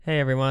Hey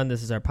everyone,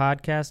 this is our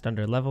podcast,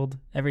 Underleveled.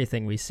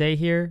 Everything we say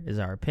here is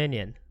our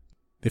opinion.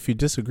 If you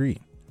disagree,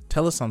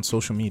 tell us on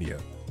social media.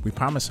 We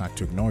promise not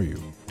to ignore you.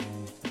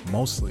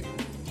 Mostly.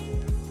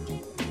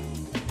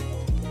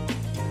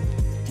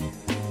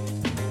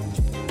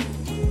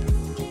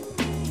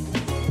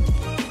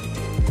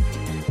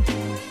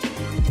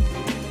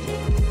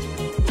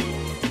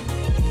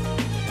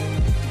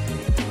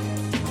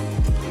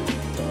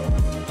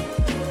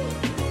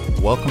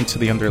 Welcome to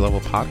the Underlevel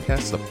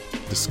Podcast, a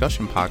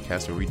discussion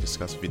podcast where we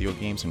discuss video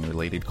games and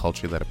related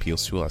culture that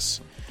appeals to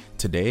us.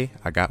 Today,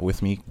 I got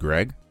with me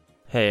Greg.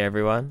 Hey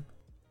everyone.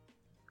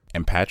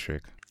 And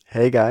Patrick.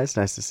 Hey guys,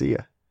 nice to see you.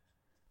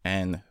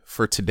 And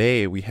for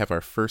today, we have our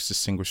first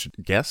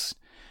distinguished guest,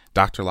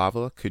 Dr.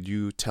 Lava. Could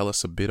you tell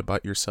us a bit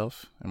about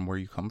yourself and where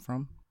you come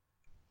from?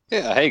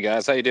 Yeah, hey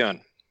guys, how you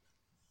doing?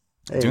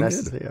 Hey, Doing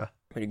nice good. to see you.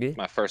 Pretty good.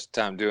 My first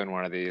time doing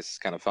one of these. It's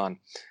kind of fun.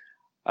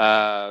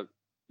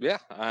 Yeah,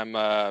 I'm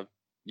a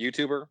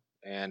YouTuber,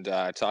 and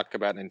I talk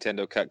about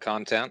Nintendo Cut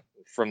content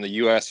from the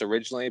U.S.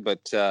 originally,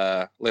 but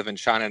live in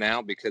China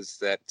now because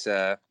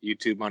that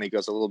YouTube money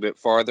goes a little bit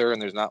farther,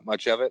 and there's not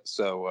much of it.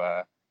 So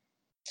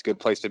it's a good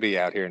place to be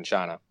out here in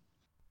China.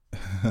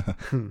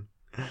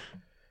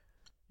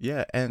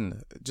 Yeah,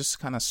 and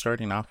just kind of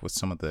starting off with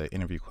some of the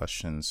interview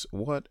questions,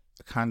 what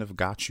kind of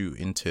got you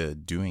into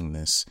doing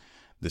this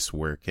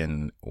work,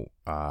 and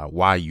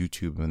why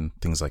YouTube and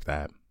things like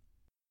that?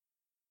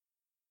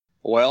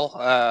 Well,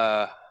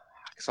 I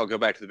guess I'll go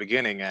back to the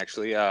beginning,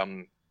 actually.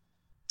 I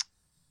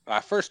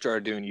first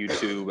started doing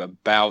YouTube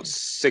about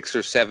 6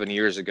 or 7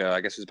 years ago. I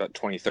guess it was about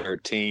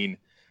 2013.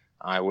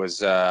 I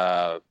was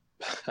a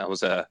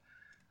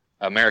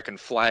American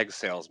flag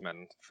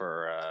salesman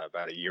for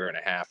about a year and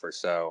a half or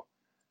so.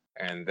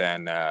 And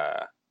then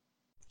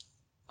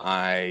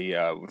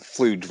I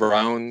flew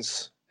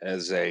drones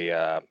as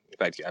in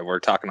fact, we're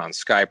talking on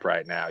Skype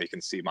right now. You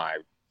can see my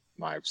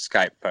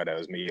Skype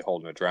photos, me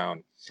holding a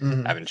drone.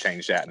 Mhm. I haven't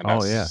changed that in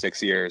about Oh, yeah.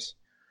 6 years.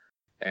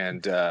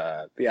 And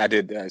yeah, I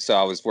did. So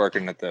I was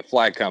working at the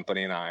flag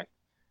company, and I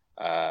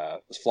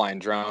was flying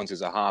drones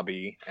as a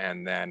hobby.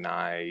 And then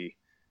I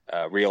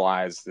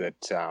realized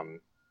that,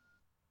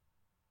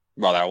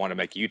 well, I want to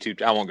make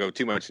YouTube. I won't go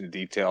too much into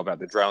detail about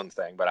the drone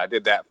thing, but I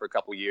did that for a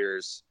couple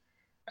years.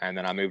 And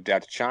then I moved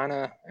out to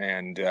China,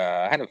 and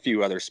I had a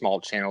few other small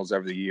channels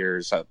over the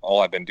years. All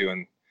I've been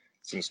doing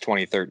since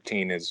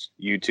 2013 is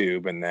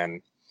YouTube. And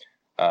then,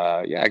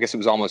 yeah, I guess it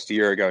was almost a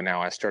year ago now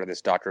I started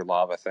this Dr.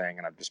 Lava thing,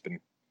 and I've just been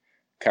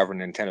covering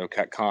Nintendo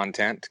Cut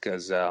content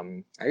because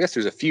I guess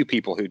there's a few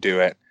people who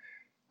do it,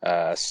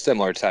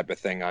 similar type of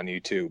thing on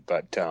YouTube.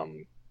 But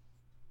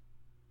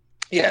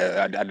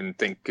yeah, I didn't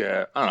think,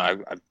 I don't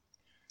know,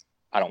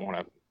 I don't want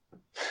to,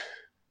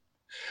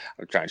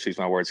 I'm trying to choose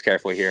my words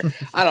carefully here.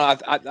 I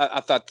don't know, I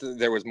thought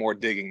there was more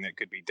digging that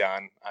could be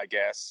done, I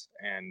guess.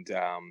 And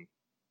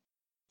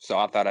so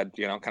I thought I'd,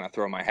 kind of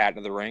throw my hat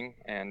into the ring.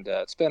 And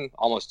it's been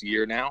almost a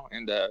year now,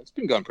 and it's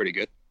been going pretty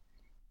good.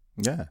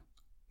 Yeah.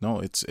 No,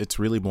 it's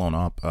really blown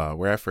up.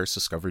 Where I first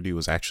discovered you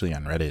was actually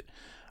on Reddit.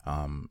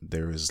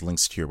 There was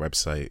links to your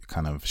website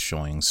kind of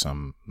showing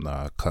some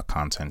cut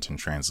content and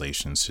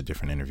translations to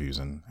different interviews.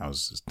 And I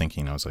was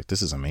thinking, I was like,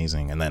 this is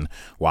amazing. And then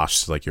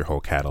watched like your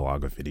whole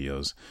catalog of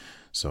videos.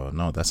 So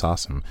no, that's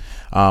awesome.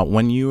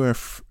 When you were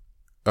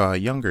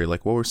younger,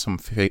 like what were some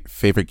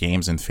favorite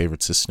games and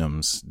favorite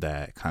systems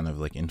that kind of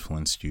like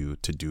influenced you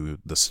to do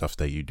the stuff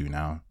that you do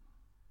now?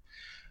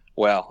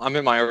 Well, I'm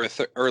in my early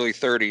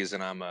 30s,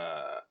 and I'm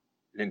a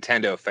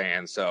Nintendo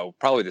fan, so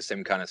probably the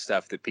same kind of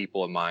stuff that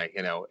people in my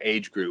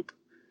age group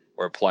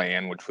were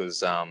playing, which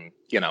was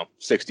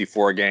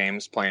 64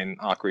 games, playing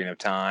Ocarina of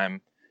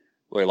Time.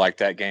 Really liked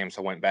that game,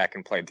 so I went back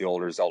and played the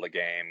older Zelda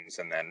games,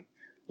 and then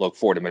looked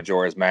forward to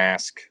Majora's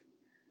Mask.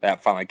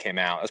 That finally came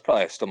out. That's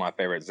probably still my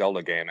favorite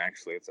Zelda game,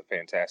 actually. It's a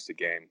fantastic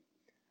game.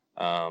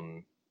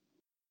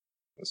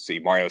 Let's see,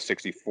 Mario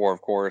 64,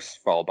 of course,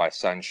 followed by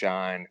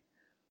Sunshine.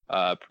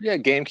 Yeah,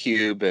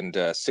 GameCube and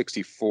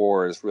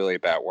 64 is really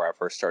about where I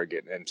first started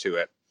getting into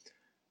it.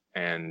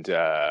 And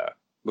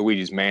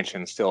Luigi's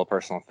Mansion is still a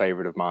personal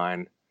favorite of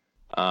mine.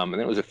 And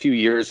it was a few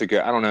years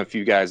ago. I don't know if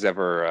you guys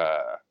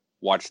ever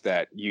watched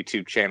that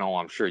YouTube channel.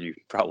 I'm sure you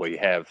probably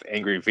have,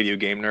 Angry Video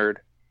Game Nerd.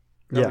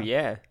 Oh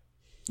yeah.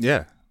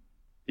 Yeah.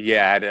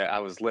 Yeah, I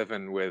was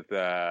living with,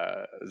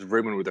 I was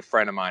rooming with a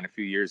friend of mine a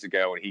few years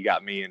ago, and he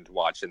got me into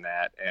watching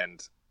that.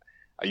 And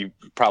you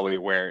probably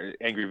aware,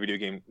 Angry Video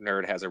Game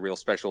Nerd has a real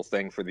special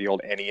thing for the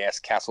old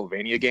NES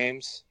Castlevania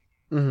games.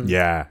 Mhm.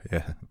 Yeah.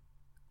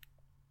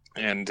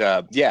 And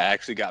yeah,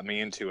 actually got me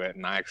into it,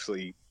 and I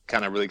actually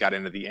kind of really got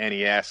into the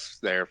NES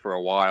there for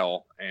a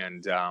while.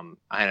 And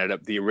I ended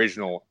up the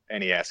original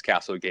NES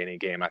Castlevania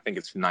game. I think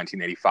it's from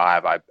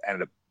 1985. I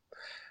ended up,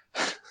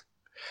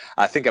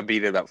 I think I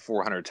beat it about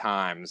 400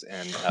 times,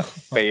 and a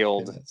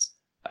failed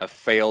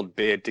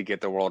bid to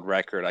get the world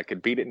record. I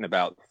could beat it in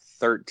about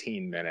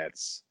 13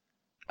 minutes.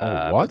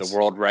 What? But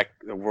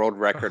the world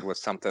record was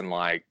something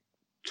like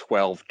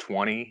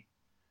 12:20,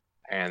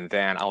 and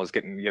then I was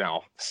getting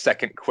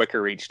second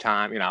quicker each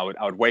time. I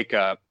would wake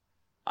up,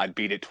 I'd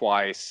beat it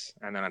twice,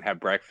 and then I'd have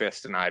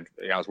breakfast, and I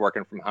was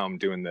working from home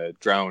doing the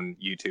drone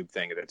YouTube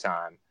thing at the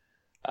time.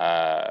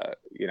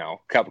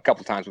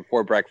 Couple times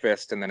before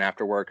breakfast, and then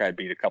after work I'd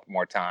beat a couple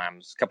more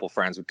times. A couple of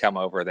friends would come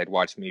over, they'd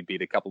watch me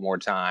beat a couple more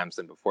times,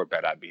 and before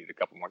bed I'd beat a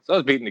couple more. So I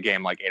was beating the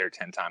game like 8 or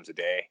 10 times a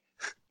day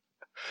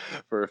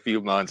for a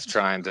few months,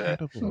 trying to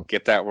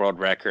get that world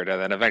record. And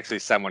then eventually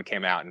someone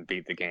came out and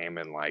beat the game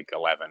in like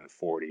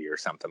 11:40 or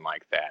something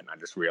like that, and I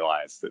just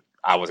realized that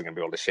I wasn't going to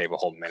be able to shave a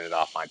whole minute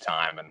off my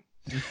time.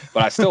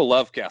 But I still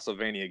love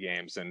Castlevania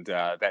games, and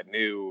that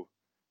new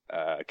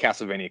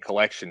Castlevania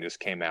collection just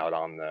came out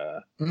on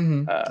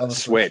the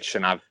Switch,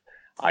 and I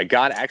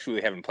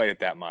actually haven't played it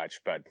that much,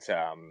 but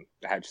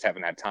I just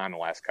haven't had time the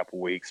last couple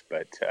weeks.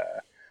 But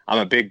I'm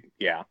a big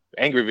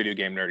angry video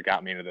game nerd.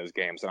 Got me into those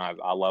games, and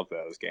I love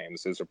those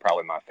games. Those are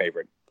probably my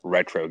favorite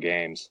retro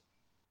games.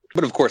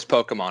 But of course,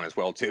 Pokemon as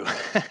well too.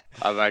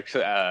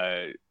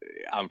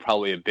 I'm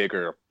probably a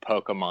bigger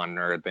Pokemon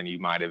nerd than you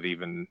might have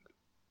even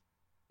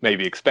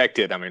maybe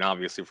expected. I mean,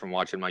 obviously from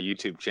watching my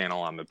YouTube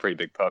channel, I'm a pretty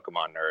big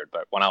Pokemon nerd.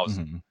 But when I was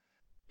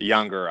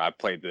younger, I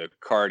played the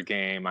card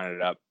game. I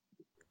ended up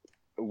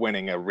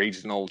winning a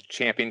regional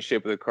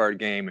championship with the card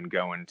game and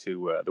going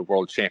to the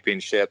World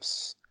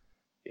Championships.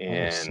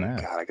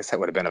 And God, I guess that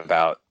would have been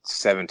about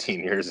 17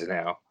 years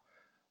ago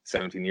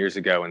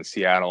in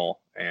Seattle.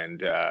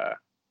 And I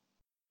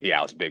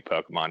was a big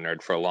Pokemon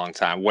nerd for a long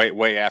time.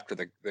 Way after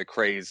the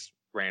craze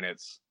ran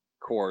its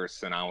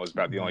course, and I was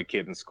about the only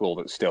kid in school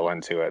that's still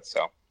into it.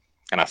 So.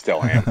 And I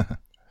still am.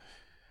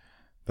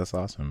 That's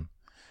awesome.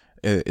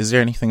 Is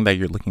there anything that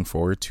you're looking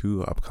forward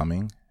to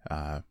upcoming?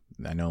 I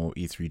know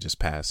E3 just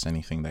passed.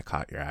 Anything that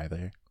caught your eye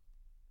there?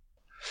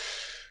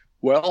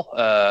 Well,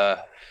 a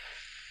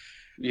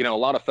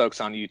lot of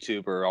folks on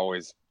YouTube are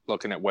always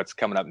looking at what's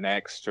coming up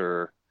next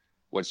or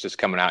what's just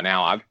coming out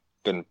now. I've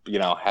been,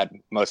 had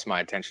most of my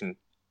attention.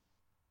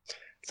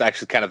 It's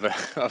actually kind of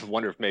I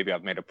wonder if maybe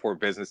I've made a poor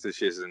business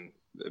decision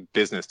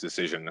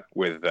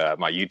with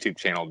my YouTube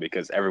channel,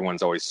 because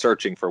everyone's always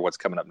searching for what's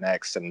coming up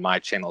next, and my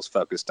channel's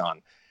focused on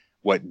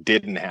what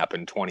didn't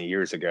happen 20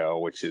 years ago,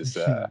 which is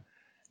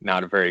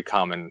not a very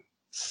common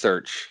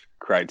search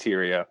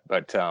criteria.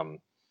 But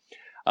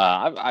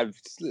I go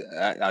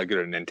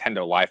to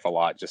Nintendo Life a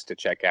lot just to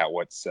check out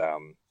what's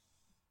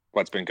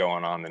been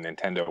going on in the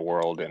Nintendo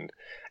world. And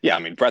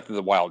Breath of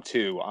the Wild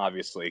 2,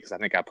 obviously, because I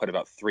think I put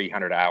about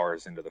 300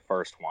 hours into the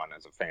first one.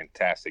 It's a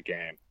fantastic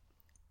game.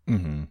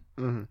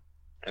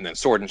 And then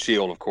Sword and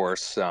Shield, of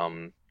course.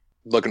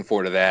 Looking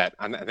forward to that.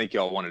 I think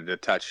y'all wanted to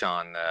touch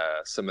on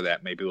some of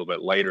that maybe a little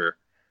bit later.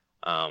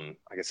 I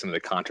guess some of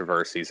the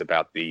controversies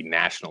about the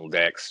National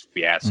Dex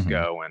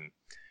fiasco, and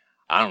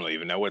I don't really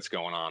even know what's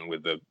going on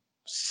with the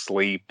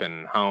sleep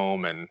and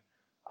home, and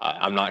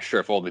I'm not sure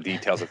if all the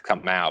details have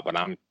come out, but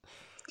I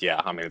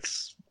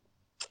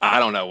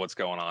don't know what's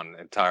going on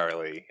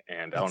entirely,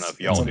 and I don't know if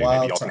y'all do.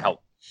 Maybe y'all can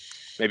help.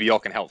 Maybe y'all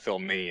can help fill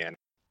me in.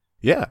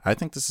 Yeah, I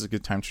think this is a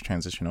good time to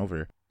transition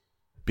over.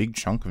 Big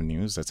chunk of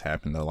news that's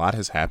happened. A lot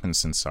has happened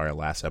since our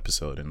last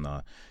episode in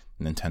the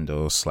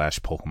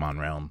Nintendo/Pokemon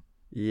realm.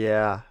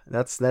 Yeah,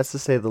 that's to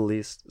say the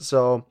least.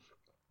 So,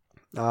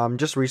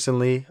 just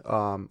recently,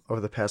 over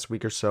the past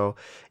week or so,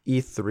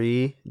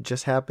 E3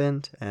 just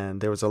happened, and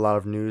there was a lot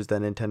of news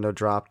that Nintendo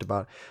dropped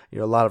about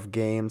a lot of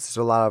games. There's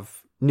a lot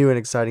of new and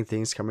exciting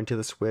things coming to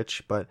the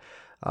Switch, but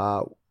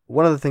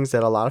one of the things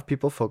that a lot of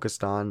people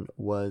focused on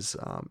was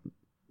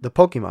the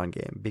Pokemon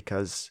game,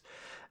 because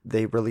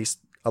they released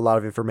a lot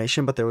of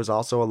information, but there was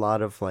also a lot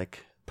of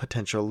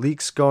potential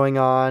leaks going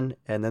on.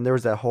 And then there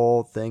was that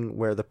whole thing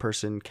where the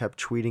person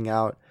kept tweeting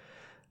out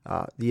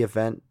the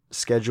event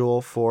schedule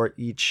for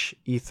each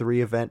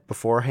E3 event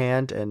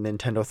beforehand, and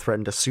Nintendo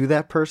threatened to sue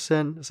that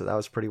person. So that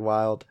was pretty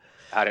wild.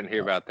 I didn't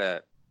hear about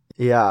that.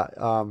 Yeah.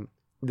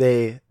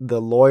 The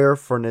lawyer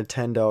for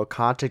Nintendo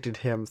contacted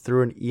him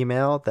through an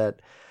email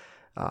that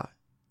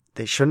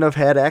they shouldn't have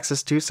had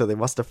access to, so they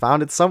must have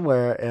found it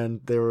somewhere,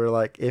 and they were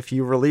like, if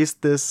you release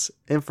this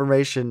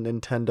information,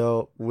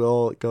 Nintendo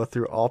will go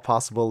through all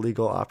possible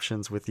legal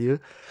options with you.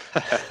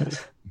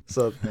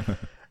 So that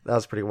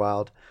was pretty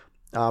wild.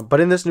 But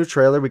in this new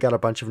trailer, we got a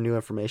bunch of new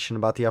information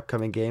about the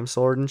upcoming game,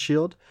 Sword and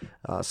Shield.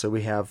 So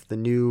we have the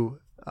new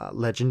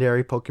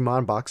legendary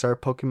Pokemon, box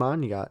art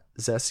Pokemon. You got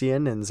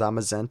Zacian and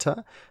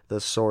Zamazenta, the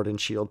Sword and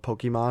Shield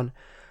Pokemon.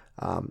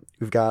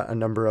 We've got a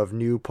number of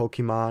new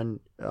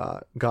Pokemon,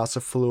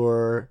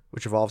 Gossifleur,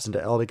 which evolves into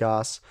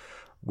Eldegoss,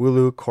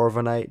 Wooloo,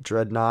 Corviknight,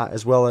 Dreadnought,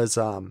 as well as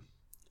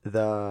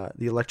the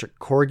electric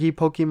Corgi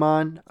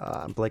Pokemon.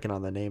 I'm blanking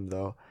on the name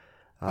though.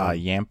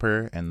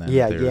 Yamper, and then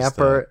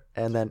Yamper,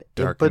 and then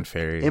Dark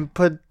Fairy.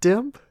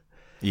 Impidimp?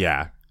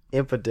 Yeah.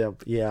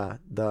 Impidimp, yeah,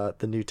 the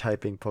new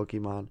typing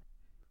Pokemon.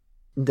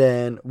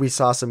 Then we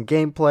saw some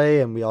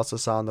gameplay, and we also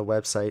saw on the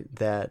website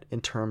that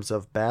in terms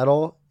of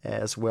battle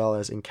as well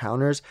as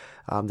encounters,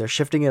 they're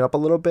shifting it up a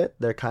little bit.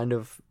 They're kind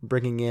of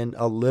bringing in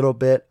a little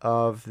bit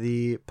of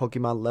the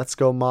Pokemon Let's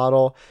Go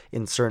model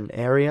in certain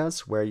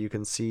areas where you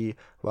can see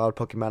wild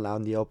Pokemon out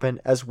in the open,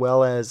 as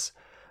well as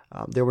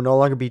there will no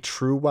longer be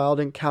true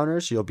wild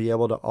encounters. You'll be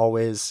able to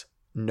always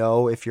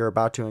know if you're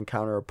about to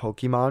encounter a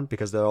Pokemon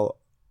because they'll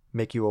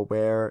make you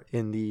aware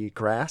in the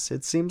grass,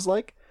 it seems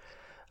like.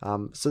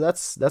 So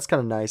that's kind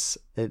of nice.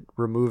 It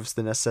removes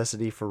the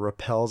necessity for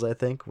repels, I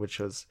think, which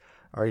was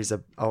always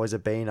a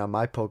bane on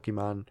my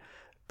Pokemon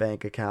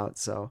bank account.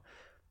 So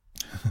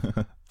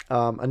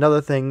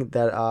another thing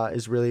that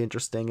is really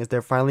interesting is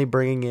they're finally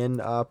bringing in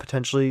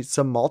potentially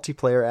some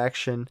multiplayer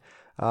action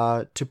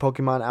to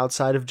Pokemon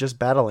outside of just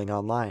battling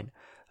online.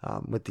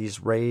 With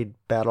these raid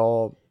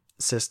battle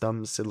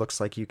systems, it looks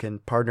like you can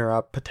partner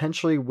up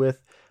potentially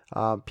with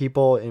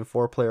people in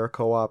 4-player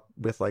co-op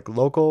with like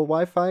local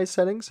Wi-Fi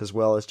settings, as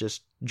well as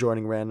just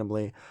joining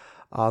randomly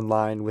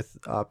online with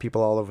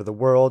people all over the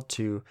world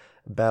to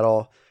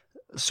battle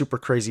super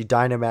crazy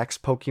Dynamax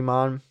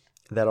Pokemon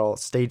that'll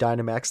stay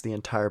Dynamax the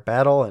entire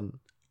battle and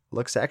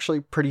looks actually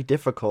pretty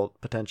difficult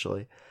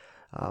potentially.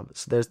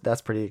 So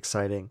that's pretty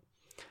exciting.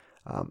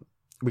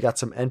 We got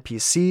some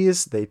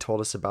NPCs. They told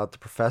us about the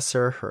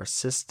professor, her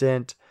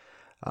assistant,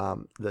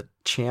 the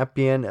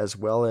champion, as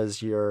well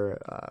as your,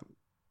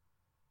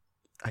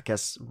 I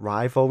guess,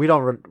 rival. We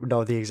don't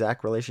know the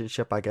exact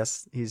relationship. I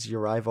guess he's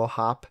your rival,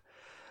 Hop.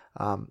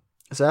 So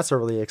that's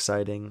really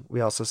exciting.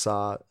 We also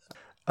saw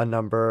a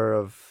number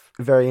of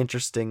very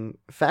interesting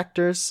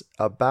factors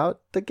about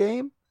the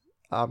game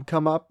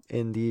come up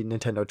in the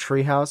Nintendo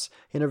Treehouse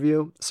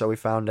interview. So we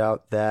found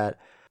out that,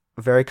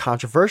 very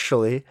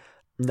controversially,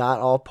 not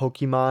all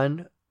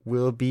Pokemon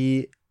will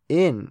be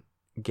in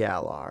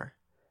Galar.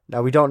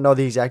 Now, we don't know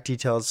the exact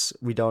details.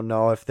 We don't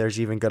know if there's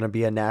even going to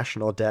be a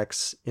national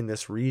dex in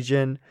this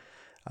region.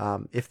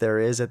 If there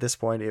is at this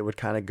point, it would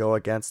kind of go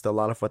against a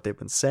lot of what they've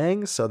been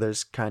saying. So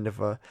there's kind of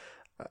a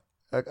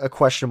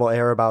questionable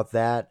air about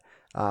that.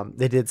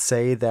 They did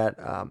say that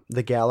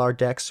the Galar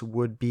dex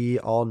would be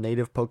all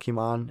native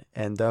Pokemon,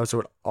 and those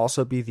would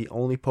also be the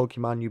only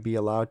Pokemon you'd be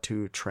allowed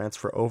to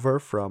transfer over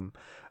from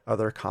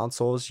other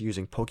consoles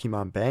using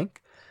Pokemon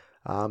Bank.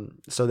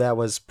 So that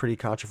was pretty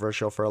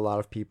controversial for a lot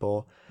of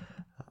people.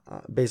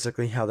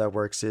 Basically, how that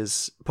works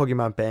is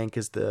Pokemon Bank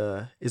is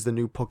the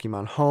new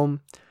Pokemon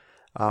Home,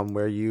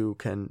 where you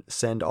can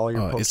send all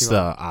your Pokemon. It's the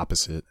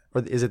opposite.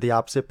 Or is it the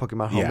opposite?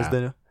 Pokemon Home is Yeah.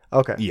 the new?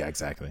 Okay. Yeah,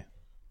 exactly.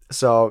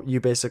 So you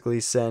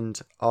basically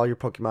send all your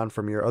Pokemon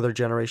from your other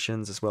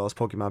generations as well as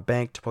Pokemon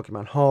Bank to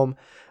Pokemon Home.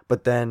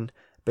 But then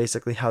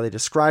basically how they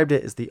described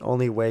it is the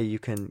only way you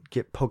can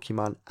get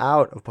Pokemon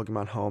out of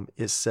Pokemon Home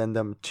is send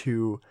them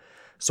to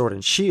Sword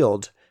and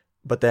Shield.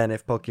 But then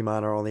if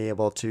Pokemon are only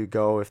able to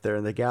go if they're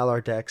in the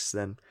Galar Dex,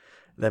 then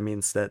that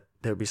means that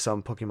there'll be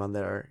some Pokemon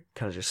that are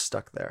kind of just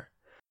stuck there.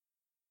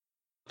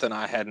 Then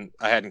I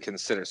hadn't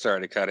considered.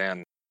 Sorry to cut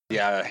in.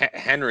 Yeah,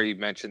 Henry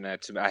mentioned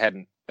that to me. I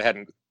hadn't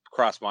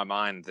crossed my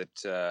mind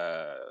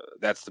that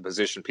that's the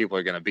position people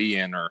are going to be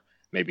in, or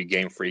maybe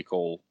Game Freak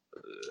will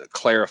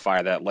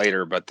clarify that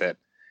later. But that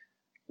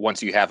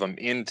once you have them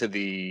into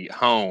the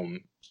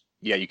home,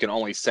 yeah, you can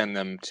only send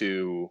them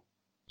to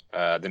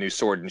the new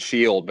Sword and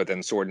Shield, but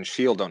then Sword and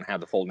Shield don't have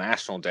the full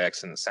national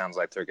dex, and it sounds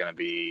like they're going to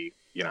be,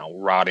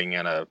 rotting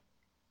in a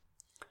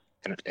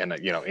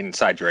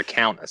inside your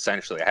account.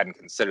 Essentially, I hadn't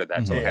considered that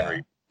until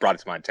Henry brought it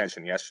to my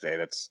attention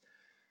yesterday. It's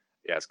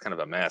kind of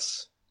a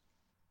mess.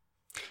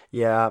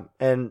 Yeah,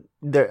 and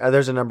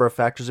there's a number of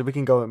factors, and we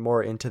can go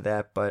more into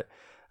that. But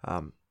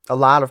a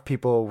lot of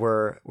people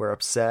were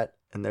upset,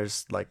 and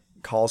there's like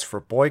calls for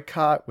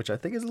boycott, which I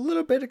think is a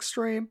little bit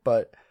extreme,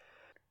 but.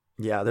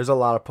 Yeah, there's a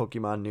lot of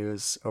Pokemon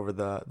news over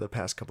the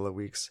past couple of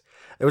weeks.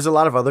 There was a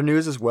lot of other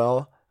news as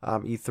well.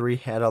 E3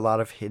 had a lot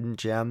of hidden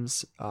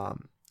gems.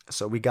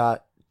 So we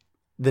got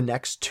the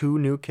next 2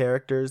 new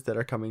characters that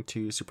are coming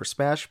to Super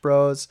Smash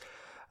Bros.,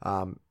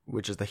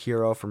 which is the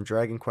hero from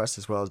Dragon Quest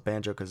as well as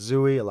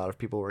Banjo-Kazooie. A lot of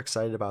people were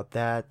excited about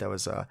that. That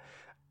was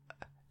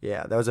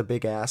a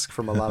big ask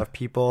from a lot of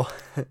people.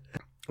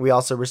 We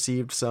also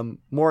received some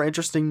more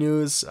interesting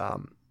news.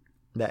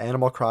 That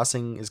Animal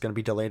Crossing is going to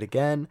be delayed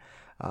again.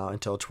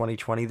 Until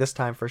 2020 this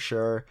time for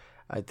sure.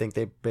 I think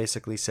they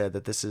basically said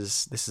that this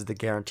is the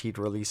guaranteed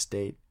release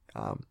date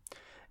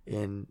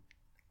in,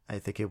 I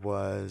think it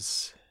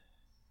was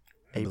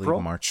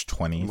April, March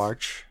 20th.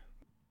 March,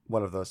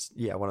 one of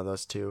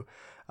those two,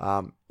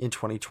 in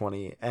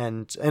 2020.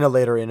 And in a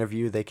later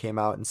interview, they came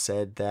out and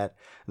said that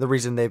the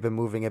reason they've been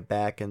moving it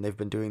back, and they've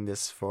been doing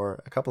this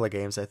for a couple of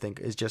games, I think,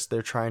 is just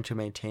they're trying to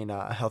maintain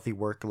a healthy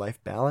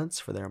work-life balance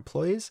for their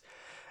employees.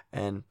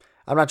 And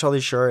I'm not totally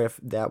sure if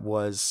that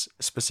was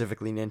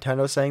specifically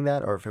Nintendo saying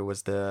that, or if it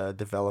was the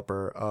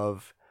developer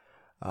of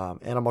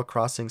Animal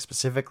Crossing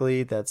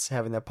specifically that's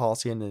having that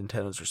policy, and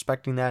Nintendo's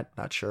respecting that.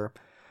 Not sure.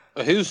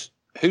 Who's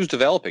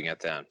developing it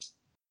then?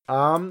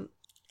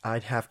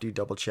 I'd have to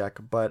double check,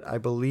 but I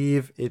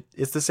believe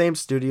it's the same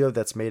studio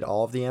that's made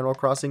all of the Animal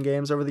Crossing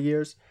games over the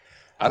years.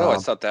 I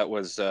always thought that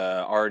was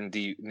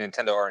R&D,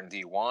 Nintendo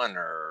R&D 1,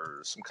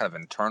 or some kind of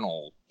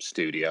internal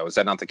studio. Is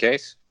that not the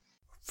case?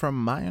 From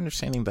my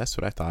understanding, that's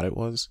what I thought it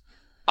was.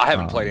 I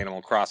haven't played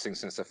Animal Crossing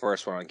since the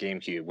first one on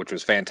GameCube, which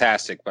was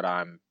fantastic, but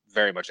I'm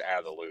very much out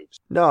of the loop.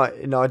 No,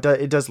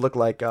 it does look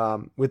like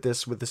with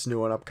this new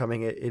one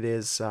upcoming, it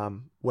is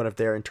one of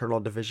their internal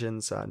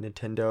divisions,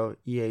 Nintendo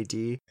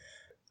EAD.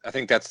 I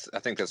think that's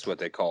what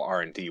they call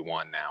R&D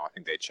 1 now. I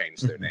think they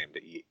changed their name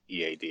to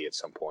EAD at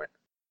some point.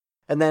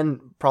 And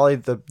then probably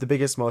the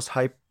biggest, most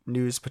hype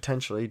news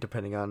potentially,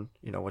 depending on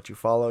what you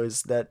follow,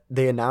 is that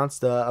they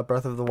announced a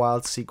Breath of the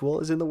Wild sequel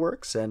is in the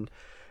works, and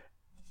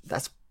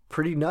that's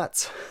pretty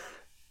nuts.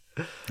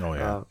 Oh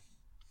yeah.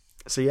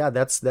 So yeah,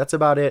 that's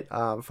about it.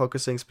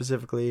 Focusing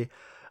specifically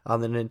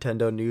on the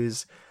Nintendo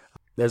news,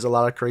 there's a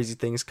lot of crazy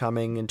things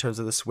coming in terms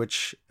of the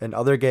Switch and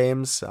other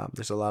games.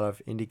 There's a lot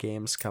of indie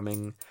games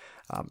coming.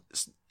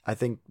 I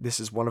think this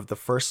is one of the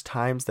first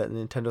times that the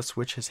Nintendo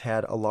Switch has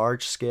had a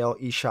large-scale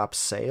eShop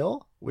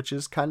sale, which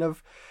is kind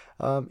of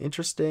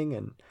interesting,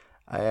 and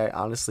I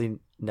honestly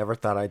never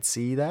thought I'd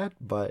see that,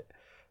 but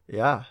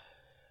yeah.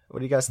 What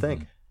do you guys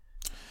think?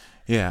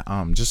 Yeah,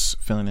 just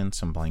filling in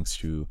some blanks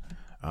too.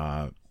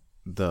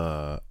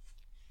 The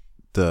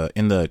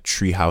in the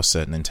treehouse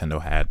that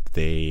Nintendo had,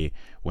 they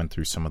went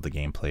through some of the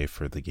gameplay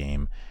for the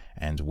game,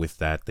 and with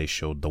that they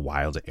showed the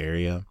wild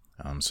area.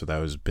 So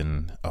that has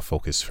been a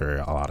focus for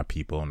a lot of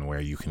people, and where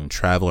you can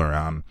travel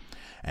around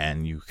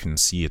and you can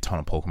see a ton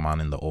of Pokemon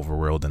in the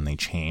overworld, and they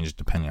change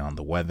depending on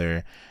the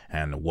weather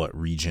and what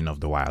region of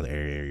the wild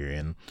area you're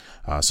in.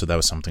 So that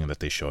was something that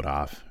they showed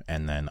off.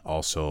 And then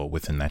also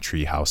within that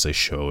treehouse, they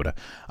showed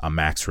a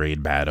max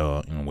raid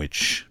battle in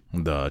which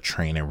the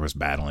trainer was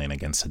battling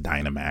against a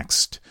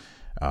Dynamaxed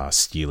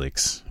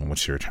Steelix, in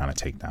which they were trying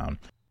to take down.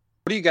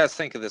 What do you guys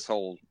think of this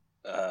whole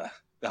the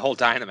whole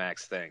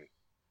Dynamax thing?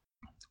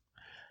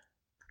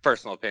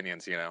 Personal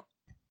opinions,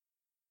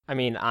 I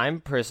mean,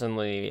 I'm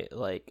personally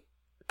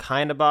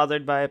kind of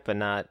bothered by it, but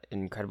not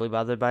incredibly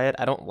bothered by it.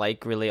 I don't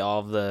like really all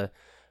of the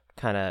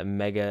kind of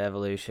mega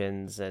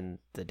evolutions and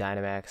the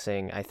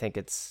Dynamaxing. I think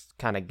it's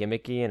kind of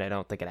gimmicky, and I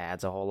don't think it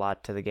adds a whole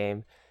lot to the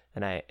game.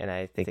 And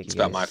I think it's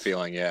about my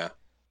feeling, yeah.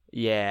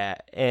 Yeah,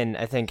 and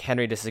I think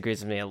Henry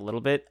disagrees with me a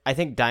little bit. I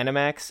think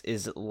Dynamax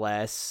is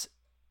less,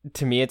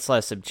 to me, it's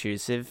less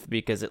obtrusive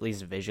because at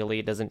least visually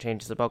it doesn't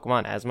change the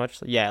Pokemon as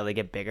much. Yeah, they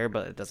get bigger,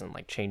 but it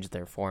doesn't change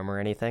their form or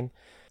anything.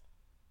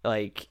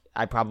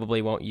 I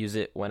probably won't use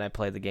it when I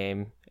play the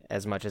game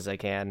as much as I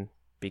can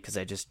because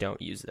I just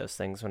don't use those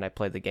things when I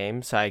play the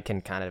game, so I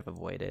can kind of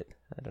avoid it.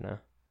 I don't know.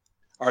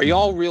 Are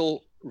y'all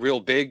real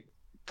big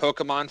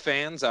Pokemon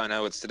fans? I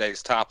know it's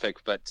today's topic,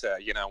 but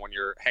when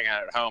you're hanging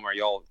out at home, are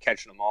y'all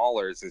catching them all,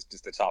 or is this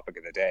just the topic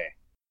of the day?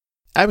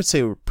 I would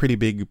say we're pretty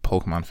big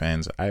Pokemon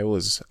fans. I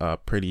was a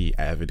pretty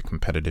avid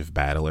competitive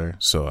battler,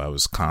 so I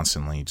was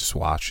constantly just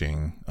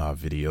watching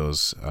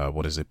videos.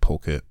 What is it,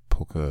 Poke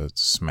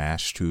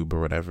Smash Tube or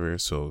whatever.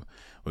 So it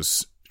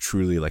was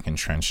truly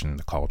entrenched in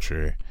the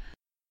culture.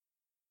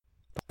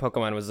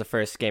 Pokemon was the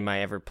first game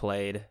I ever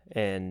played,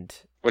 and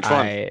which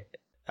one?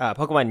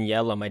 Pokemon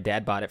Yellow. My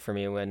dad bought it for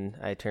me when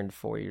I turned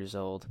 4 years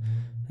old,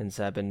 and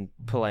so I've been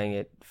playing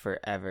it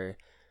forever.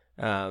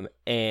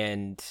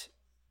 And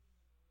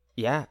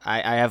yeah,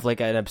 I have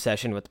an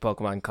obsession with the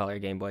Pokemon Color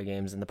Game Boy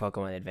games and the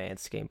Pokemon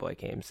Advance Game Boy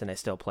games, and I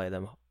still play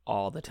them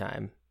all the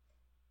time.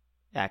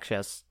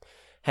 Actually,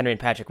 Henry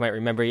and Patrick might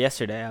remember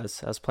yesterday I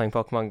was playing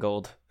Pokemon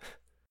Gold.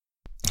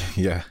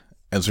 Yeah,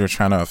 as we were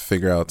trying to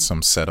figure out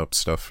some setup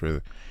stuff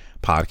for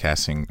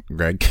podcasting,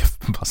 Greg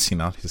kept busting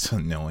out his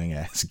annoying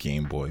ass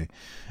Game Boy.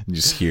 You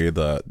just hear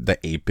the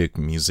 8-bit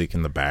music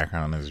in the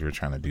background as we were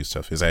trying to do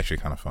stuff. It's actually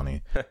kind of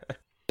funny.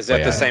 Is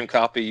that the same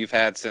copy you've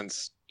had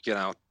since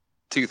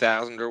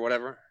 2000 or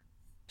whatever?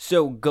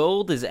 So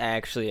Gold is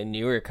actually a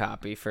newer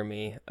copy for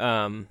me.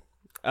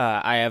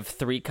 I have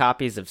 3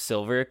 copies of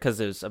Silver because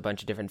there's a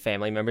bunch of different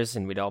family members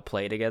and we'd all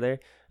play together.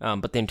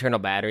 But the internal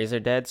batteries are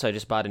dead, so I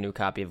just bought a new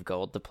copy of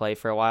Gold to play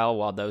for a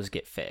while those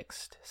get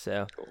fixed.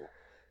 So, cool.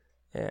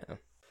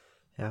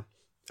 Yeah.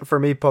 For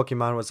me,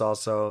 Pokemon was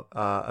also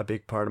a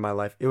big part of my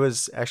life. It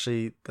was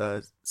actually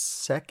the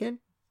second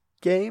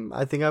game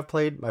I think I've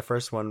played. My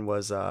first one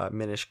was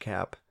Minish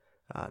Cap.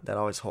 That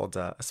always holds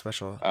a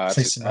special.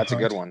 That's a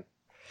good one.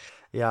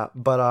 Yeah,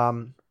 but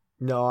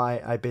no,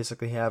 I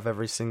basically have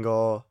every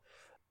single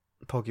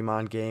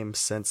Pokemon game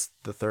since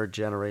the 3rd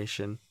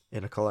generation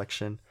in a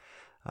collection.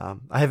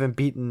 I haven't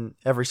beaten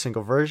every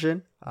single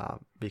version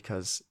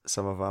because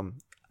some of them,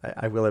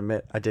 I will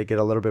admit, I did get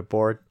a little bit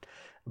bored.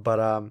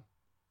 But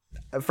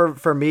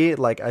for me,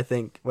 I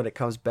think when it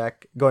comes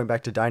going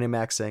back to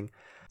Dynamaxing,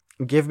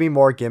 give me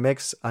more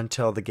gimmicks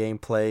until the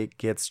gameplay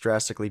gets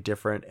drastically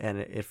different and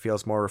it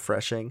feels more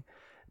refreshing.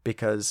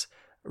 Because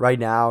right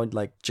now,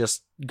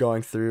 just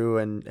going through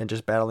and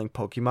just battling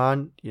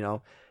Pokemon,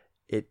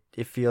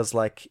 it feels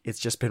like it's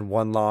just been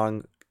one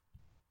long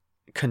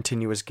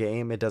continuous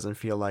game. It doesn't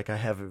feel like I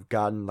have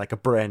gotten a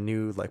brand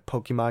new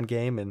Pokemon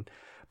game in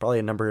probably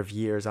a number of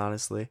years,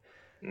 honestly.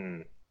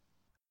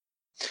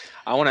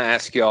 I want to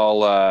ask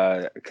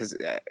y'all because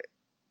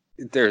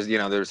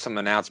there's some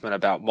announcement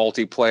about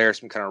multiplayer,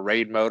 some kind of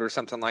raid mode or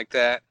something like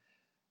that,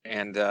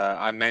 and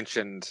I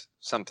mentioned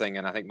something,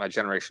 and I think my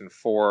Generation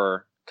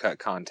 4 cut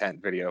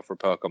content video for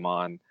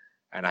Pokemon,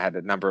 and I had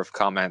a number of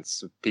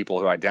comments of people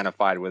who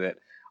identified with it.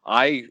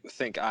 I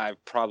think I've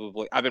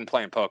been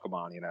playing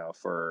Pokemon,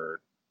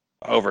 for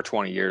over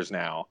 20 years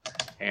now,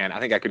 and I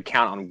think I could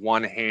count on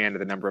one hand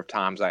the number of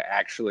times I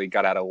actually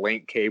got out a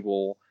link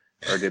cable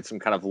or did some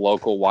kind of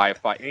local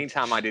Wi-Fi.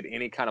 Anytime I did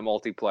any kind of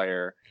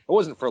multiplayer, it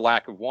wasn't for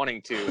lack of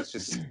wanting to. It's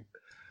just,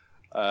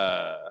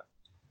 when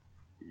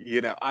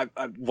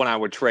I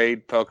would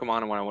trade Pokemon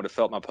and when I would have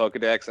filled my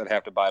Pokedex, I'd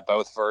have to buy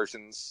both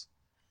versions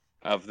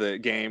of the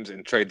games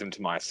and trade them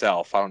to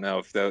myself. I don't know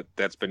if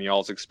that's been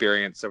y'all's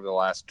experience over the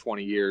last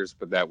 20 years,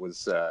 but that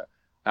was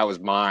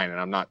mine. And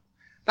I'm not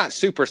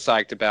super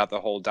psyched about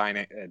the whole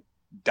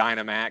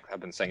Dynamax.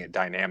 I've been saying it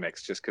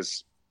Dynamics just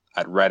because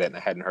I'd read it and I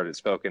hadn't heard it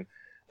spoken.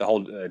 The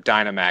whole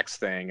Dynamax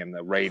thing and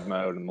the raid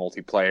mode and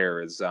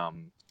multiplayer is, I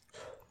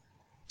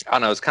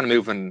don't know, it's kind of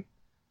moving,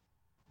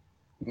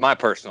 my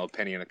personal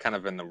opinion, kind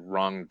of in the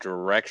wrong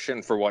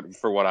direction for what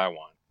I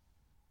want.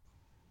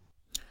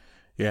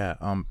 Yeah,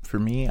 for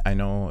me, I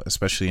know,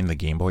 especially in the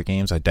Game Boy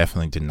games, I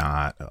definitely did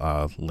not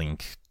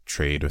link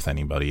trade with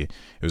anybody. It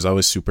was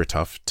always super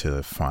tough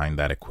to find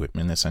that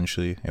equipment,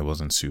 essentially. It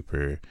wasn't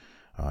super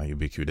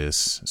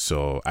ubiquitous,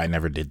 so I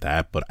never did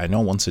that. But I know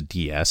once a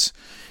DS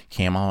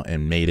came out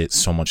and made it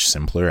so much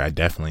simpler, I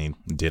definitely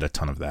did a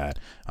ton of that.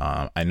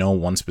 I know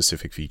one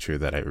specific feature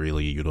that I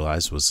really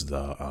utilized was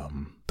the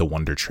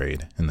Wonder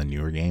Trade in the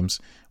newer games.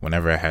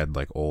 Whenever I had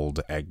like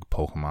old egg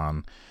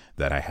Pokemon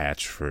that I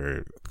hatched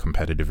for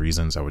competitive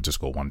reasons, I would just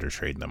go Wonder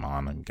Trade them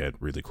on and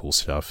get really cool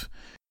stuff.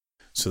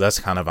 So that's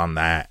kind of on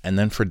that. And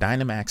then for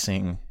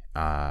Dynamaxing,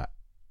 I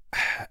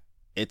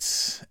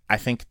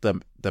think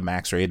the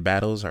max raid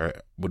battles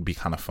would be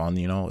kind of fun,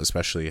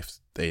 especially if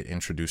it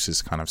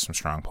introduces kind of some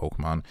strong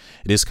Pokemon.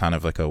 It is kind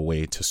of like a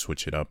way to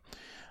switch it up.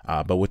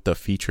 But with the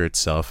feature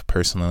itself,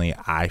 personally,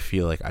 I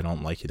feel like I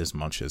don't like it as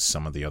much as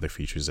some of the other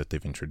features that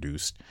they've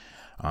introduced.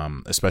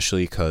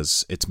 Especially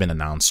because it's been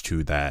announced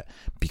too that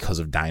because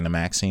of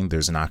Dynamaxing,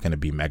 there's not going to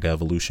be Mega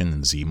Evolution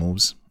and Z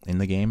moves in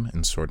the game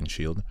in Sword and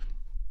Shield.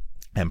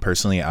 And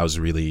personally, I was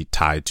really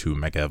tied to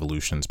Mega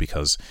Evolutions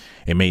because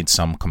it made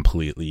some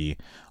completely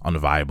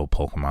unviable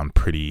Pokemon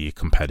pretty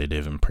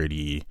competitive and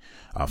pretty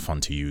fun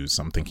to use.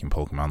 I'm thinking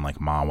Pokemon like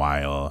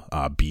Mawile,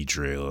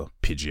 Beedrill,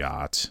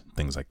 Pidgeot,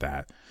 things like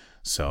that.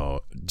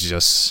 So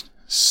just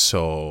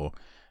so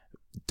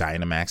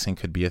Dynamaxing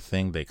could be a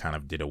thing, they kind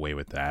of did away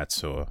with that.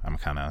 So I'm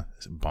kind of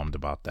bummed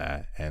about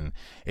that. And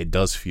it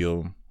does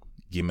feel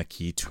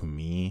gimmicky to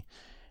me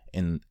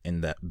in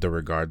the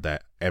regard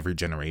that every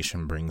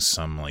generation brings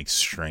some like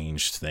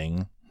strange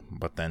thing,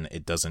 but then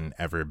it doesn't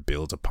ever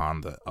build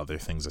upon the other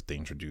things that they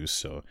introduce.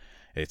 So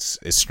it's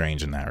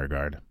strange in that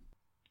regard.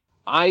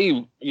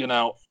 I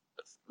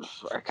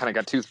kind of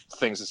got two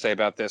things to say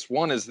about this.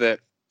 One is that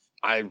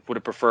I would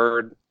have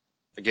preferred,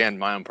 again,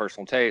 my own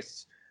personal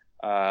tastes,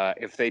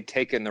 if they'd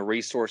taken the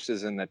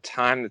resources and the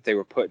time that they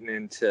were putting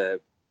into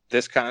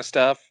this kind of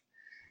stuff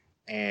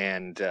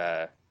and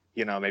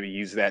maybe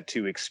use that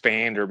to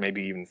expand or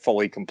maybe even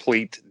fully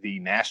complete the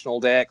national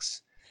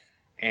decks.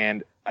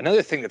 And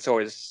another thing that's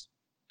always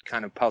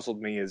kind of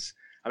puzzled me is,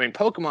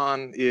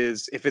 Pokemon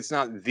is, if it's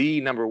not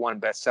the number one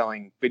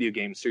best-selling video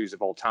game series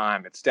of all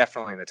time, it's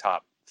definitely in the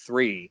top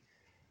 3.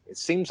 It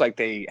seems like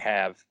they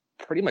have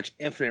pretty much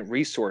infinite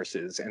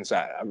resources. And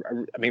so,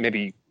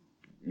 maybe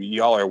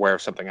y'all are aware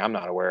of something I'm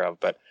not aware of,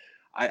 but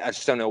I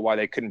just don't know why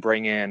they couldn't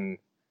bring in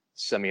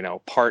some,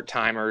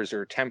 part-timers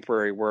or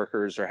temporary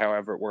workers or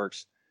however it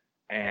works,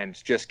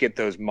 and just get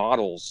those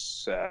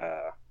models,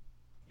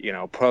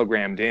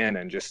 programmed in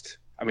and just,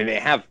 they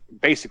have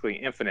basically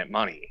infinite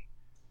money.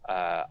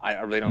 I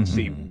really don't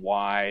see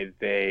why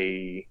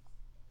they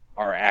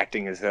are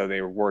acting as though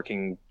they were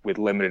working with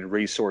limited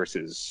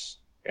resources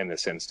in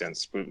this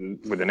instance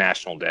with the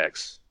national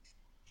decks.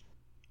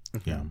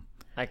 Yeah.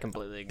 I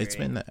completely agree.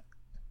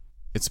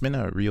 It's been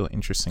a real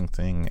interesting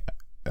thing.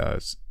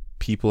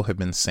 People have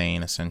been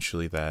saying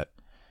essentially that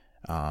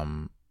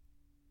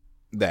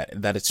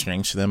that it's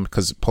strange to them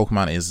because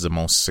Pokemon is the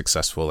most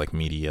successful like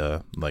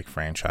media like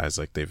franchise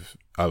like they've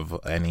of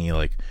any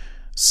like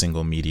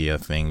single media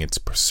thing. It's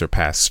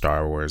surpassed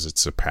Star Wars.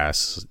 It's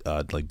surpassed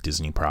like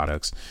Disney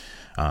products.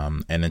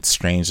 And it's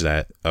strange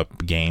that a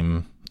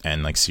game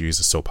and like series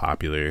is so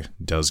popular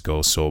does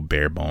go so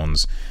bare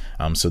bones.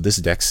 So this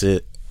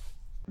Dexit,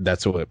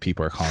 that's what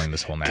people are calling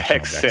this whole national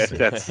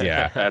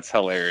Dexit. That's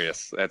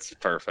hilarious. That's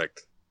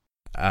perfect.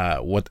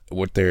 What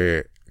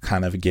they're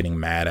kind of getting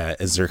mad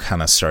at is they're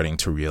kind of starting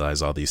to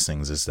realize all these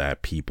things is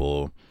that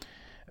people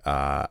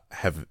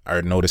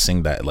are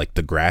noticing that like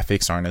the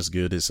graphics aren't as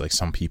good as like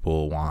some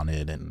people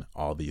wanted and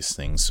all these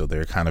things. So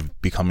they're kind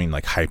of becoming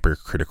like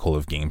hypercritical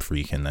of Game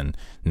Freak and then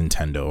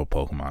Nintendo,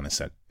 Pokemon,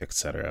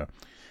 etc.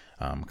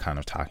 Kind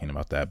of talking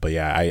about that. But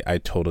yeah, I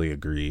totally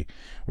agree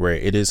where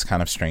it is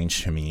kind of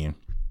strange to me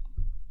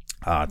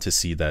to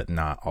see that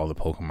not all the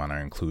Pokemon are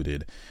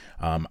included.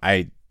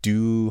 I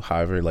do,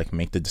 however, like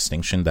make the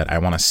distinction that I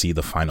want to see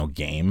the final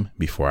game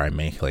before I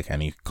make like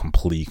any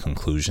complete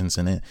conclusions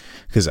in it,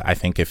 because I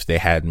think if they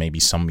had maybe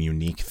some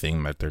unique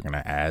thing that they're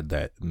gonna add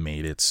that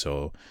made it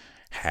so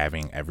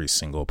having every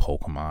single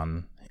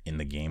Pokemon in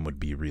the game would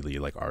be really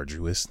like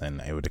arduous, then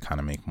it would kind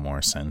of make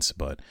more sense.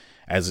 But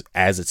as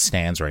it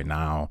stands right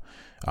now,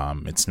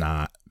 it's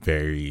not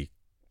very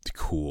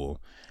cool.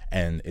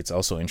 And it's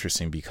also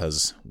interesting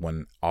because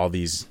when all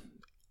these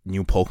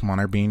new Pokemon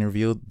are being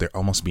revealed, they're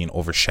almost being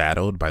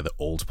overshadowed by the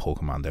old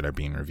Pokemon that are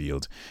being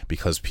revealed,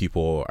 because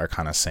people are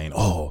kind of saying,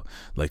 oh,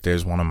 like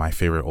there's one of my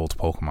favorite old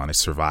Pokemon, it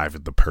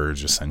survived the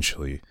purge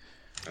essentially.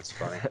 That's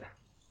funny.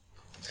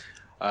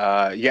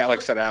 Yeah, like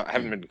I said, I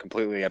haven't been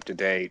completely up to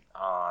date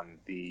on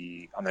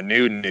the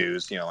new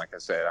news. You know, like I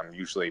said, I'm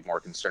usually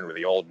more concerned with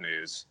the old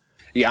news.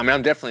 Yeah, I mean,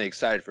 I'm definitely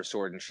excited for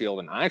Sword and Shield,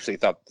 and I actually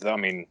thought, I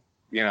mean,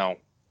 you know,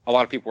 a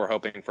lot of people were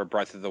hoping for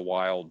Breath of the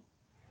Wild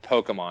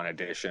Pokemon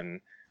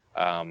edition.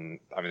 I mean,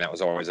 that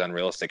was always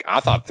unrealistic. I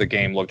thought the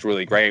game looked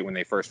really great when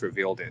they first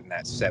revealed it in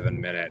that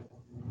 7-minute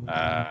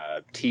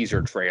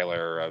teaser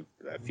trailer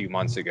a few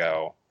months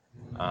ago.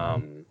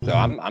 So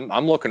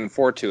I'm looking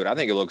forward to it. I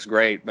think it looks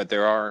great, but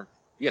there are,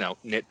 you know,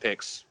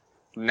 nitpicks.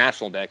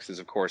 National Dex is,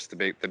 of course, the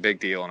big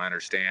deal, and I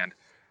understand.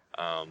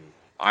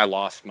 I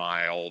lost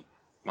my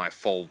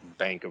full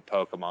bank of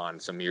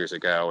Pokemon some years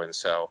ago, and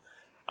so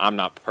I'm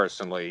not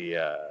personally.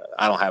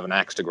 I don't have an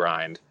axe to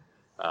grind,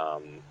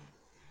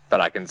 but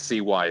I can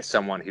see why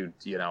someone who,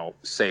 you know,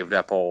 saved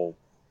up all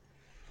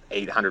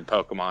 800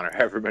 Pokemon or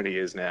however many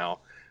is now,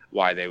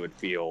 why they would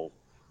feel,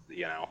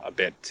 you know, a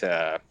bit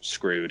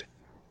screwed.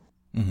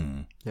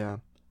 Mm-hmm. Yeah,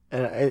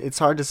 and it's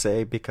hard to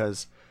say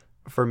because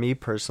for me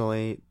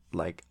personally,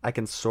 like I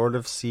can sort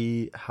of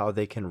see how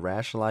they can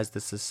rationalize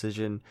this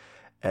decision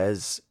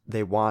as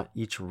they want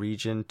each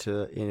region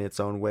to, in its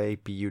own way,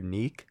 be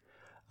unique.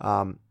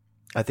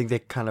 I think they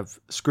kind of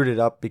screwed it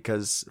up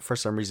because for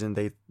some reason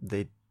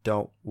they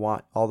don't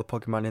want all the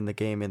Pokemon in the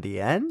game in the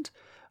end,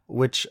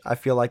 which I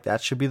feel like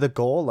that should be the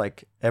goal.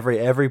 Like every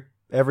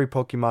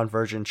Pokemon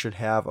version should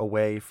have a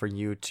way for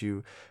you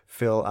to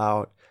fill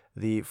out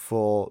the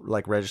full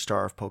like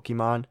register of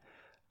Pokemon.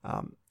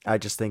 I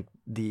just think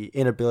the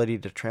inability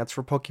to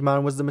transfer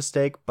Pokemon was the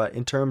mistake, but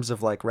in terms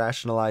of like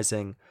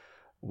rationalizing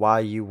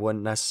why you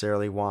wouldn't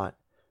necessarily want,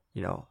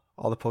 you know,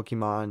 all the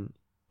Pokemon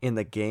in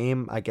the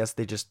game, I guess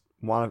they just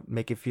want to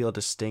make it feel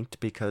distinct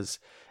because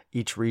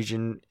each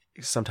region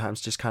sometimes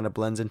just kind of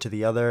blends into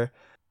the other.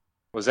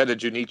 Was that a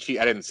Junichi?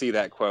 I didn't see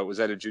that quote. Was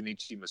that a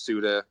Junichi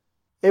Masuda?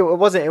 It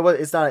wasn't.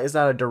 It's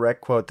not a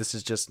direct quote. This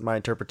is just my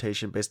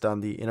interpretation based on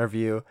the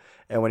interview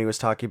and when he was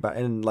talking about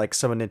and like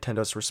some of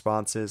Nintendo's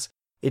responses.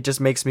 It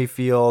just makes me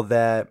feel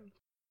that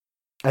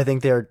I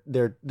think they're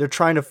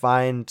trying to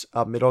find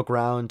a middle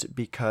ground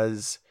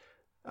because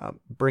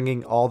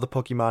bringing all the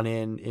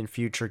Pokemon in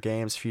future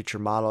games, future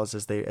models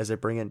as they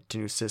bring into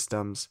new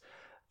systems.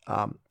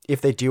 If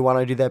they do want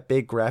to do that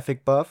big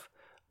graphic buff,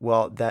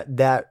 well,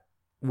 that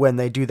when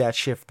they do that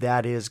shift,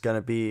 that is going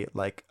to be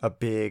like a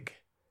big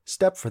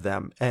step for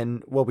them.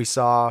 And what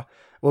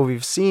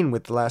we've seen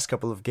with the last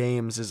couple of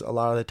games is a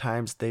lot of the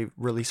times they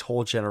release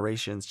whole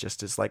generations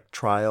just as like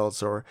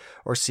trials or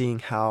seeing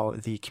how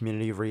the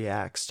community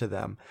reacts to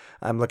them.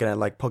 I'm looking at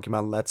like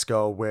Pokemon Let's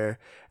Go, where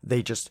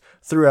they just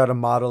threw out a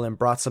model and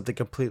brought something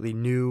completely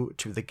new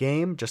to the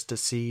game just to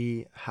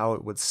see how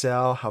it would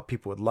sell, how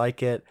people would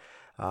like it.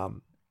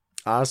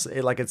 Honestly,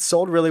 it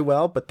sold really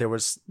well, but there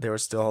was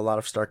still a lot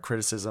of stark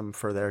criticism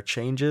for their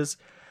changes.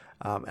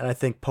 And I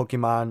think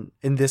Pokemon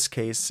in this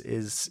case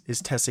is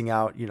testing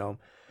out, you know,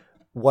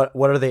 what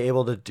are they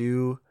able to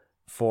do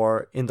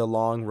for in the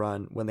long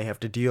run when they have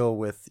to deal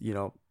with, you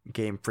know,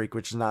 Game Freak,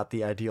 which is not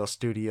the ideal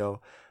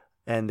studio,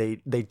 and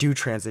they do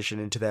transition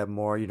into that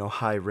more, you know,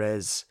 high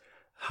res,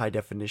 high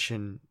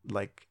definition,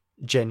 like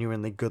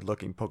genuinely good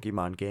looking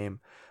Pokemon game.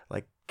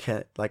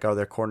 Like are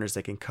there corners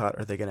they can cut,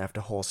 or are they gonna have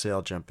to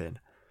wholesale jump in?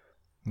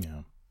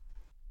 Yeah.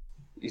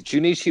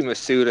 Junichi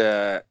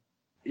Masuda,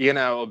 you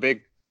know, a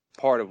big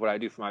part of what I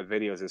do for my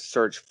videos is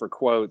search for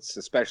quotes,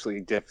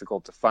 especially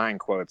difficult to find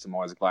quotes. I'm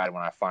always glad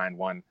when I find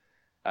one.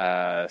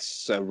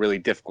 So really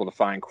difficult to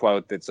find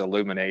quote that's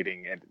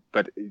illuminating,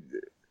 but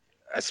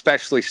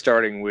especially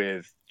starting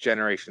with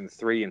Generation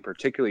 3 and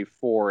particularly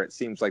 4, it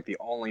seems like the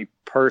only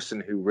person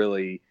who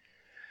really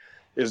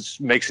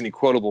makes any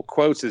quotable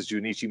quotes is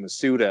Junichi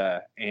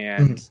Masuda,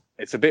 and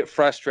it's a bit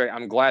frustrating.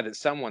 I'm glad that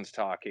someone's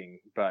talking,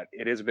 but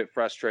it is a bit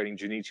frustrating.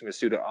 Junichi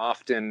Masuda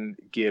often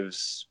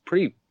gives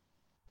pretty,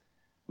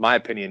 my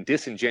opinion,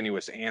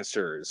 disingenuous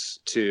answers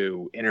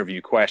to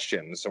interview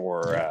questions,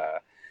 or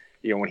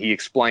you know, when he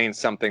explains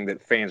something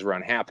that fans were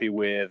unhappy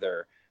with,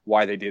 or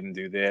why they didn't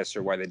do this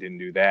or why they didn't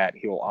do that,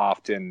 he'll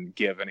often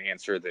give an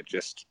answer that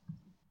just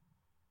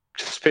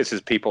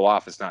pisses people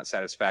off. It's not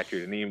satisfactory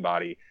to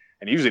anybody,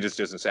 and usually just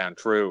doesn't sound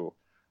true.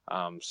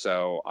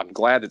 So I'm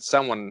glad that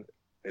someone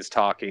is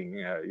talking,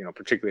 you know,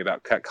 particularly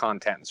about cut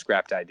content and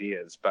scrapped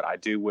ideas, but I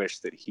do wish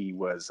that he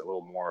was a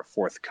little more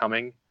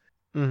forthcoming.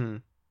 Mm-hmm.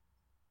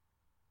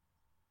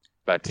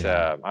 But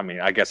yeah. I mean,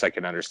 I guess I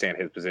can understand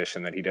his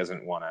position that he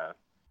doesn't want to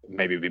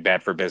maybe be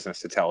bad for business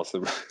to tell us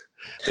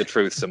the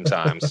truth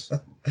sometimes.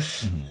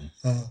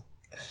 Mm-hmm.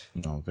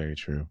 No, very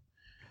true.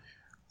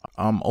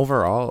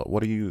 Overall,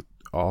 what do you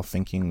all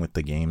thinking with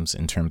the games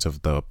in terms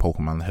of the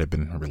Pokemon that have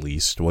been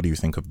released? What do you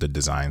think of the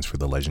designs for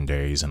the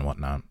legendaries and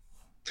whatnot?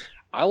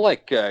 I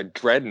like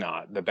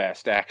Dreadnought the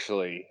best,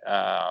 actually.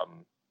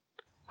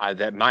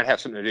 That might have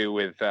something to do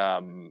with, I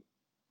don't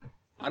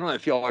know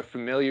if y'all are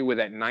familiar with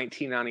that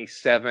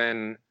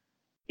 1997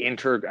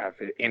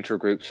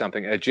 intergroup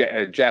something, a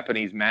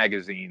Japanese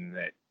magazine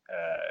that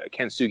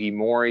Ken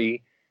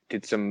Sugimori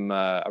did some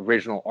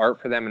original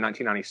art for them in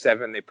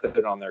 1997. They put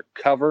it on their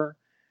cover,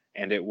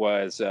 and it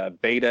was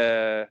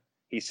beta.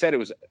 He said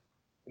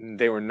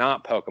they were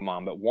not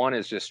Pokemon, but one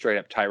is just straight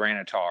up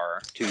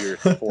Tyranitar 2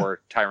 years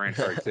before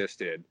Tyranitar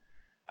existed.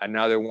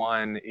 Another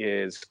one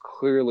is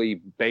clearly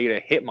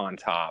beta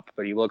Hitmontop,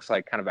 but he looks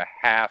like kind of a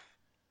half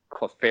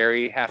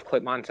Clefairy, half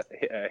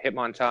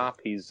Hitmontop.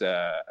 He's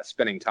a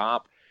spinning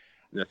top.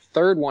 And the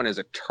third one is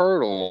a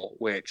turtle,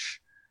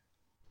 which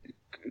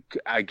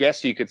I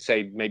guess you could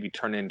say maybe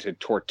turn into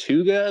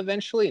Tortuga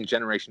eventually in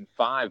Generation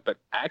 5, but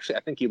actually I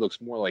think he looks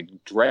more like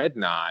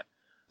Dreadnought,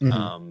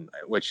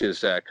 which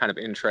is kind of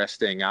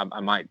interesting.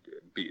 It might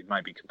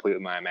be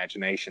completely my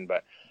imagination,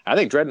 but I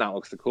think Dreadnought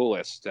looks the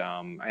coolest.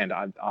 And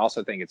I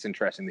also think it's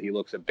interesting that he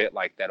looks a bit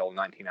like that old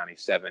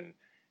 1997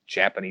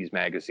 Japanese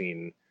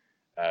magazine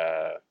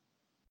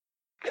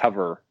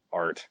cover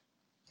art.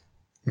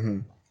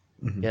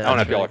 Yeah, I don't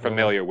know if y'all are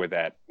familiar with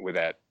that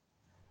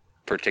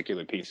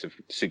particular piece of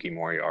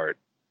Sugimori art.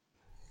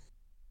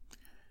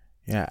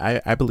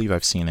 Yeah, I believe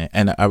I've seen it,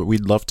 and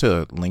we'd love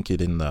to link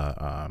it in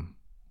the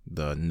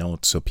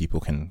notes so people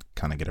can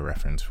kind of get a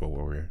reference for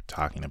what we're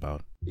talking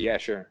about. Yeah,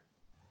 sure.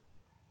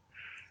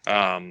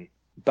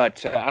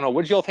 But I don't know.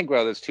 What did y'all think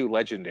about those two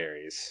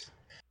legendaries?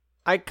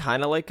 I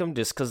kind of like them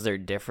just because they're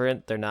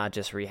different. They're not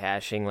just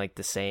rehashing like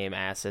the same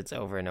assets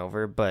over and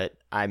over. But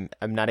I'm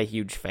not a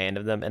huge fan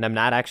of them, and I'm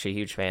not actually a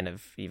huge fan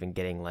of even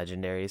getting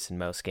legendaries in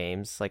most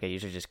games. Like I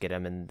usually just get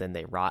them and then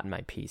they rot in my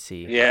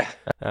PC. Yeah.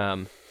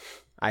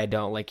 I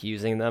don't like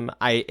using them.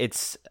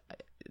 It's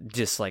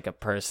just like a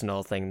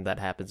personal thing that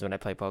happens when I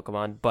play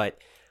Pokemon. But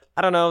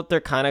I don't know.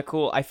 They're kind of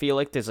cool. I feel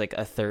like there's like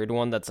a third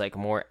one that's like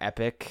more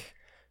epic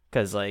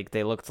because like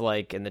they looked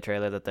like in the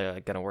trailer that they're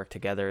like gonna work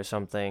together or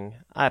something.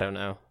 I don't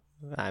know.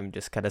 I'm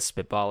just kind of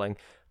spitballing.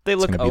 They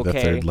look okay. It's gonna be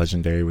the third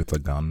legendary with a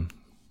gun.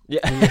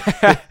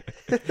 Yeah,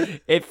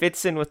 it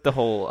fits in with the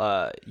whole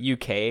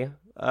UK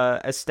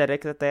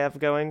aesthetic that they have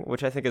going,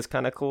 which I think is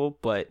kind of cool.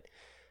 But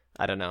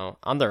I don't know.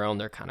 On their own,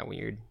 they're kind of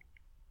weird.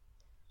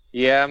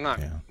 Yeah, I'm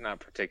not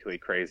particularly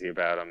crazy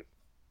about them,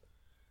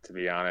 to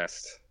be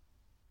honest.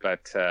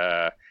 But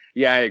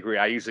yeah, I agree.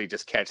 I usually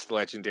just catch the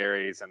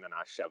legendaries and then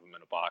I shove them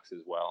in a box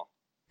as well.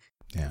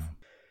 Yeah.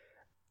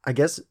 I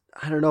guess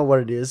I don't know what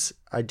it is.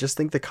 I just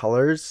think the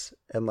colors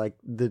and like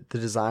the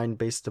design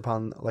based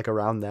upon like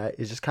around that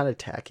is just kind of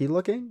tacky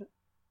looking.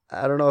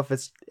 I don't know if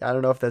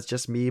that's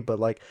just me, but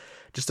like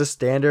just a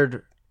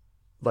standard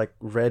like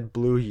red,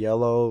 blue,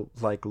 yellow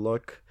like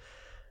look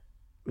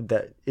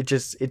that it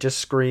just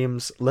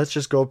screams, let's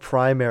just go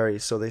primary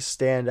so they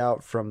stand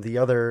out from the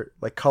other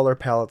like color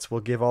palettes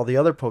we'll give all the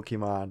other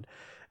Pokemon,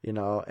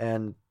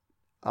 and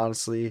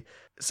honestly,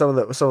 some of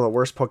the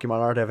worst Pokemon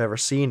art I've ever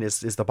seen is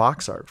the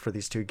box art for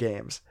these two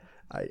games.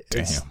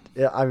 It's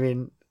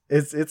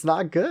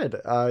not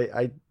good.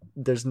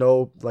 There's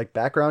no like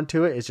background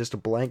to it. It's just a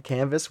blank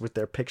canvas with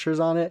their pictures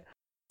on it.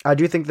 I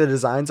do think the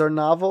designs are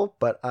novel,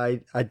 but I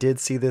did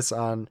see this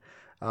on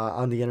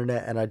the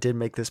internet, and I did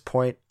make this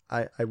point.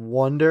 I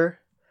wonder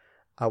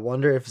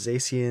if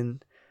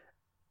Zacian,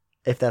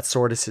 if that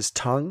sword is his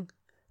tongue,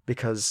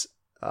 because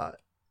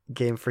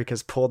Game Freak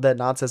has pulled that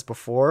nonsense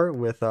before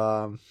with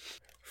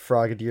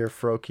Frogadier,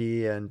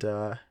 Froakie, and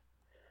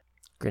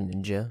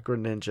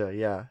Greninja,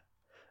 yeah,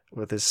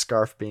 with his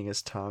scarf being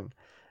his tongue,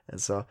 and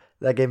so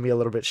that gave me a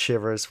little bit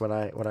shivers when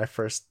I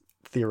first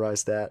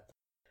theorized that.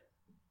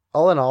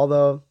 All in all,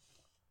 though,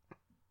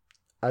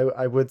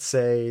 I would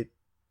say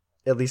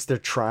at least they're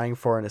trying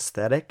for an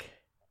aesthetic,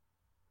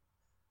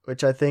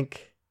 which I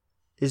think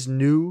is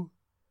new.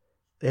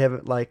 They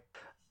haven't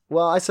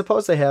I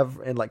suppose they have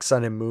in like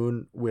Sun and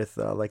Moon with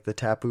like the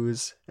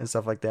Tapus and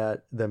stuff like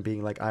that, them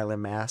being like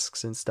island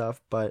masks and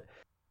stuff, but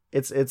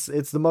it's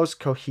the most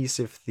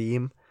cohesive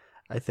theme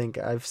I think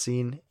I've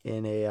seen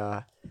in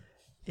a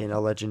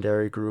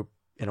legendary group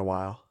in a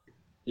while.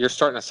 You're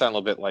starting to sound a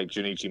little bit like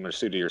Junichi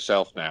Masuda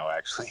yourself now,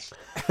 actually.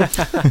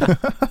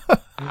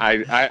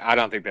 I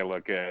don't think they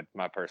look good,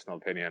 my personal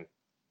opinion.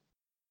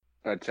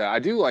 But I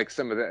do like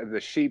some of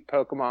the sheep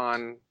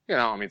Pokemon.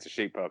 It's a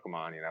sheep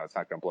Pokemon. It's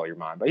not going to blow your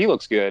mind. But he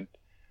looks good.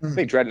 I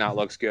think Dreadnought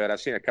looks good.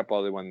 I've seen a couple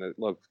other ones that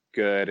look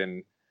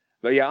good.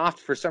 But yeah,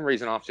 for some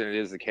reason, often it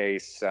is the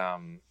case.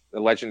 The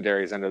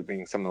legendaries end up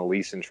being some of the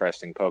least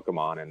interesting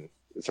Pokemon in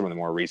some of the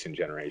more recent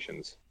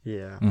generations.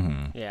 Yeah.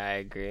 Mm-hmm. Yeah, I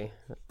agree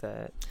with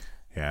that.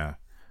 Yeah.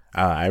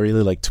 I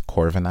really liked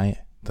Corviknight,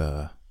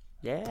 the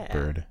Yeah.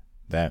 bird.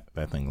 That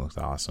thing looks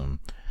awesome.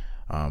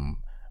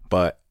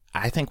 But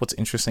I think what's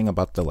interesting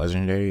about the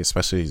legendary,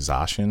 especially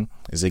Zacian,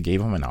 is they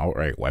gave him an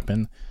outright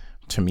weapon.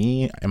 to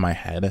me, in my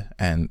head,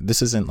 and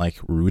this isn't like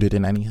rooted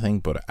in anything,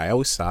 but I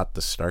always thought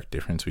the stark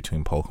difference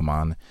between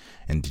Pokemon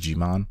and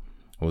Digimon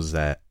was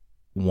that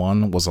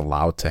one was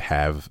allowed to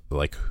have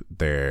like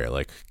their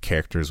like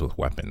characters with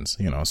weapons,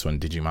 you know. So in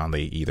Digimon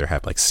they either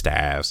have like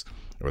staves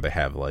or they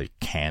have like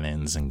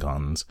cannons and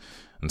guns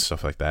and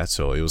stuff like that.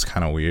 So it was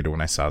kind of weird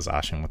when I saw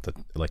Zacian with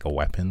like a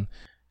weapon.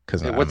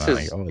 Because what's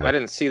his? I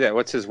didn't see that.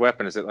 What's his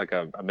weapon? Is it like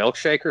a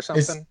milkshake or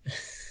something?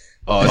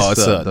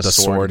 It's the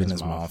sword in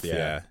his mouth.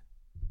 Yeah.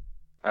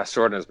 A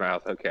sword in his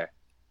mouth. Okay.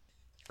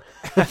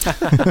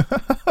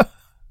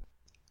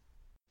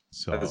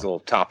 So that was a little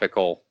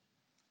topical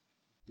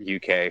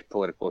UK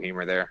political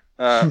humor there.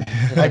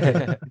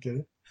 Okay.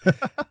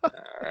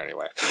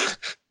 Anyway,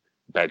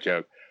 bad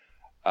joke.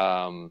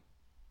 I'd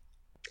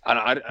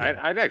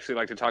actually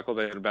like to talk a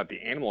little bit about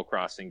the Animal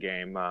Crossing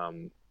game.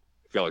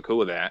 If y'all are cool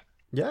with that.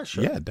 Yeah,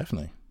 sure. Yeah,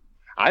 definitely.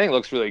 I think it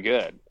looks really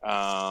good.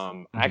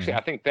 Actually,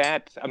 I think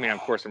that. I mean, of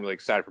course, I'm really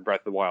excited for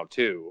Breath of the Wild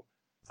 2.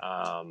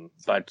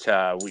 But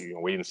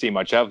we didn't see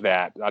much of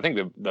that. I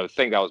think the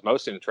thing that I was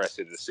most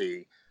interested to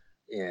see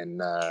in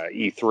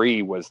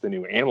E3 was the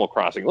new Animal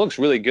Crossing. It looks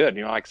really good.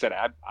 You know, like I said,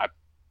 I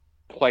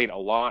played a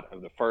lot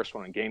of the first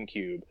one on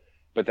GameCube,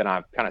 but then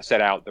I've kind of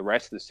set out the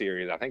rest of the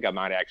series. I think I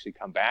might actually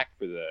come back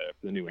for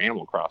the new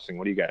Animal Crossing.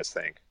 What do you guys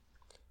think?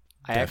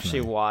 I actually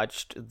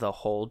watched the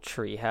whole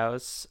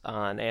Treehouse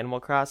on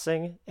Animal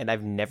Crossing, and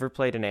I've never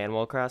played an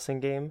Animal Crossing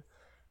game,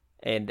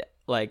 and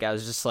like I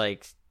was just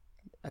like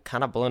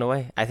kind of blown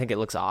away. I think it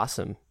looks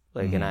awesome.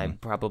 Like, and I'm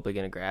probably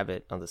gonna grab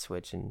it on the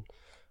Switch and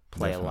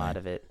play a lot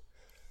of it.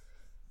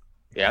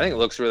 Yeah, I think it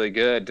looks really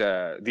good.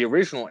 The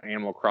original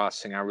Animal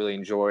Crossing I really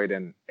enjoyed,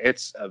 and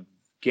it's a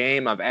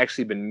game I've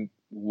actually been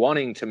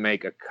wanting to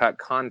make a cut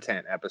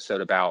content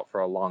episode about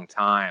for a long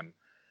time.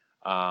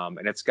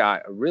 And it's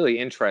got a really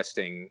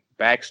interesting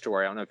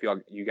backstory. I don't know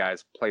if you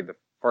guys played the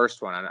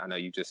first one. I know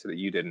you just said that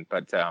you didn't,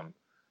 but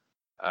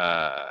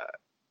I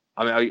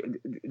mean,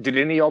 did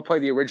any of y'all play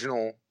the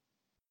original?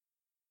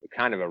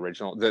 Kind of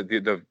original,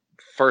 the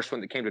first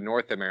one that came to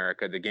North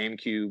America, the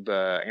GameCube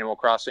Animal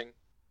Crossing.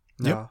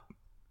 No. Yep.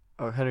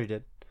 Oh, Henry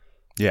did.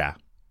 Yeah.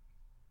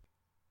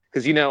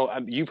 Because you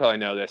probably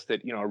know this,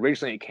 that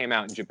originally it came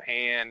out in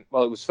Japan.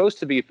 Well, it was supposed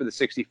to be for the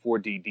 64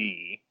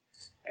 DD,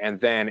 and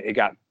then it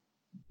got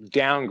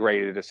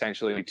downgraded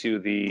essentially to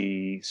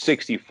the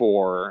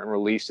 64 and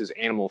released as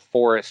Animal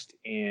Forest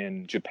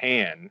in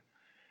Japan.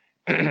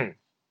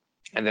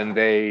 And then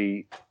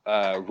they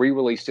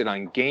re-released it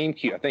on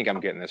GameCube. I think I'm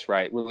getting this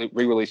right.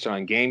 Re-released it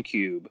on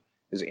GameCube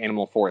as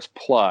Animal Forest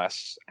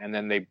Plus, and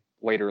then they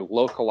later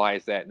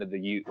localized that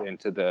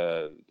into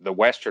the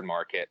Western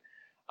market,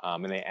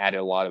 and they added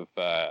a lot of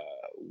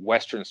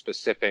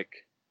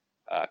Western-specific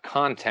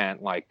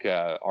content, like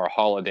our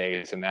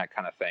holidays and that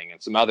kind of thing,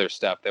 and some other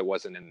stuff that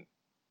wasn't in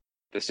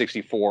the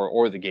 64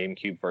 or the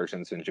GameCube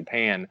versions in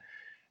Japan.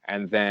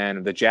 And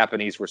then the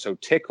Japanese were so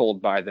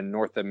tickled by the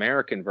North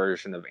American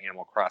version of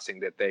Animal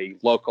Crossing that they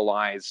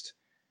localized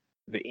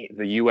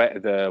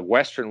the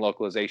Western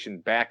localization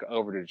back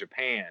over to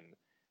Japan.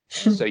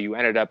 So you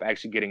ended up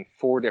actually getting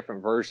 4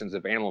 different versions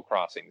of Animal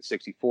Crossing: the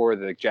 64,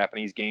 the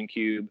Japanese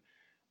GameCube,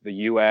 the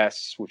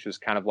US, which was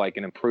kind of like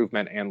an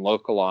improvement and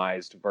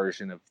localized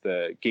version of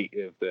the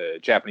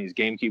Japanese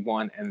GameCube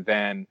one, and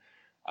then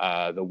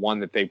the one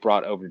that they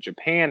brought over to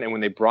Japan. And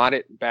when they brought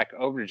it back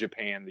over to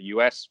Japan, the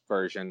US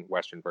version,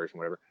 Western version,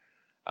 whatever,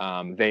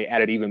 they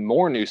added even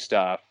more new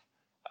stuff,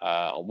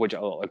 which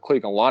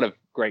including a lot of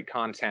great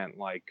content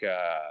like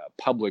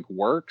public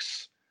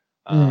works,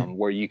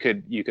 where you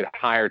could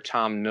hire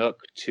Tom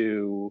Nook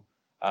to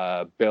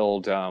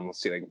build,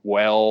 like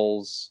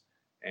wells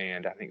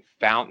and I think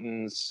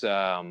fountains.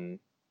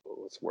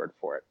 What's the word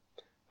for it?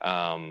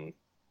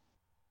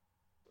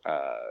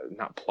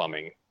 Not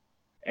plumbing.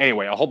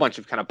 Anyway, a whole bunch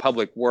of kind of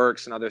public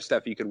works and other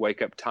stuff. You could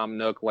wake up Tom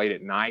Nook late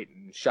at night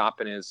and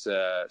shop in his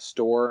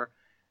store.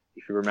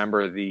 If you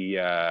remember, he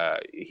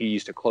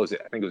used to close it,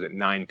 I think it was at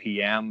 9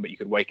 p.m., but you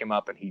could wake him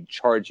up and he'd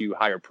charge you a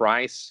higher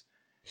price,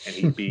 and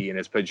he'd be in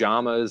his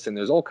pajamas. And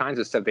there's all kinds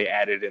of stuff they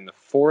added in the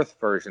 4th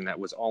version that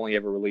was only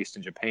ever released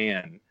in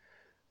Japan.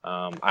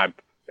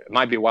 It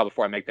might be a while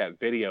before I make that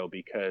video,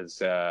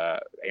 because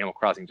Animal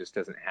Crossing just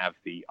doesn't have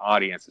the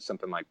audience of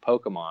something like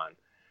Pokemon.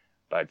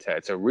 But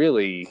it's a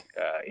really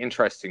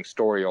interesting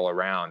story all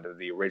around of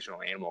the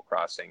original Animal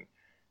Crossing,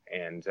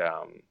 and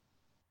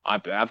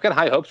I've got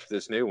high hopes for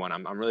this new one.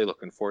 I'm really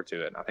looking forward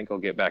to it. I think I'll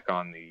get back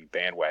on the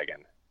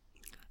bandwagon.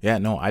 Yeah,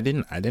 no, I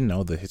didn't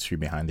know the history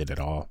behind it at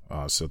all.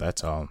 So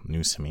that's all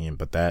news to me.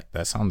 But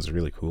that sounds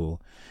really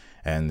cool,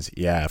 and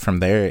yeah, from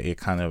there it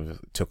kind of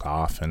took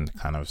off and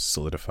kind of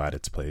solidified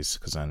its place.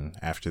 Because then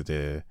after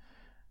the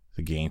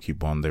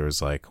GameCube one, there was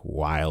like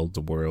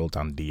Wild World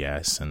on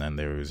DS, and then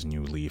there was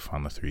New Leaf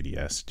on the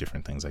 3DS,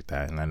 different things like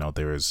that. And I know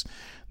there was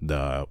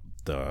the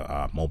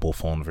mobile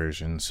phone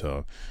version.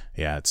 So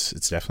yeah,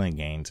 it's definitely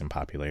gained in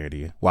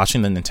popularity.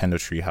 Watching the Nintendo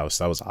Treehouse,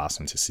 that was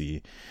awesome to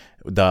see.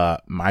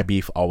 My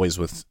beef always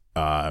with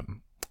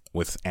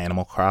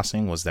Animal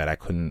Crossing was that I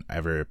couldn't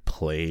ever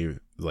play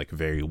like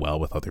very well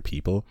with other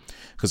people,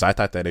 because I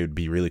thought that it would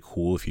be really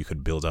cool if you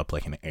could build up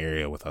like an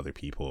area with other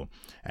people,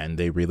 and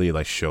they really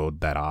like showed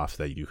that off,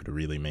 that you could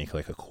really make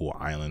like a cool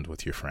island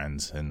with your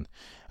friends and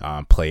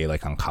play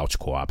like on couch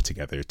co-op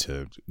together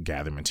to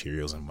gather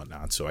materials and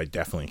whatnot. So I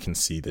definitely can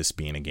see this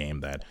being a game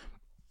that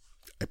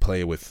I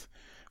play with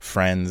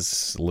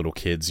friends, little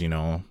kids, you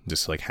know,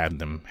 just like having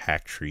them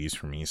hack trees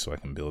for me so I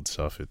can build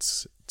stuff.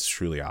 It's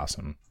truly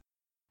awesome.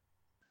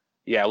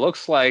 Yeah, it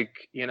looks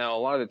like, you know,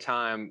 a lot of the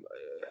time,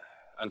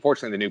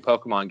 unfortunately, the new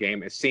Pokemon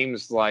game, it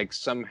seems like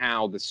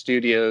somehow the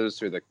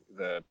studios or the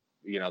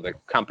you know, the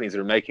companies that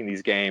are making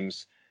these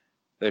games,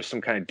 there's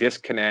some kind of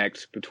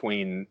disconnect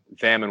between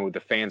them and what the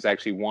fans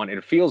actually want. And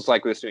it feels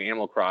like with this new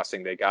Animal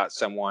Crossing, they got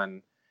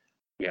someone,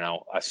 you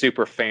know, a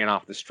super fan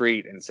off the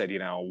street and said, you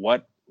know,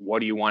 what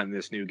do you want in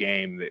this new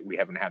game that we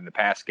haven't had in the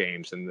past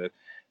games? And the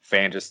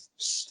fan just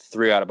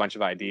threw out a bunch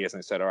of ideas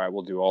and said, all right,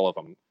 we'll do all of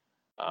them.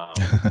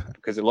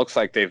 Because it looks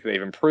like they've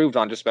improved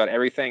on just about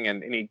everything,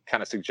 and any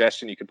kind of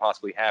suggestion you could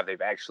possibly have,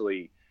 they've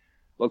actually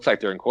looks like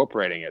they're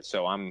incorporating it.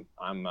 So I'm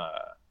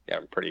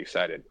pretty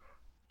excited.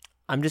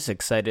 I'm just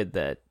excited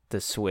that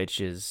the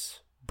Switch is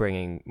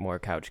bringing more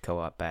couch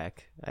co-op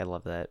back. I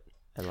love that.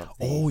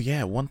 Oh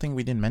yeah, one thing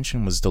we didn't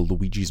mention was the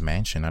Luigi's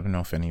Mansion. I don't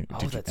know if any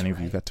of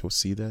you got to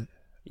see that.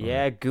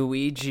 Yeah,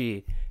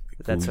 Gooigi.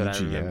 That's what I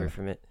remember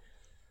from it.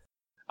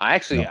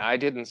 I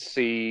didn't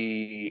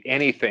see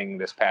anything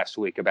this past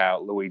week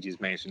about Luigi's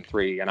Mansion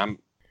 3, and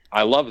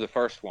I love the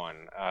first one.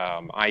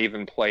 I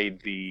even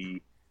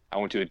I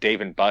went to a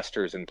Dave &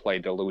 Buster's and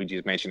played the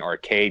Luigi's Mansion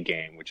arcade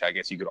game, which I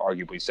guess you could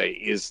arguably say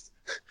is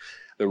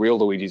the real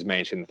Luigi's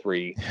Mansion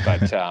 3.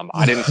 But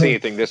I didn't see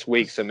anything this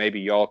week, so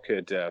maybe y'all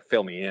could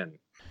fill me in.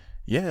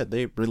 Yeah,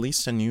 they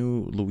released a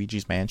new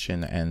Luigi's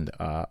Mansion, and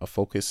a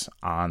focus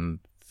on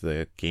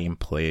the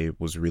gameplay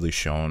was really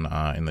shown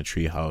in the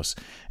treehouse.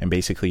 And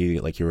basically,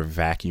 like, your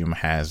vacuum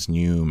has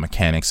new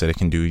mechanics that it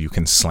can do. You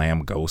can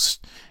slam ghosts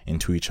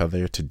into each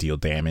other to deal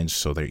damage,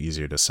 so they're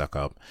easier to suck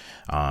up.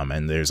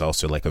 And there's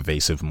also like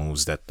evasive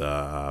moves that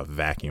the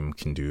vacuum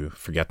can do.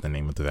 Forget the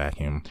name of the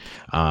vacuum.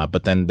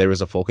 But then there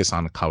was a focus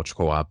on couch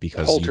co-op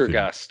because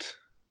Poltergust.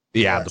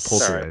 The Yes.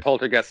 Poltergust. Sorry,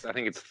 Poltergust. I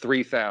think it's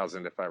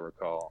 3,000 if I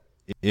recall.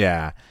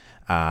 Yeah.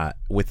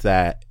 With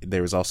that,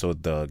 there was also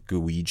the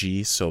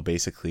Gooigi. So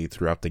basically,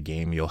 throughout the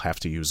game, you'll have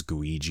to use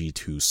Gooigi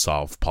to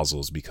solve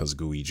puzzles because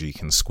Gooigi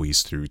can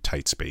squeeze through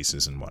tight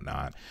spaces and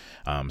whatnot.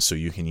 So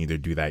you can either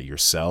do that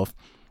yourself,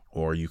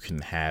 or you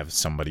can have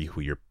somebody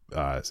who you're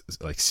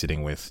like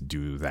sitting with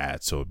do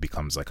that. So it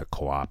becomes like a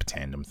co-op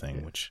tandem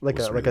thing, which like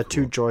was a really cool.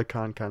 two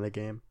Joy-Con kind of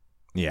game.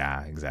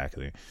 Yeah,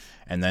 exactly.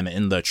 And then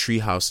in the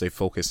treehouse, they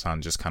focused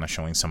on just kind of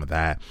showing some of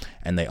that,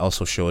 and they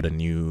also showed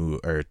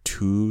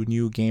two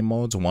new game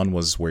modes. One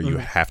was where you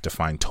have to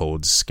find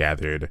toads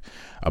scattered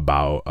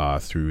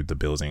about through the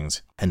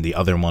buildings, and the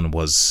other one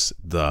was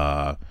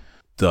the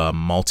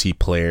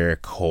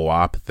multiplayer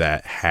co-op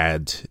that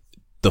had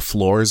the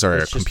floors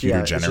are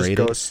computer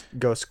generated. It's just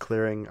ghost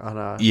clearing on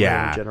a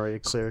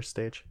generated clear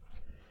stage.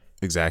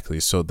 Exactly.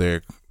 So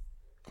they're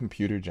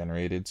computer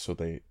generated, so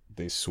they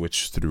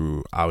switch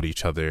throughout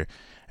each other,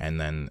 and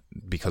then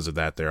because of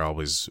that, they're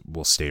always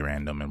will stay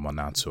random and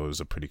whatnot. So it was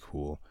a pretty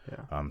cool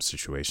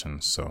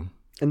situation. So,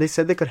 and they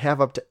said they could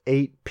have up to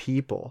 8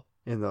 people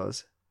in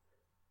those,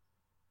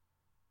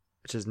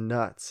 which is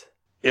nuts.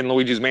 In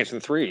Luigi's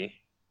Mansion 3.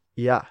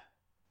 Yeah,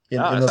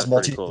 in those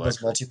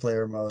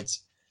multiplayer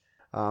modes.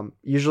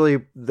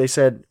 Usually they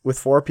said with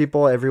 4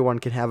 people, everyone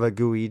can have a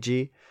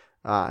Gooigi,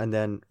 and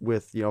then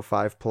with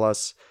 5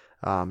 plus,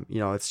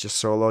 it's just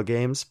solo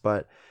games,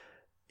 but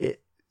it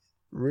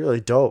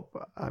really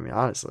dope. I mean,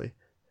 honestly,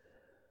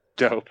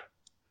 dope.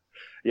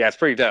 Yeah, it's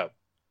pretty dope.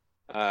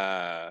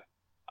 I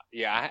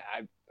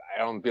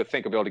don't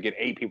think I'll be able to get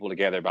 8 people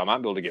together, but I might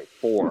be able to get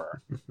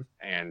 4,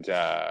 and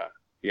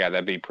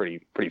that'd be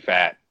pretty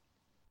fat.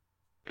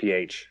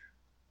 PH.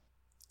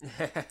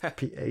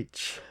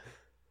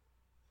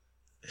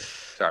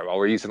 Sorry, well,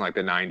 we're using like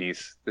the 90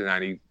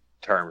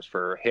 terms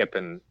for hip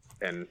and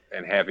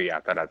heavy. I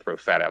thought I'd throw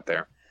fat out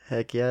there.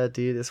 Heck yeah,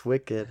 dude, it's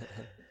wicked.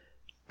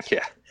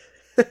 Yeah.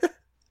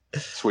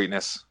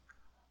 Sweetness.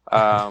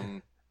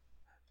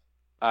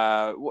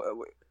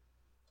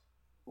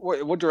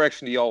 What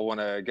direction do y'all want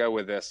to go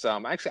with this?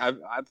 Actually,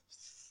 I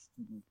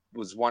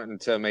was wanting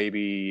to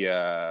maybe,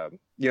 there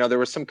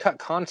was some cut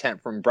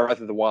content from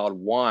Breath of the Wild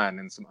 1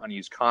 and some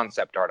unused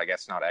concept art. I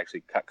guess not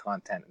actually cut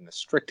content in the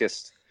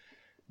strictest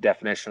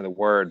definition of the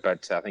word,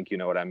 but I think you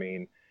know what I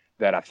mean.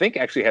 That I think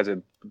actually has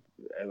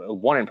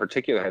one in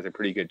particular has a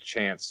pretty good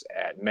chance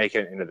at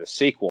making it into the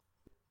sequel.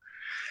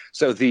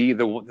 So the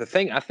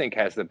thing I think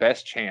has the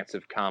best chance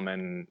of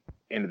coming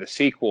into the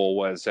sequel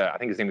was I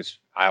think his name is,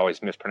 I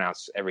always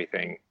mispronounce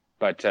everything,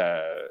 but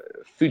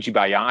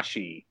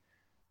Fujibayashi,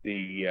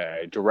 the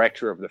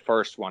director of the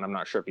first one. I'm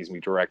not sure if he's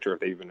going to be director, if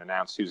they even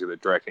announced who's going to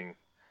be directing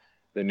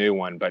the new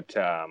one, but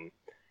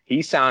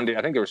he sounded,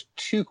 I think there was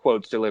 2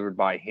 quotes delivered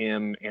by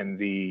him in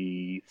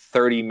the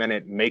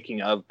 30-minute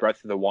making of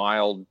Breath of the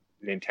Wild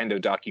Nintendo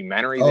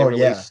documentary they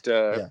released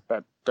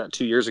about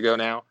 2 years ago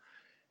now.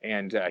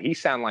 and he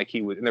sounded like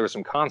he was. And there was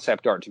some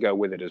concept art to go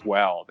with it as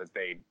well. That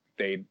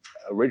they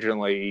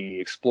originally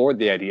explored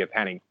the idea of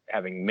having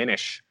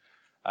Minish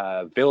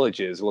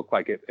villages, looked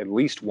like at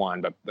least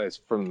one, but as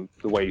from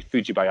the way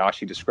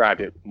Fujibayashi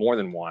described it, more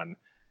than one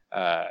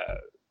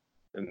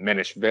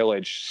Minish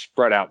village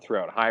spread out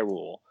throughout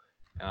Hyrule.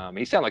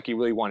 He sounded like he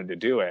really wanted to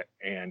do it,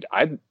 and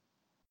I'd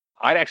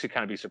actually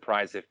kind of be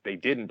surprised if they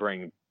didn't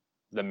bring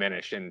the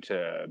Minish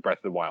into Breath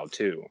of the Wild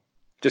 2,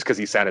 just because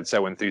he sounded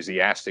so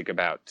enthusiastic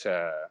about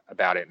it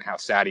and how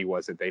sad he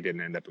was that they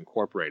didn't end up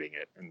incorporating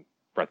it in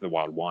Breath of the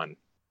Wild 1.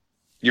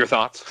 Your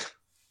thoughts?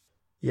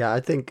 Yeah, I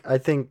think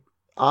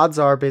odds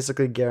are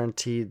basically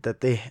guaranteed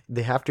that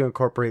they have to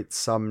incorporate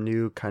some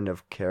new kind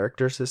of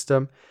character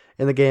system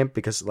in the game,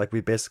 because like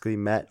we basically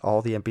met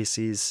all the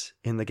NPCs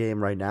in the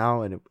game right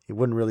now, and it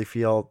wouldn't really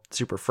feel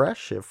super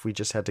fresh if we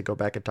just had to go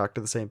back and talk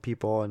to the same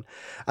people. And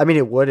I mean,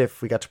 it would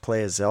if we got to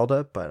play as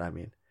Zelda, but I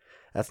mean,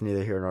 that's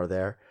neither here nor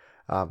there.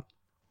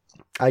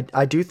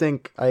 I do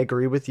think I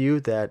agree with you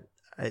that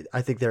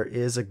I think there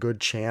is a good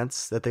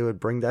chance that they would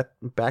bring that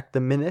back, the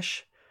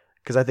Minish,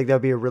 because I think that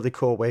would be a really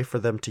cool way for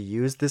them to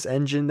use this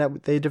engine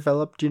that they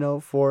developed,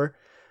 for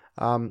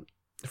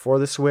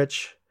the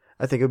Switch.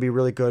 I think it would be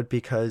really good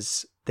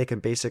because they can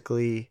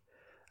basically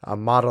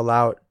model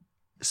out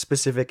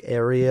specific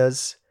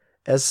areas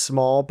as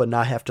small, but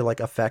not have to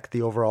like affect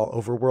the overall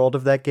overworld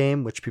of that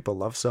game, which people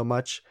love so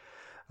much.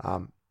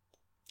 And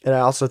I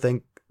also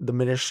think the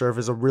Minish serve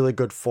is a really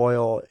good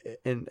foil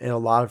in a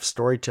lot of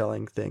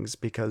storytelling things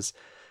because,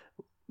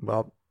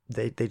 well,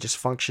 they just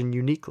function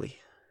uniquely.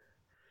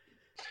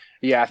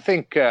 Yeah, I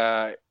think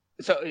so.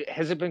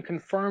 Has it been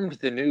confirmed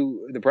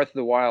the Breath of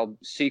the Wild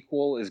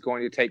sequel is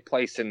going to take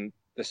place in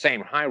the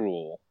same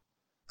Hyrule?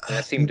 And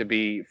that seemed to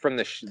be from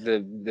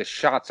the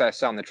shots I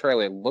saw in the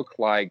trailer. It looked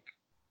like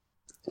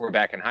we're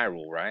back in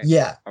Hyrule, right?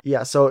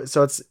 Yeah. So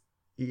it's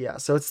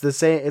the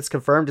same. It's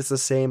confirmed. It's the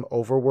same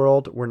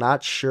overworld. We're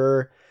not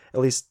sure. At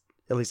least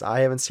I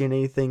haven't seen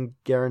anything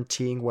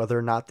guaranteeing whether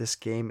or not this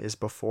game is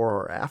before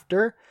or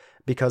after,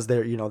 because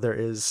there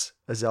is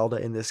a Zelda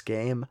in this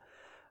game.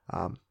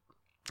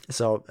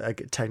 So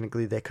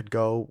technically that could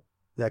go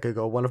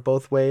one of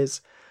both ways.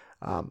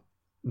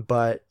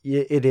 But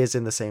it is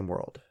in the same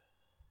world.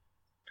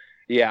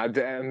 Yeah,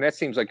 and that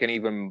seems like an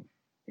even,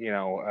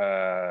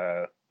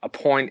 a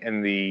point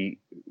in the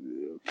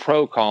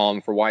pro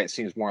column for why it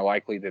seems more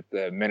likely that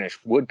the Minish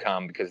would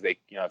come, because they,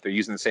 if they're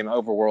using the same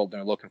overworld,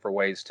 they're looking for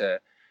ways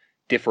to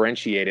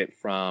differentiate it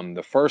from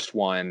the first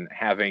one.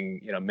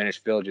 Having,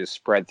 Minish villages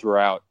spread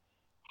throughout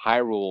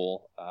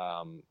Hyrule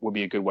would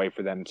be a good way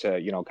for them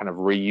to, kind of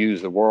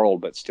reuse the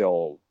world, but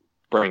still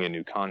bring in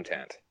new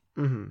content.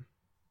 Mm-hmm.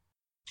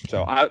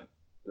 So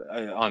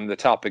on the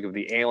topic of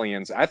the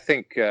aliens, I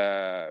think,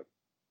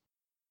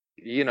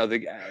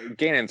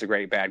 Ganon's a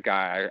great bad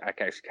guy. I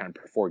actually kind of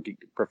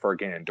prefer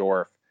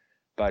Ganondorf,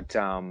 but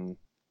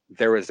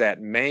there was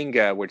that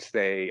manga, which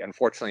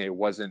unfortunately it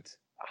wasn't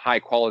high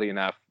quality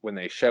enough when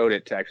they showed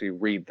it to actually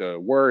read the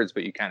words,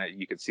 but you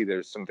could see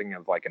there's something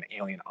of like an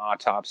alien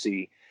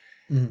autopsy.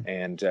 Mm-hmm.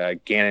 And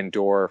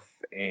Ganondorf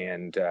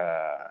and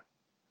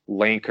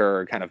Link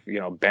are kind of,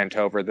 bent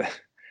over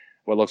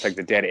what looks like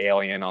the dead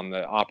alien on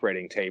the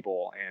operating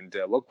table, and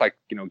looked like,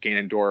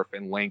 Ganondorf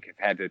and Link have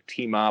had to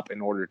team up in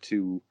order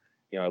to,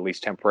 at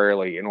least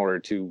temporarily, in order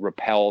to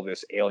repel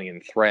this alien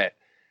threat.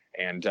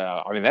 And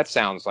that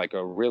sounds like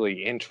a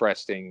really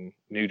interesting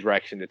new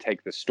direction to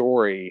take the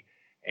story,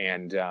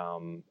 and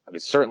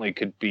it certainly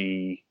could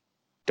be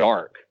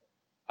dark.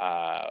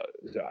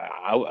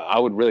 I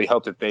would really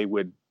hope that they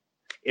would,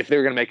 if they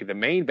were going to make it the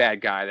main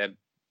bad guy,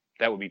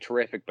 that would be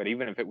terrific. But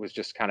even if it was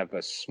just kind of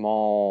a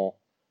small,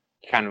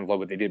 kind of like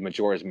what they did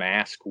Majora's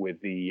Mask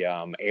with the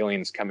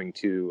aliens coming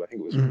to, I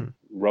think it was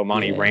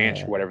Romani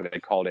Ranch, whatever they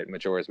called it,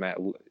 Majora's Mask.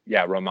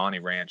 Yeah, Romani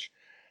Ranch.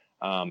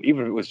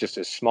 Even if it was just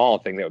a small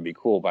thing, that would be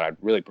cool. But I'd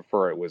really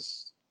prefer it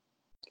was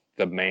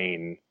the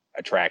main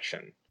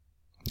attraction.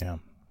 Yeah.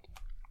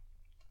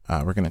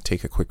 We're going to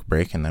take a quick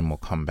break, and then we'll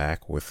come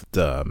back with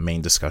the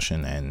main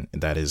discussion, and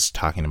that is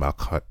talking about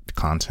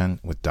content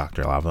with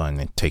Dr. Lava and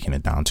then taking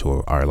it down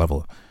to our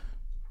level.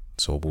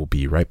 So we'll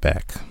be right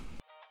back.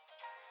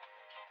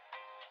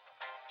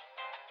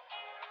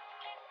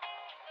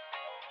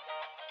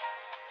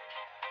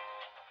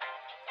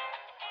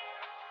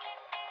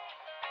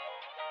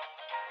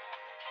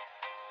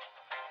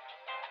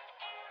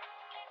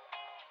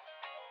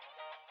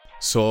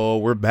 So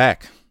we're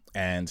back,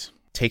 and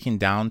taking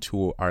down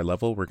to our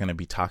level, we're going to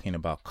be talking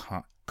about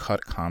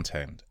cut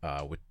content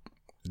with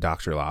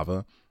Dr.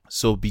 Lava.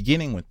 So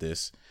beginning with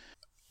this,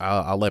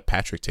 I'll let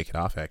Patrick take it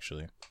off,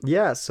 actually.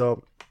 Yeah,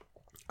 so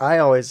I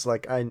always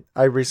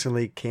I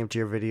recently came to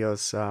your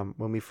videos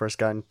when we first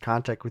got in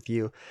contact with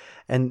you,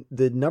 and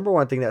the number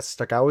one thing that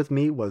stuck out with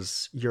me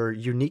was your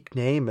unique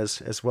name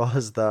as well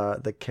as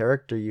the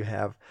character you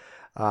have.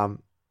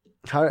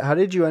 How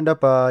did you end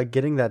up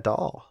getting that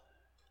doll?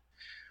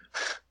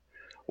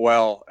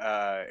 Well,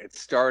 it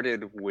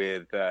started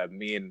with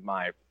me and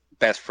my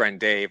best friend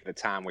Dave, at the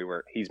time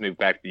he's moved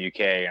back to the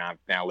UK, and I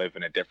now live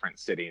in a different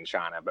city in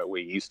China. But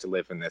we used to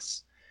live in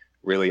this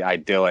really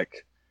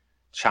idyllic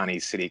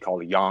Chinese city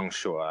called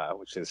Yangshuo,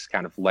 which is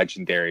kind of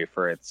legendary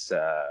for its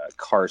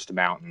karst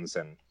mountains,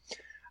 and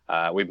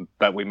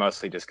we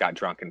mostly just got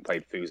drunk and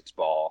played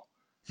foosball.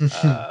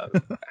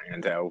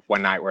 And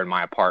one night we're in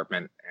my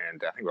apartment,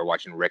 and I think we're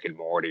watching Rick and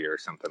Morty or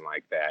something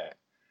like that.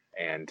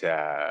 And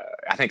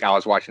I think I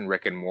was watching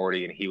Rick and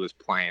Morty, and he was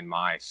playing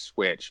my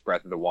Switch,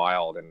 Breath of the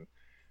Wild, and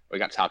we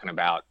got talking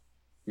about,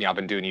 I've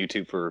been doing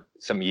YouTube for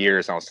some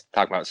years, and I was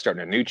talking about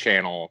starting a new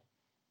channel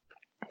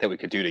that we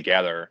could do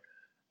together.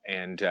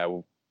 And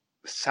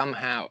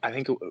somehow, I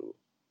think,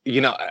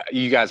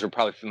 you guys are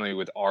probably familiar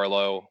with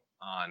Arlo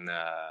on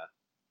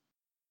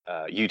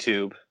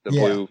YouTube, the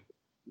blue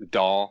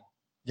doll.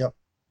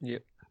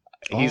 Yep.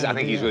 I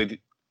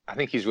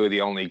think he's really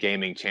the only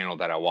gaming channel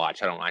that I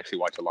watch. I don't actually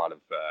watch a lot of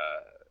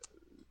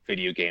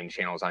video game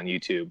channels on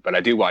YouTube, but I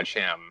do watch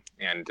him,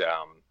 and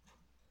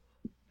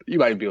you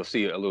might be able to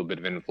see a little bit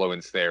of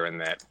influence there in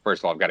that.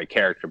 First of all, I've got a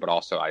character, but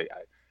also I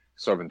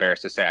sort of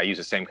embarrassed to say I use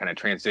the same kind of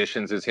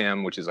transitions as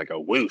him, which is like a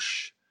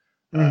whoosh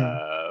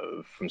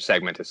from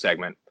segment to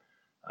segment.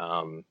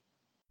 I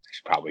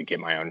should probably get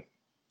my own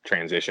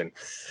transition,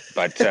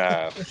 but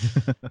I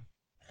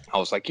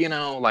was like,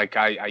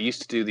 I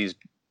used to do these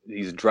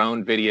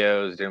drone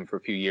videos, did them for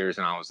a few years,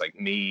 and I was like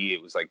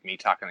it was like me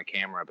talking to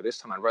camera, but this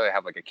time I'd rather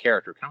have like a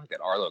character, kind of like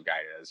that Arlo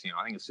guy does.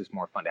 I think it's just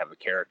more fun to have a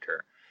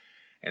character.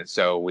 And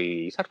so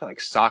we talked about like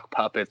sock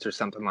puppets or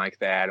something like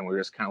that, and we were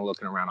just kind of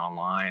looking around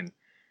online,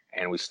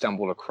 and we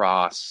stumbled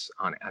across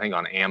on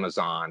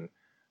Amazon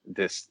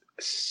this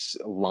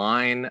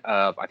line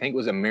of, I think it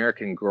was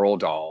American Girl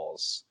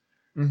dolls,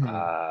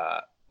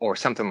 or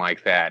something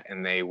like that,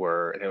 and they're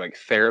like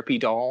therapy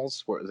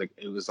dolls, where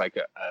it was like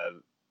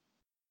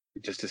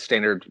just a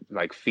standard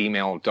like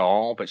female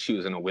doll, but she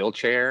was in a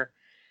wheelchair,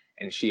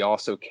 and she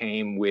also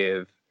came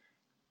with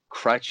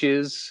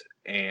crutches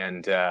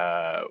and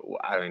I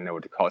don't even know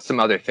what to call it, some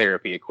other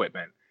therapy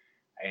equipment.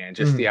 And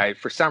just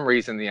for some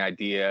reason, the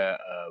idea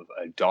of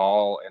a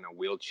doll in a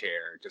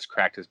wheelchair just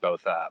cracked us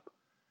both up.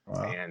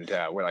 Wow. And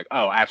we're like,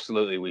 oh,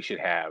 absolutely, we should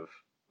have,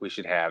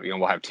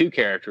 we'll have two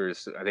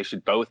characters. They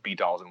should both be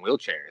dolls in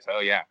wheelchairs.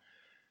 Oh yeah.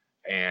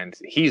 And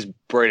he's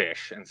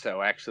British, and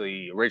so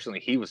actually originally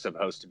he was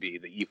supposed to be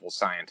the evil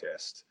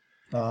scientist.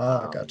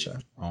 Gotcha.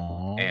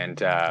 And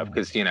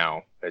because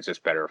it's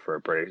just better for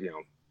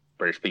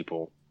British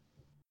people.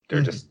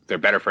 They're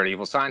better for an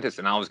evil scientist.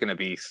 And I was going to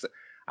be,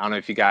 I don't know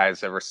if you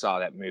guys ever saw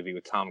that movie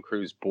with Tom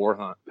Cruise, Born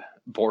on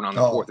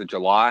the 4th of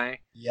July.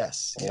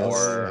 Yes.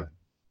 Or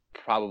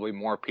probably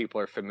more people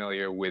are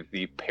familiar with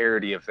the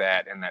parody of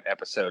that in that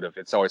episode of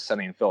It's Always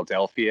Sunny in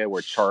Philadelphia,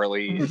 where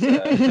Charlie is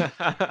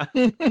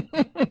a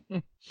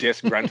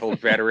disgruntled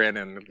veteran,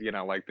 and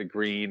like the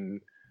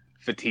green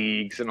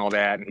fatigues and all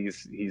that, and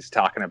he's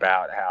talking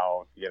about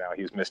how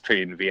he was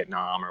mistreated in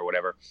Vietnam or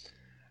whatever.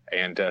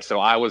 And so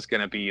I was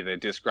going to be the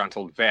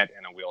disgruntled vet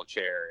in a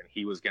wheelchair, and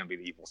he was going to be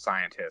the evil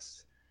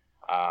scientist.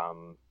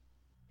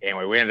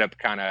 Anyway, we ended up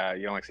kind of,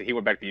 like I said, he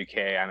went back to the UK.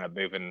 I ended up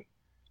moving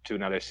to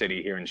another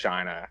city here in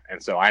China,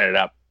 and so I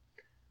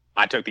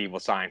took the evil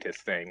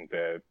scientist thing.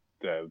 The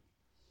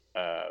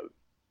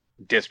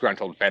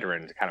disgruntled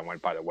veteran kind of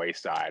went by the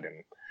wayside,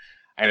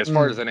 and as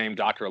far as the name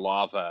Dr.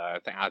 Lava, I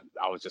think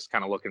I was just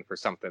kind of looking for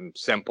something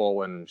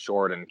simple and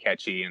short and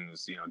catchy, and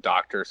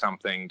Doctor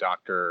something,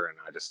 Doctor, and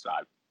I just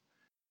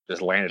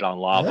landed on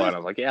Lava, and I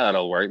was like, yeah,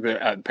 that'll work.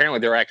 Apparently,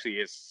 there actually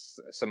is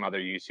some other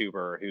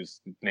YouTuber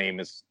whose name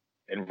is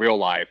in real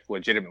life,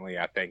 legitimately,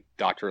 I think,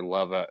 Dr.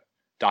 Lava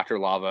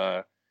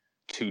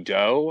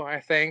Trudeau, I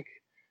think.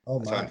 Oh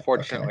my. So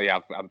unfortunately,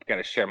 okay. I've got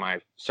to share my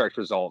search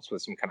results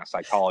with some kind of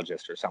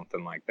psychologist or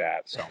something like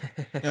that. So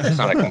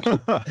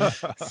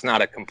it's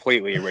not a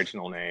completely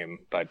original name,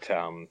 but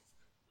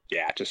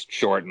just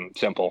short and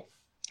simple.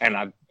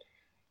 And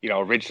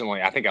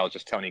originally, I think I was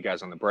just telling you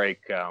guys on the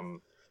break.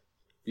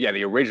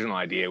 The original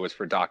idea was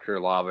for Dr.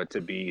 Lava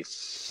to be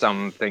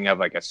something of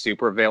like a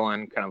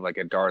supervillain, kind of like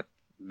a Darth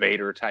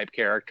Vader type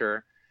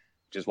character,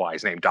 which is why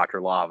he's named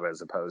Dr. Lava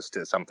as opposed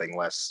to something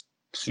less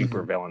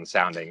supervillain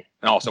sounding,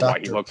 and also Dr. why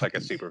he looks like a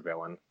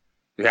supervillain.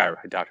 Yeah,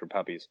 Dr.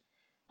 Puppies.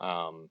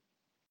 Like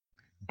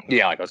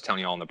I was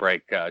telling you all on the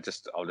break, I'll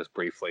just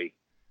briefly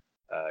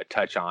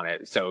touch on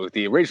it. So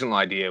the original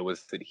idea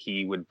was that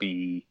he would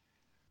be.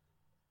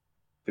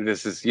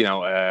 This is,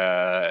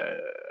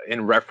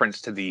 in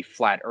reference to the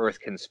flat Earth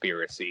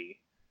conspiracy,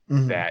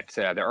 that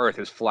the Earth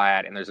is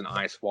flat and there's an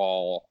ice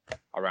wall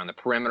around the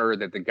perimeter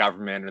that the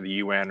government or the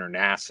UN or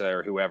NASA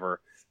or whoever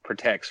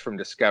protects from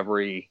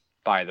discovery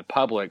by the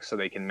public, so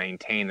they can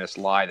maintain this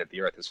lie that the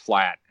Earth is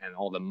flat, and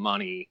all the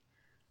money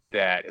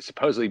that is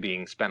supposedly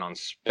being spent on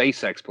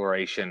space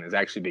exploration is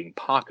actually being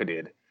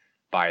pocketed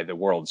by the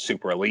world's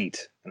super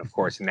elite. And of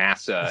course,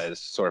 NASA is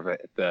sort of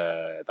at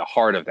the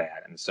heart of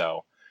that. And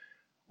so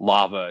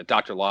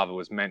Dr. Lava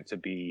was meant to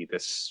be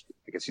this,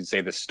 I guess you'd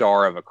say, the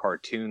star of a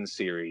cartoon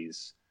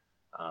series.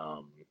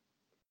 About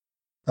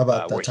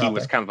that where topic. He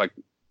was kind of like,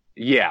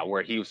 Yeah,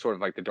 where he was sort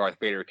of like the Darth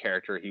Vader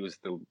character. He was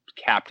the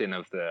captain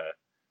of the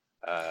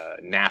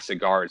NASA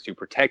guards who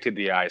protected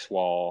the ice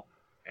wall.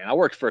 And I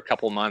worked for a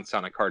couple months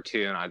on a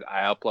cartoon. I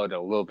uploaded a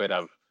little bit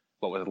of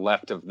what was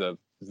left of the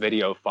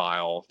video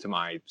file to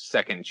my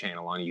second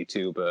channel on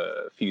YouTube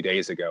a few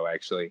days ago,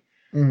 actually.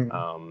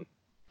 Mm-hmm.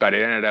 But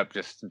it ended up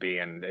just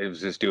being, it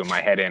was just doing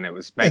my head in. It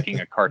was making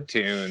a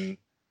cartoon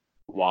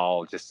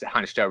while just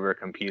hunched over a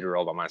computer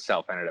all by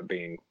myself. Ended up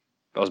being,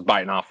 I was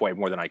biting off way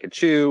more than I could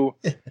chew.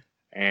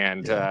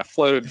 And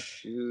flirted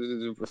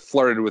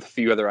with a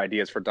few other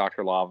ideas for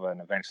Dr. Lava,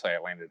 and eventually I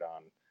landed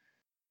on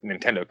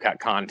Nintendo Cut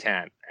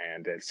Content,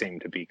 and it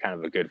seemed to be kind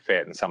of a good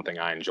fit and something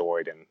I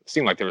enjoyed, and it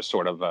seemed like there was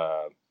sort of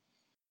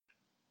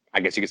I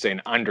guess you could say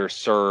an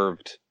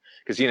underserved,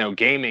 because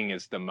gaming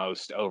is the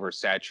most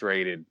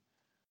oversaturated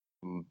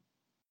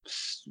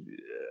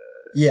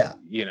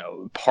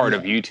part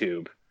of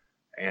YouTube,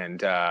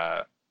 and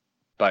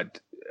but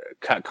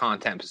Cut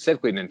Content,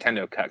 specifically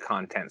Nintendo Cut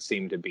Content,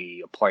 seemed to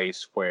be a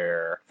place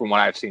where, from what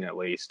I've seen at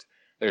least,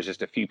 there's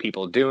just a few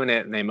people doing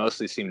it, and they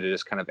mostly seem to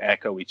just kind of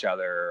echo each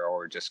other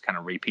or just kind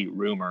of repeat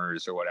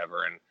rumors or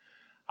whatever. And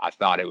I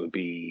thought it would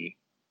be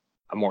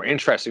a more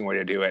interesting way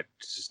to do it,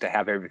 just to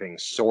have everything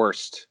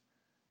sourced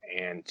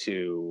and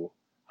to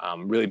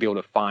really be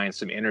able to find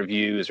some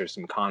interviews or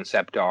some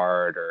concept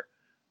art or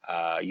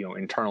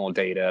internal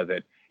data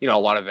that, a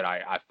lot of it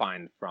I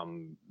find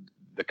from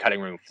the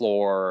Cutting Room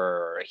Floor,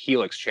 or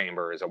Helix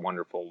Chamber is a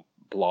wonderful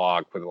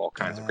blog with all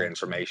kinds of great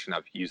information.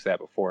 I've used that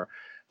before,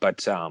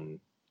 but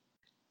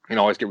I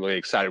always get really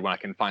excited when I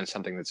can find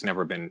something that's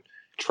never been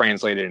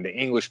translated into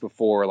English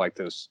before, like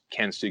those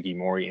Ken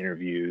Sugimori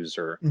interviews,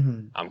 or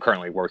I'm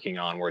currently working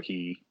on where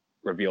he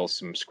reveals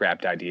some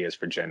scrapped ideas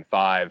for Gen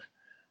 5.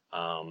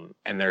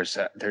 And there's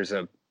a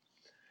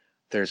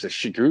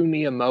Shigeru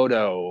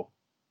Miyamoto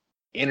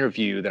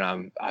interview that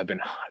I've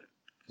been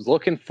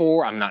looking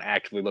for. I'm not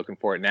actively looking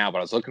for it now, but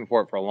I was looking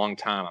for it for a long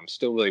time. I'm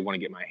still really want to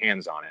get my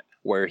hands on it,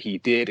 where he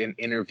did an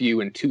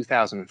interview in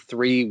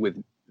 2003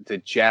 with the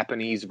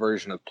Japanese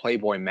version of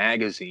Playboy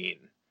magazine,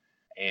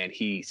 and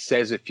he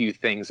says a few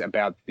things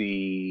about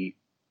Mario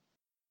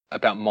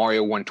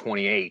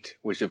 128,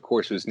 which of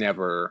course was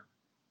never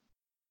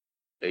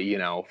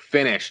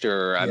finished,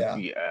 or I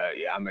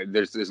mean,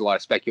 there's a lot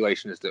of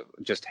speculation as to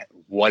just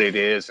what it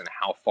is and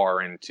how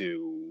far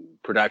into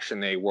production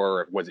they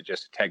were. Was it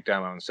just a tech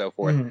demo and so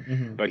forth?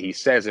 But he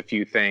says a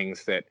few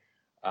things that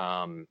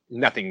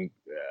nothing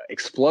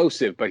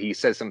explosive, but he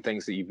says some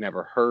things that you've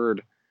never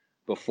heard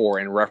before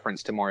in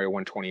reference to Mario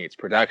 128's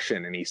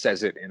production, and he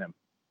says it in a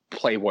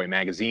Playboy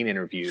magazine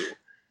interview.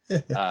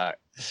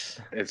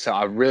 And so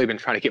I've really been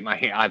trying to get my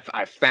hand.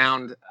 I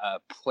found a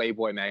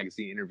Playboy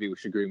magazine interview with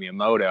Shigeru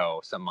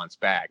Miyamoto some months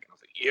back, and I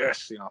was like,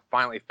 yes, I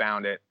finally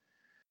found it.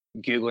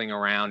 Googling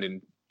around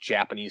in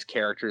Japanese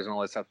characters and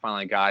all this stuff,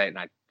 finally got it, and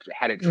I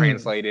had it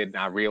translated, and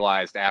I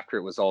realized after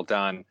it was all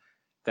done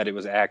that it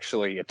was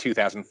actually a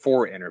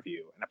 2004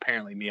 interview, and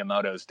apparently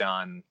Miyamoto's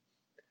done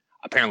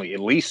at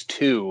least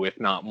 2, if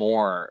not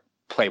more,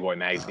 Playboy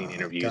magazine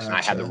interviews, and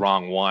I had the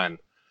wrong one.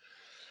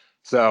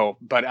 So,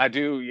 but I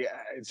do,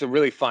 it's a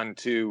really fun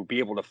to be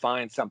able to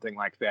find something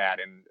like that.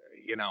 And,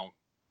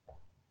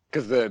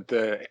 because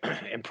the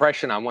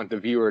impression I want the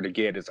viewer to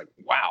get is like,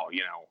 wow,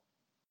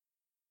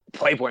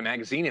 Playboy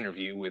magazine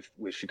interview with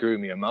Shigeru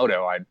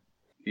Miyamoto.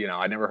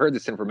 I never heard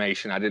this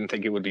information. I didn't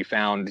think it would be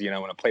found, in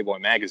a Playboy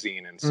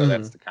magazine. And so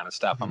that's the kind of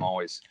stuff I'm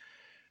always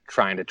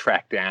trying to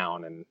track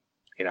down and,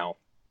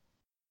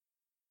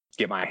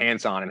 get my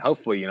hands on. And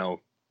hopefully,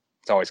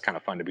 it's always kind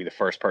of fun to be the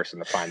first person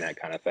to find that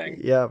kind of thing.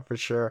 Yeah, for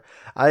sure.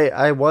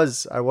 I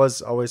was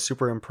always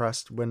super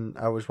impressed when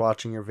I was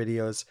watching your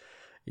videos,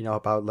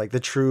 about like the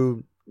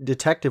true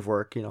detective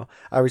work.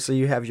 Obviously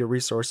you have your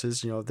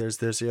resources, there's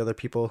the other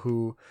people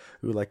who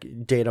like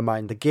data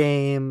mine the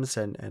games,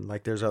 and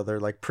like there's other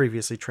like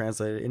previously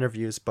translated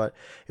interviews, but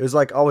it was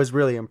like always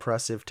really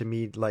impressive to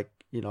me, like,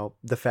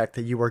 the fact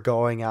that you were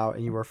going out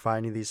and you were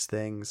finding these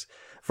things,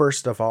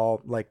 first of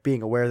all, like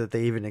being aware that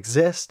they even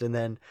exist, and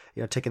then,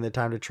 taking the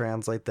time to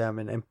translate them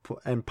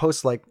and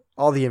post like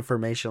all the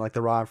information, like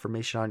the raw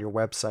information on your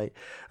website.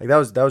 Like that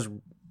was,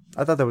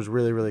 I thought that was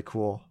really, really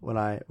cool when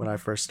I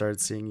first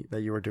started seeing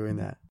that you were doing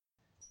that.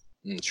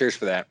 Cheers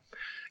for that.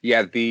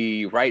 Yeah.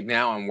 Right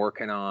now I'm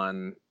working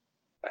on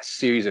a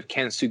series of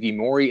Ken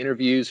Sugimori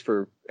interviews.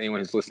 For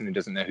anyone who's listening who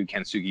doesn't know who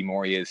Ken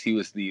Sugimori is, he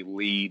was the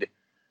lead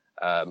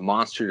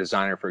monster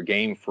designer for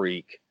Game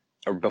Freak,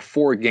 or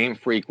before Game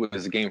Freak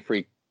was the Game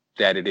Freak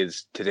that it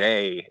is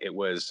today. It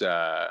was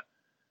a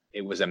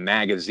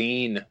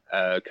magazine,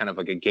 kind of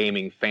like a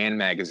gaming fan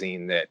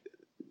magazine that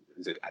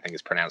I think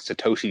is pronounced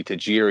Satoshi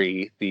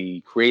Tajiri,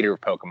 the creator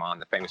of Pokemon,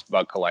 the famous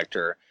bug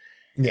collector,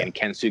 and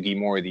Ken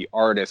Sugimori, the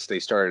artist. They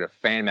started a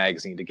fan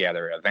magazine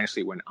together.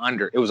 Eventually went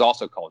under. It was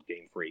also called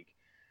Game Freak.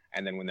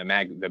 And then when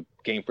the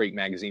Game Freak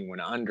magazine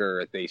went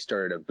under, they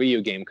started a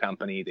video game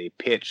company. They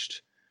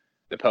pitched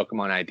the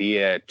Pokemon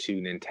idea to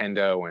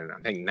Nintendo in,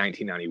 I think,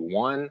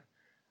 1991.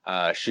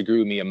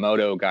 Shigeru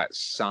Miyamoto got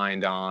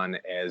signed on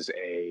as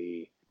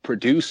a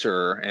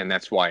producer, and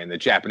that's why in the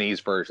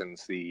Japanese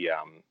versions the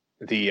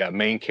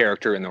main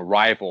character in the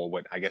rival,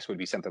 what I guess would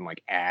be something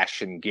like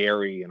Ash and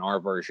Gary in our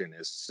version,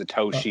 is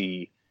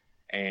Satoshi,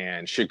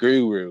 and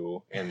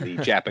Shigeru in the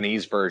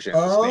Japanese version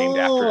is named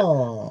after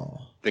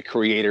the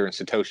creator and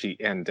Satoshi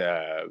and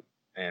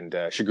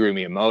Shigeru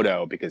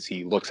Miyamoto, because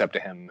he looks up to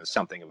him as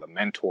something of a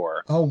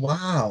mentor. Oh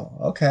wow!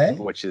 Okay.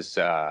 Which is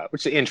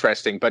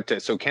interesting.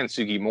 But so Ken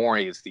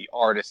Sugimori is the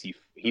artist.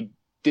 He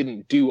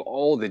didn't do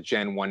all the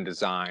Gen 1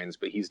 designs,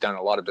 but he's done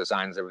a lot of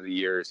designs over the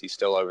years. He's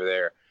still over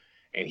there,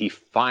 and he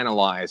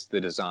finalized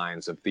the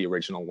designs of the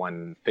original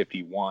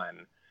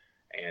 151.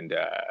 And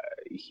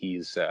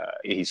he's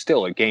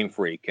still a game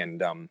freak,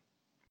 and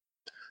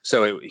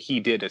so he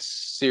did a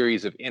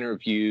series of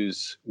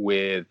interviews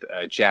with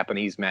a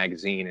Japanese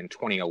magazine in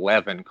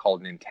 2011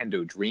 called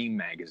Nintendo Dream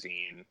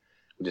Magazine,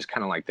 which is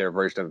kind of like their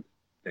version of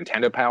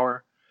Nintendo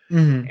Power,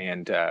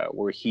 and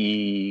where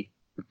he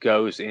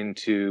goes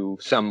into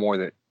some more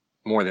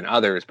than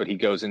others, but he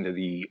goes into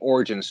the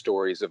origin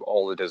stories of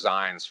all the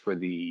designs for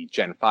the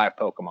Gen 5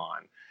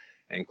 Pokemon,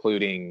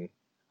 including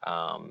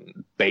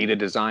beta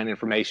design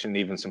information,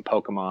 even some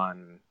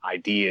Pokemon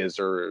ideas,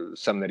 or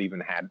some that even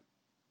had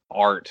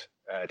art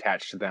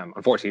attached to them.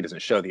 Unfortunately, he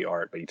doesn't show the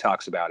art, but he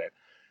talks about it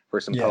for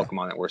some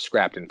Pokemon that were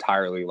scrapped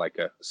entirely, like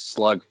a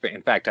slug.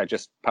 In fact, I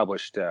just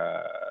published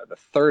the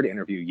third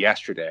interview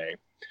yesterday,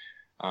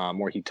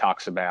 where he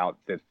talks about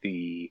that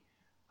the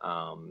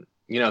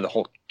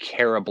whole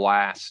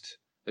Carablast.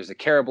 There's a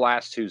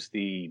Carablast who's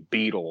the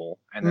beetle,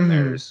 and then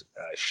there's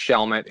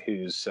Shelmet,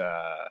 who's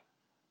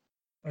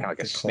kind of like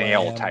a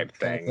snail type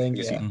thing. I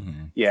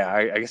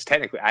guess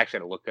technically, I actually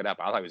had to look it up.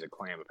 I thought he was a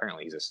clam.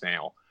 Apparently, he's a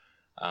snail.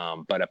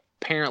 But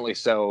apparently,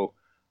 so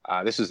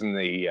this is in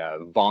the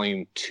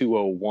volume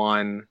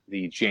 201,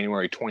 the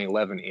January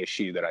 2011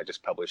 issue that I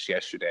just published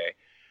yesterday,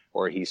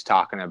 where he's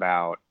talking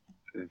about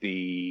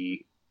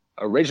the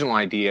original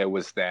idea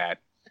was that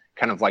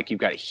kind of like you've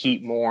got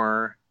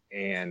Heatmore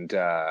and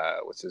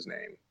what's his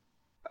name?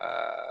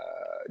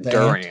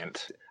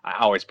 Durant. I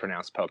always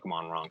pronounce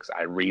Pokemon wrong because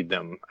I read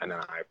them and then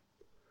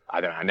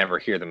I never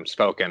hear them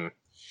spoken,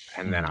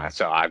 and then I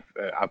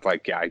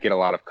get a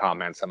lot of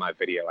comments on my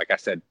video. Like I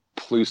said,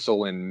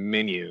 Plusle and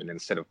Minion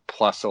instead of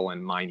Plusle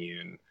and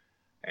Minune,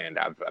 and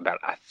I've about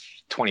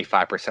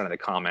 25% of the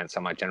comments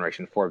on my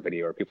Generation 4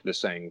 video are people just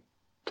saying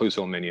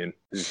Plusle and Minion.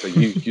 So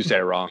you said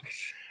it wrong.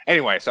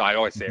 Anyway, so I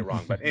always say it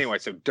wrong. But anyway,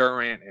 so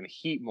Durant and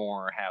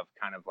Heatmore have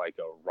kind of like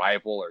a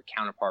rival or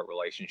counterpart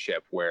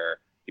relationship where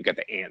you've got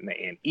the ant and the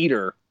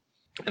anteater,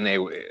 and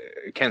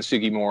Ken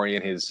Sugimori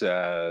and his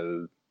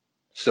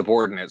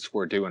subordinates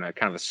were doing a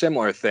kind of a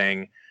similar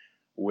thing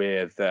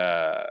with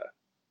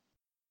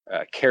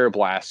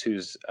Carablast,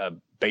 who's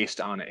based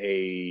on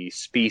a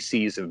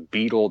species of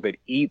beetle that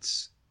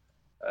eats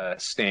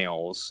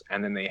snails,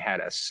 and then they had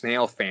a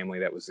snail family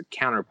that was a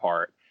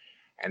counterpart,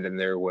 and then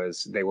they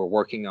were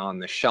working on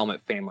the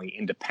Shelmet family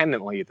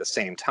independently at the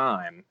same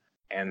time,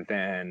 and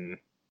then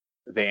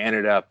they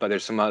ended up, but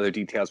there's some other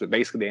details, but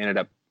basically they ended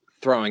up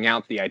throwing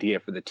out the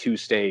idea for the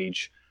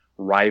 2-stage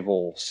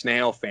rival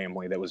snail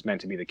family that was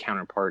meant to be the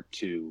counterpart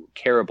to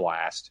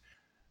Carablast.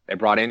 They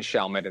brought in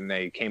Shelmet, and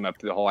they came up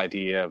to the whole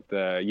idea of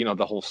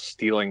the whole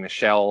stealing the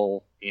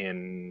shell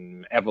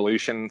in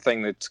evolution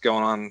thing that's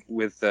going on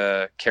with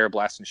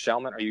Carablast and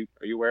Shelmet. Are you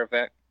aware of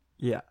that?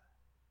 Yeah.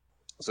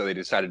 So they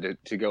decided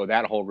to go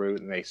that whole route,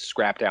 and they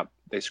scrapped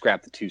the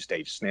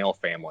 2-stage snail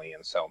family.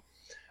 And so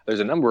there's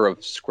a number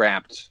of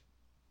scrapped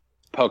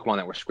Pokemon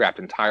that were scrapped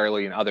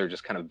entirely, and other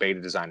just kind of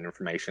beta design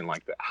information,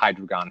 like the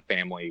Hydreigon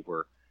family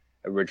were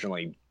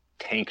originally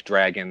tank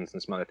dragons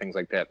and some other things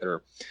like that that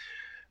are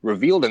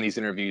revealed in these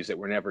interviews that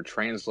were never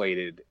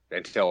translated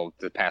until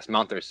the past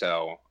month or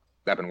so.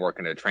 I've been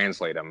working to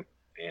translate them,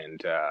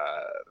 and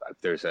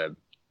there's an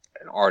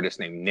artist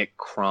named Nick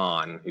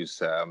Cron,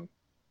 who's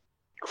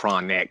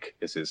Cronick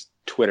is his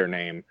Twitter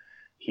name.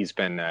 He's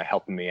been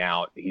helping me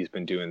out. He's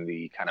been doing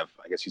the kind of,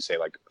 I guess you say,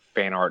 like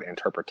fan art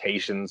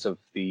interpretations of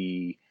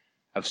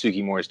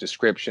Sugimori's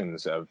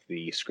descriptions of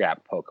the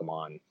scrap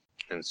Pokemon.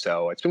 And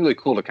so it's been really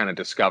cool to kind of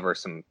discover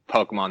some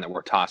Pokemon that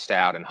were tossed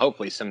out, and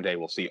hopefully someday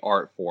we'll see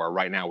art for.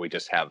 Right now we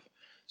just have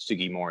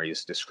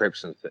Sugimori's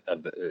descriptions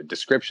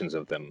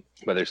of them.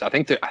 But I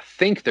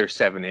think there's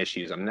 7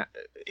 issues. I'm not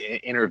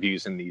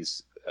interviews in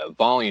these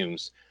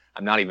volumes.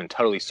 I'm not even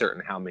totally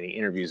certain how many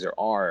interviews there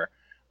are,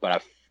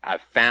 but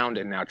I've found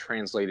and now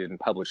translated and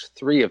published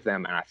 3 of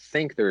them, and I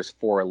think there's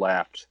 4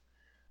 left.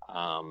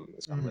 So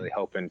I'm really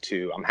hoping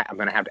to. I'm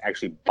going to have to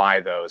actually buy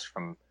those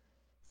from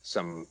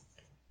some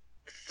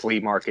flea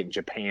market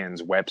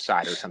Japan's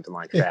website or something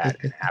like that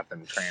and have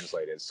them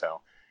translated.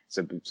 So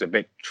it's a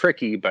bit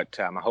tricky, but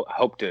I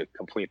hope to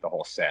complete the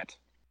whole set.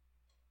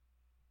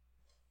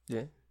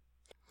 Yeah.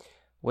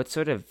 What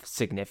sort of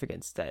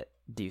significance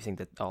do you think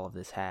that all of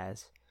this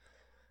has?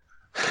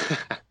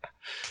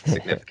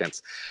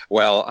 Significance.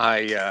 Well,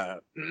 I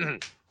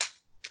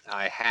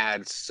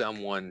had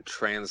someone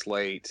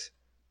translate.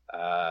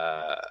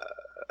 I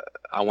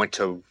went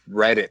to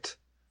Reddit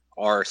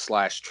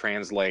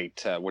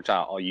r/translate, which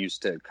I'll use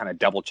to kind of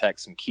double check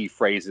some key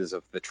phrases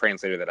of the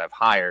translator that I've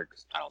hired,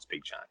 because I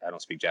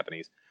don't speak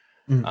Japanese.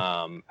 And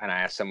I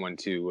asked someone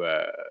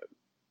to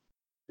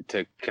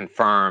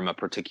confirm a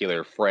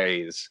particular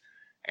phrase,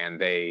 and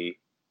they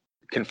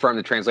confirmed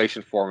the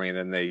translation for me, and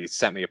then they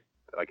sent me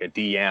a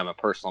DM, a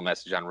personal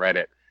message on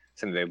Reddit,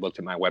 saying they looked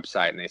at my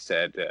website and they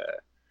said,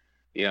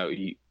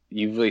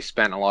 you've really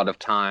spent a lot of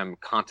time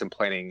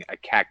contemplating a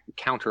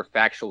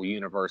counterfactual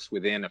universe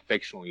within a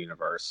fictional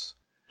universe.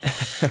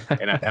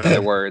 In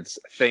other words,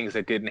 things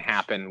that didn't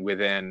happen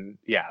within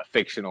a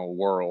fictional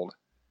world.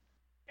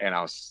 And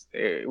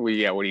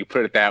when you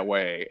put it that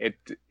way,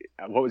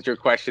 what was your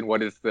question?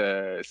 What is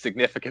the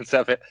significance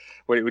of it?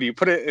 When you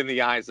put it in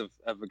the eyes of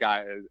a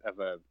guy, of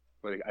a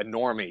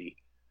normie,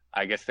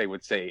 I guess they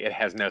would say it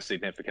has no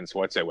significance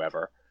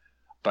whatsoever.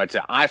 But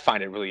I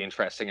find it really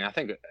interesting, and I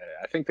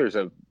think there's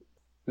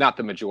not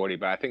the majority,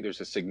 but I think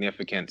there's a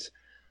significant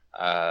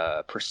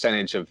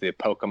percentage of the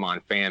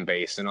Pokemon fan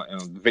base and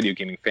the video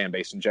gaming fan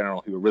base in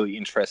general who are really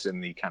interested in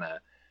the kind of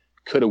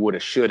coulda, woulda,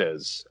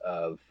 shouldas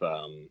of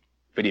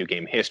video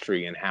game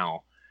history, and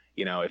how,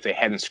 if they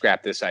hadn't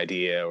scrapped this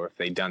idea, or if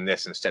they'd done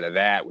this instead of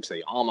that, which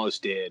they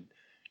almost did,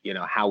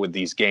 how would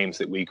these games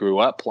that we grew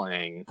up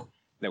playing,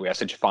 that we have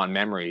such fond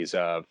memories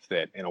of,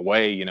 that in a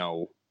way,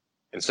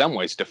 in some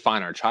ways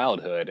define our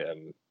childhood,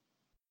 and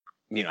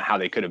how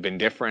they could have been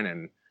different.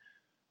 And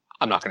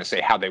I'm not going to say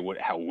how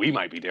we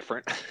might be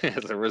different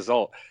as a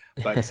result,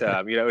 but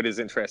it is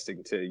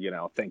interesting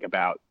to think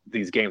about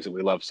these games that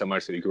we love so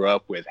much, that we grew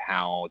up with,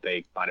 how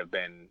they might have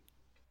been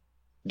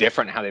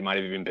different, how they might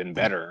have even been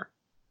better.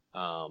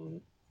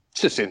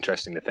 It's just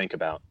interesting to think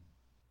about.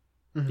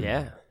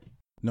 Yeah.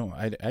 No,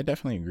 I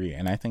definitely agree.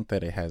 And I think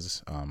that it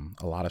has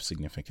a lot of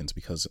significance,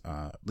 because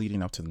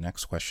leading up to the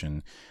next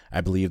question,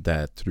 I believe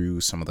that through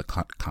some of the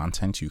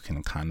content, you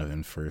can kind of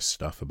infer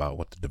stuff about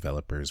what the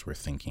developers were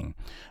thinking.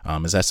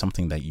 Is that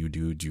something that you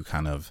do? Do you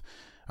kind of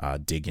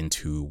dig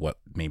into what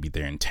maybe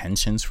their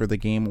intentions for the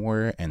game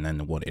were, and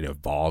then what it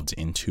evolved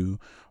into,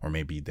 or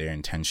maybe their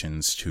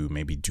intentions to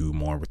maybe do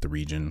more with the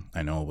region?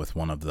 I know with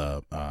one of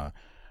the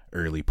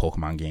early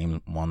Pokemon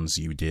game ones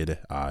you did,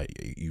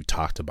 you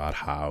talked about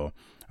how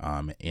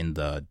in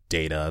the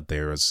data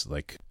there was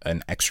like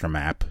an extra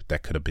map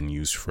that could have been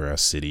used for a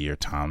city or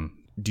town.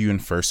 Do you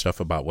infer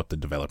stuff about what the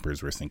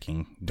developers were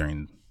thinking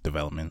during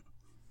development?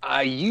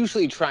 I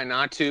usually try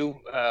not to.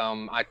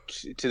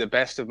 To the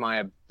best of my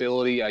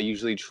ability, I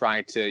usually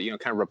try to,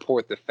 kind of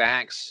report the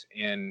facts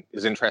in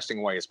as interesting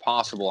a way as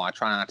possible. I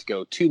try not to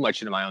go too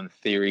much into my own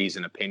theories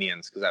and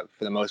opinions, because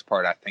for the most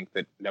part, I think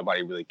that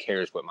nobody really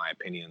cares what my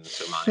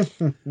opinions or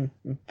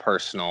my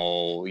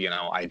personal,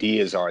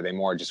 ideas are. They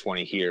more just want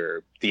to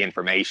hear the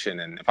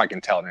information, and if I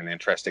can tell it in an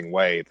interesting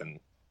way,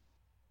 then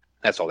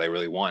that's all they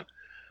really want.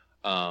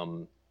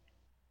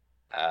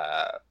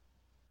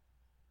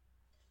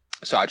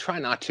 So I try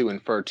not to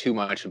infer too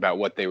much about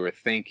what they were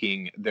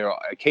thinking. There,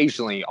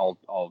 occasionally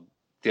I'll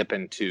dip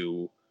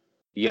into,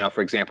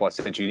 for example, I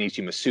said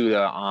Junichi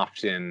Masuda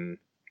often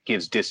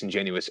gives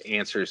disingenuous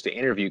answers to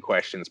interview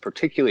questions,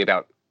 particularly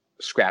about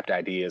scrapped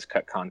ideas,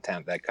 cut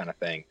content, that kind of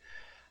thing.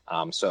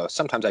 So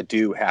sometimes I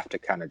do have to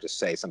kind of just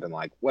say something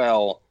like,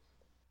 well,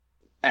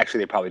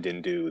 actually they probably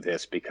didn't do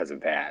this because of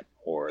that,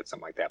 or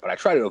something like that. But I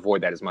try to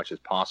avoid that as much as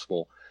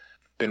possible.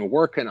 Been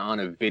working on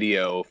a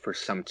video for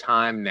some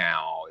time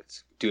now.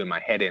 It's doing my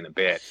head in a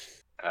bit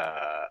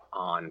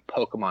on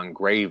Pokemon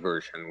Gray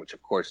version, which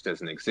of course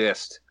doesn't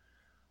exist.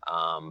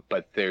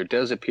 But there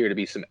does appear to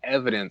be some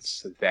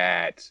evidence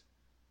that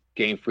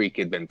Game Freak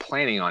had been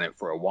planning on it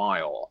for a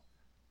while.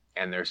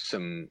 And there's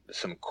some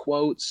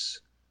quotes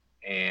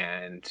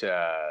and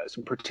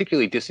some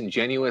particularly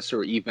disingenuous,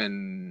 or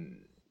even,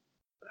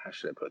 how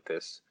should I put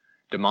this,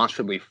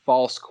 demonstrably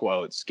false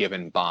quotes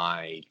given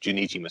by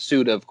Junichi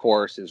Masuda, of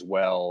course, as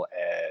well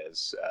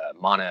as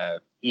Mana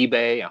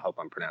Ibe. I hope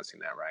I'm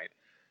pronouncing that right.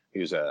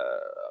 Who's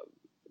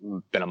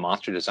been a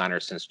monster designer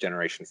since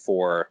Generation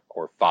 4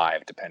 or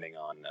 5, depending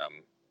on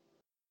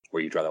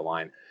where you draw the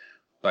line.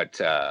 But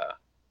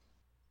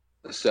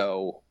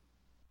so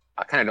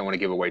I kind of don't want to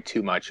give away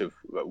too much of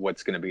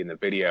what's going to be in the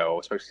video,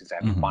 especially since I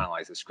haven't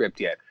finalized the script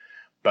yet.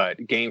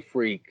 But Game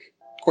Freak,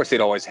 of course, they'd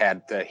always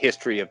had the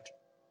history of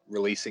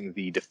releasing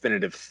the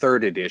definitive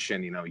 3rd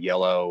edition,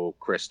 yellow,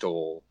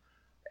 crystal,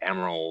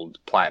 emerald,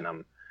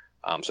 platinum.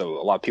 So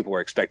a lot of people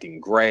were expecting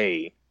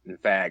Gray. In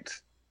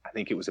fact, I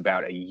think it was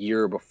about a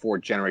year before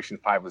Generation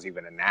 5 was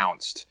even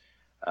announced.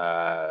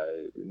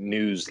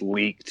 News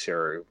leaked,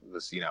 or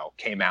was,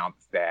 came out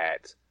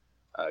that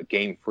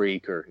Game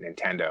Freak or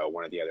Nintendo,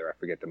 one or the other, I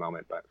forget the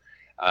moment, but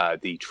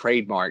the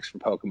trademarks for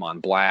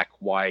Pokemon Black,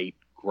 White,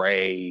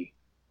 Gray,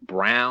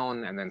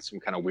 Brown, and then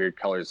some kind of weird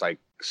colors like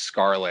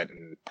Scarlet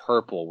and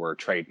Purple were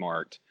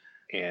trademarked,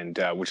 and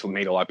which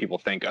made a lot of people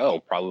think, oh,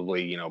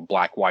 probably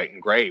Black, White,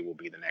 and Gray will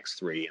be the next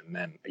 3. And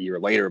then a year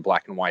later,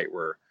 Black and White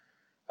were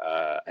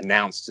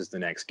announced as the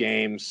next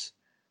games.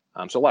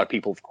 So a lot of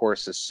people, of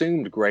course,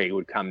 assumed Gray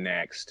would come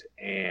next,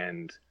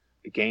 and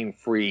Game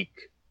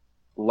Freak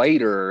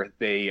later,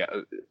 they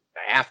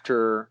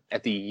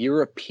at the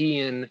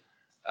European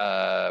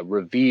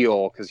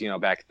reveal, because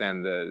back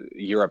then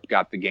Europe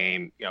got the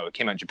game. It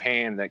came out in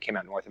Japan, then it came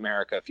out in North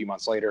America a few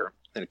months later,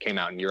 then it came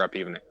out in Europe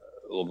even a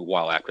little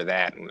while after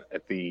that. And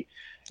at the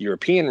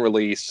European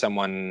release,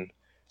 some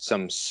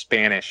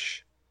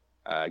Spanish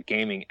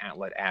gaming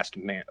outlet asked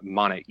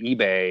Mana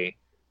eBay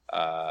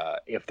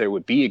if there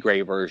would be a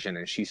gray version,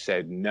 and she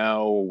said,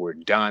 "No, we're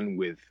done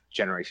with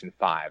Generation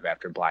 5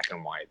 after Black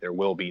and White. There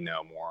will be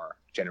no more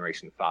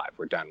Generation 5.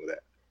 We're done with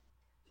it."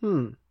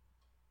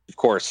 Of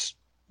course,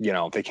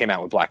 they came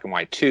out with Black and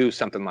White 2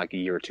 something like a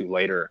year or two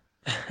later.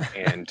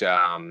 And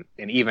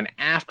even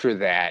after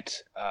that,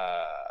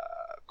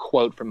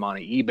 quote from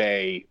Mana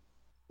eBay,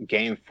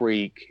 Game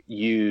Freak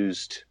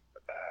used,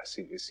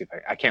 see if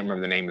I can't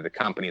remember the name of the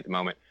company at the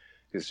moment.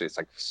 It's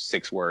like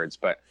 6 words,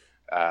 but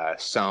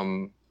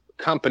some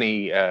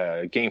company,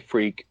 Game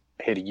Freak,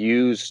 had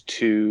used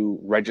to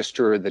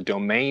register the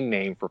domain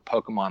name for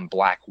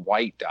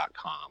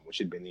PokemonBlackWhite.com, which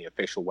had been the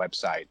official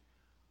website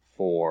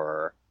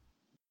for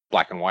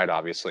Black and White,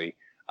 obviously.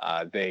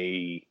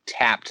 They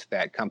tapped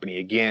that company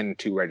again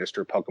to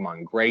register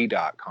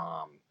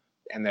PokemonGray.com,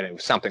 and then it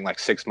was something like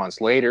 6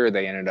 months later,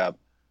 they ended up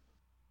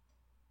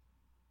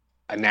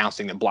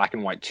announcing that Black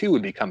and White 2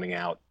 would be coming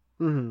out.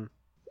 Mm-hmm.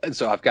 And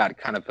so I've got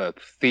kind of a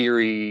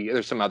theory.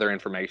 There's some other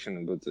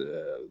information with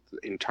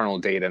internal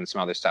data and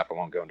some other stuff. I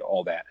won't go into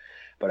all that,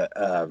 but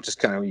just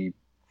kind of you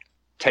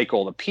take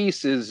all the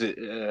pieces.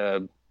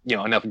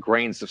 Enough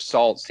grains of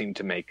salt seem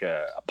to make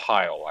a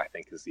pile, I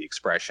think is the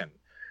expression.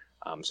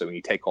 So when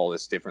you take all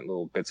this different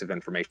little bits of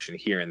information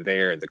here and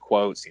there, the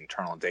quotes, the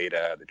internal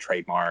data, the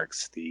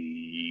trademarks,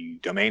 the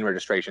domain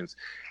registrations,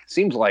 it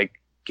seems like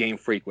Game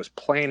Freak was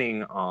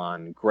planning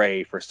on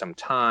Gray for some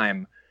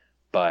time,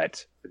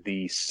 but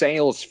the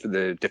sales for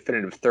the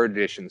definitive third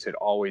editions had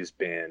always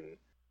been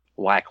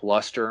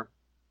lackluster.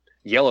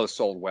 Yellow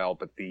sold well,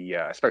 but the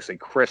especially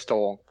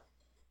Crystal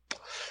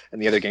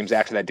and the other games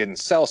after that didn't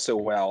sell so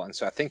well. And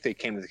so I think they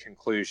came to the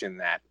conclusion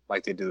that,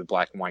 like they did with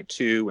Black and White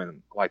 2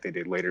 and like they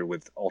did later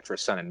with Ultra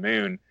Sun and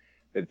Moon,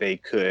 that they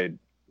could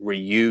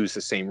reuse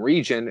the same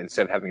region.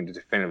 Instead of having the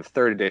definitive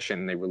third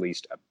edition, they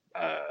released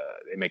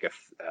they make a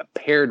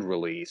paired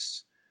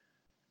release,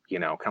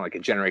 kind of like a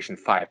Generation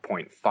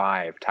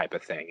 5.5 type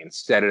of thing.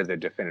 Instead of the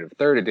definitive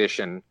third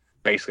edition,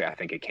 basically I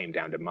think it came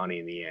down to money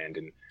in the end.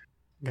 And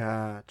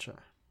gotcha.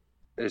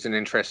 There's an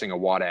interesting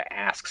Iwata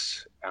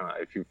Asks,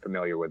 if you're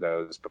familiar with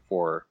those,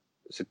 before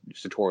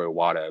Satoru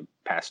Iwata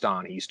passed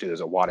on. He used to do those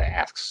Iwata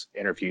Asks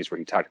interviews where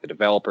he talked to the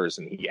developers,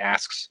 and he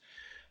asks,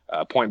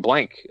 point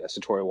blank,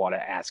 Satoru Iwata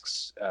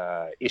asks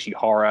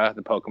Ishihara,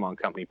 the Pokemon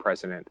Company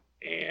president,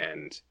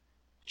 and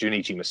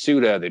Junichi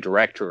Masuda, the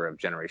director of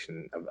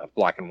Generation of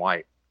Black and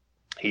White.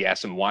 He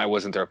asks him, why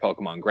wasn't there a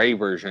Pokemon Gray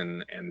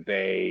version? And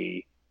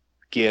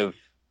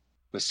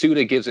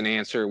Masuda gives an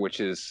answer, which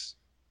is,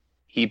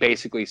 he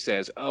basically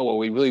says, oh, well,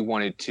 we really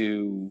wanted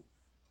to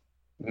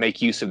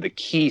make use of the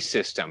key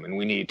system, and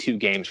we needed 2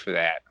 games for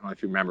that. I don't know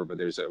if you remember, but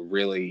there's a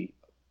really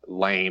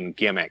lame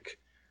gimmick,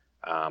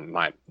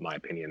 my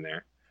opinion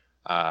there,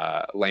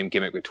 lame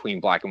gimmick between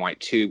Black and White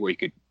 2, where you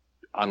could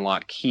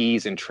unlock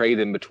keys and trade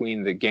them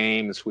between the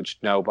games, which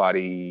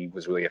nobody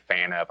was really a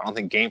fan of. I don't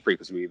think Game Freak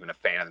was really even a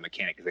fan of the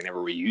mechanic because they never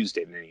reused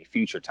it in any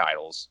future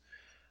titles.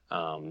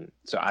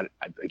 So I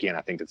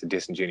think that's a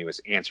disingenuous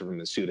answer from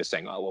Masuda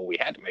saying, oh, well, we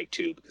had to make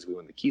 2 because we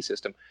wanted the key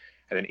system.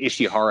 And then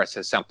Ishihara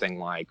says something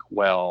like,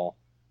 well,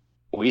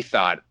 we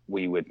thought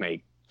we would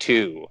make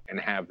 2 and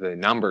have the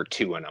number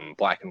 2 in them,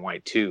 Black and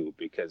White 2,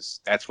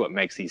 because that's what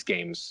makes these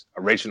games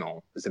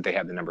original, is that they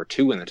have the number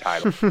 2 in the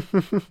title.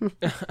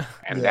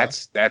 And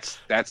that's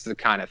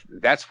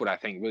what I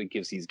think really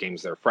gives these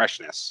games their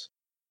freshness.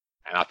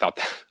 And I thought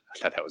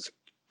that was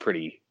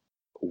pretty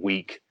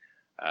weak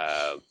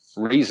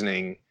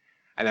reasoning.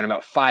 And then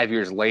about 5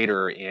 years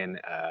later, in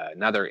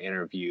another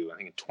interview, I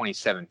think in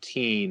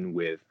 2017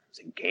 with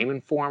Game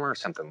Informer or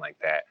something like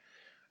that,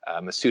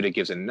 Masuda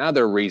gives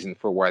another reason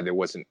for why there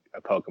wasn't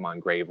a Pokemon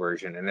Gray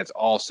version, and it's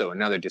also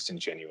another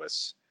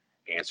disingenuous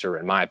answer,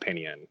 in my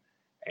opinion.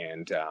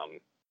 And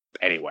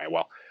anyway,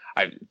 well,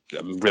 I'm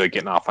really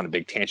getting off on a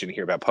big tangent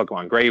here about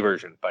Pokemon Gray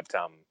version, but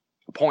the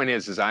point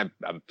is I'm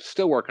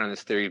still working on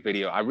this theory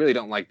video. I really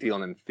don't like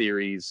dealing in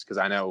theories because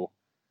I know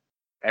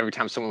every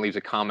time someone leaves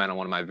a comment on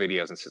one of my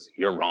videos and says,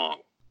 you're wrong,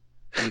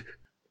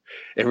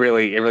 it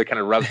really kind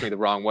of rubs me the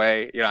wrong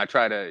way. I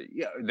try to,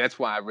 that's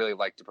why I really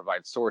like to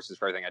provide sources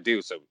for everything I do.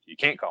 So you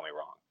can't call me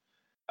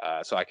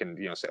wrong. So I can,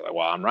 say like,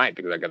 well, I'm right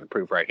because I got the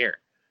proof right here.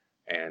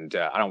 And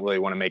I don't really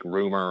want to make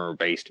rumor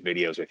based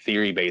videos or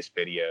theory based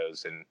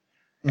videos.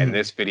 And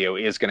this video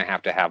is going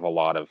to have a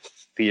lot of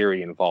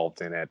theory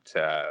involved in it,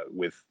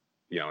 with,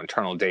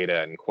 internal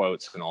data and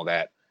quotes and all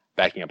that,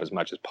 backing up as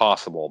much as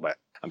possible. But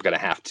I'm going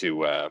to have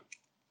to,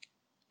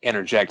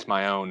 interject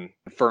my own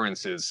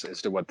inferences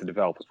as to what the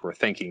developers were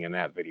thinking in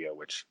that video,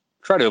 which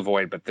I try to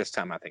avoid, but this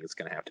time I think it's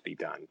going to have to be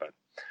done. But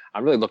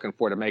I'm really looking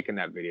forward to making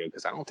that video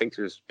because I don't think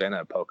there's been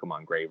a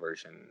Pokemon Gray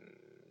version,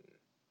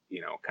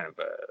 kind of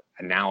a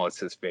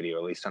analysis video,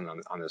 at least on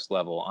this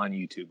level on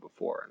YouTube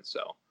before. And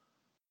so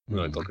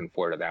really looking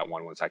forward to that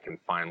one once I can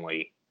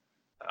finally.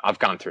 I've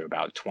gone through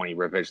about 20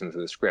 revisions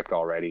of the script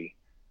already,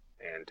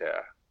 and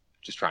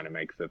just trying to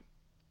make the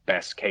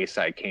best case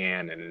I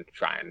can and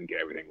try and get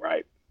everything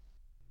right.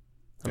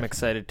 I'm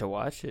excited to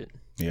watch it.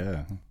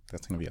 Yeah,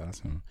 that's gonna be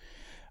awesome.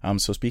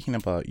 So speaking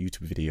about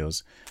YouTube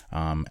videos,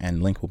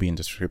 and link will be in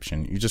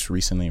description. You just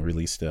recently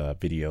released a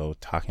video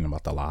talking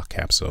about the lock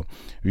capsule.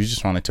 We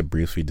just wanted to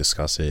briefly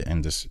discuss it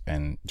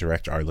and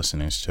direct our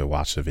listeners to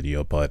watch the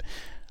video. But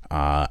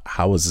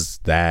how was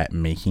that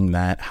making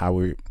that?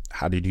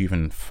 How did you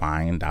even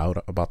find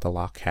out about the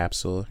lock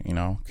capsule? You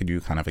know, could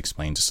you kind of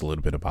explain just a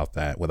little bit about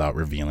that without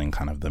revealing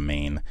kind of the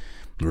main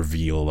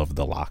reveal of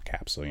the lock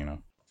capsule? You know.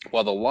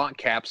 Well, the lock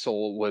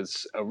capsule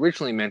was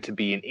originally meant to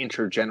be an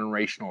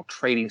intergenerational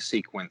trading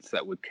sequence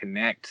that would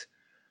connect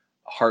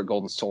Heart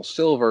Gold and Soul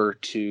Silver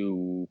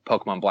to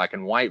Pokemon Black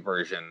and White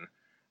version.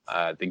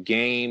 The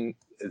game,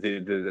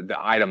 the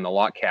item, the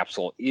lock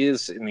capsule,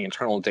 is in the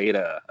internal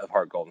data of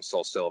Heart Gold and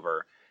Soul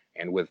Silver.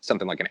 And with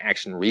something like an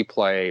action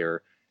replay,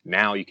 or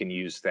now you can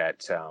use that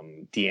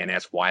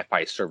DNS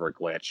Wi-Fi server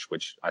glitch,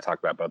 which I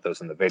talked about both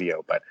those in the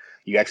video, but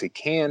you actually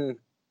can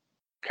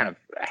kind of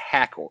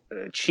hack or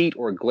cheat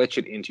or glitch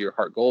it into your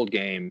Heart Gold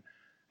game,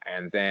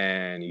 and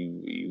then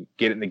you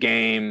get it in the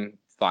game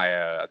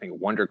via, I think, a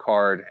Wonder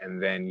Card,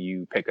 and then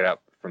you pick it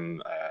up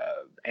from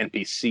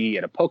NPC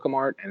at a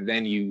Pokemart, and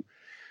then you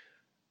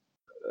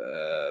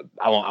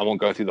I won't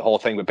go through the whole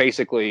thing, but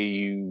basically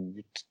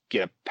you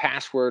get a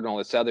password and all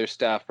this other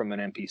stuff from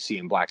an NPC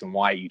in Black and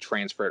White. You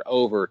transfer it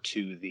over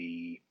to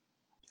the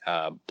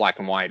Black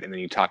and White, and then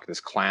you talk to this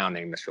clown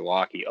named Mr.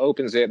 Locke. He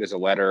opens it. There's a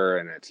letter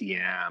and a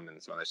TM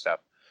and some other stuff.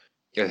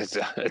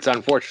 It's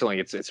unfortunately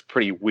it's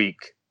pretty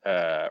weak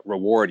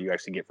reward you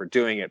actually get for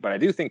doing it, but I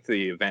do think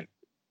the event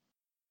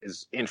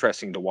is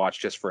interesting to watch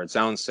just for its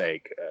own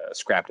sake. A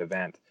scrapped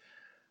event.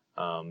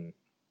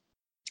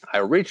 I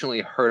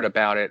originally heard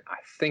about it. I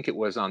think it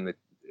was on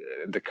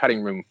the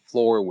Cutting Room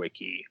Floor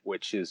wiki,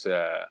 which is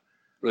a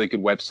really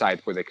good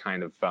website where they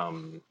kind of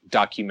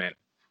document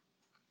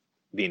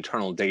the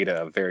internal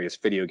data of various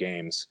video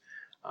games.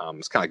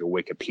 It's kind of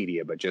like a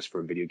Wikipedia, but just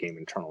for video game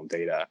internal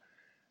data.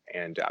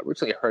 And I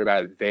originally heard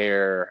about it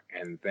there,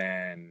 and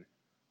then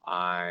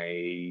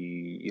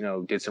I,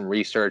 did some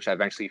research. I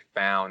eventually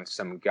found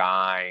some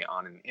guy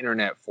on an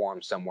internet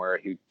forum somewhere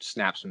who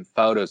snapped some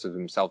photos of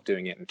himself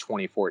doing it in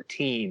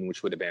 2014,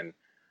 which would have been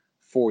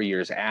 4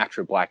 years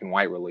after Black and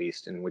White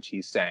released, in which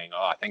he's saying,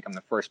 I think I'm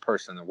the first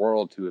person in the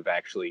world to have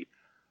actually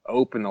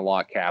opened the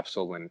lock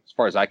capsule. And as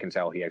far as I can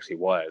tell, he actually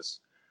was.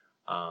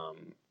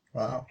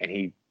 Wow. And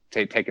he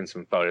taken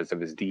some photos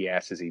of his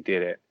DS as he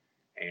did it.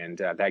 And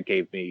that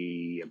gave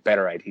me a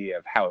better idea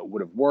of how it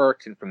would have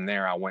worked. And from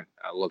there, I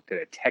looked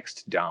at a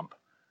text dump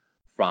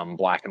from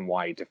Black and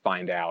White to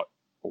find out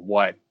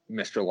what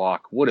Mr.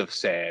 Locke would have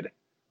said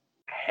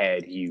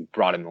had you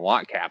brought in the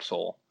lock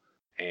capsule.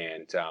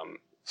 And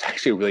it's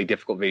actually a really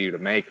difficult video to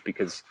make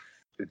because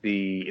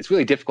it's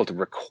really difficult to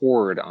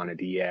record on a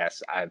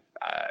DS.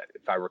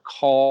 If I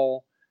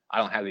recall, I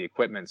don't have the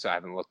equipment, so I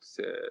haven't looked.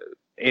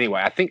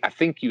 Anyway, I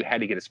think you had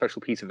to get a special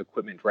piece of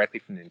equipment directly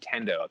from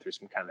Nintendo through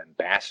some kind of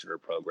ambassador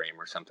program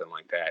or something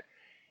like that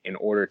in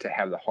order to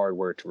have the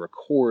hardware to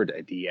record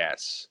a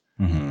DS.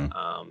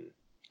 Mm-hmm.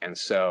 And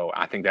so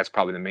I think that's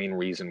probably the main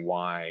reason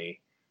why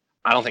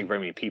I don't think very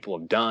many people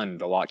have done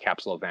the lock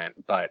capsule event.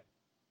 But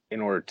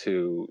in order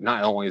to,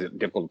 not only is it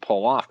difficult to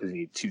pull off because you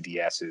need 2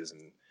 DSs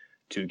and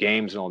 2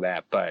 games and all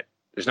that, but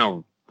there's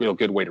no real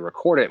good way to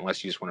record it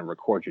unless you just want to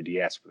record your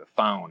DS with a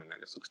phone, and then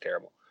it just looks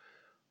terrible.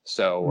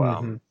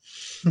 So,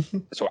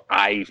 so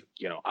I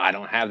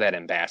don't have that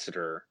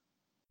ambassador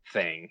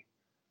thing.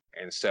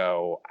 And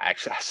so I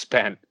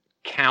spent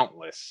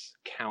countless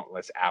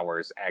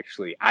hours.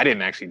 I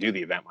didn't actually do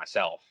the event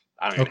myself.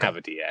 I don't even have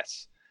a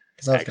DS.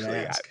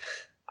 Actually,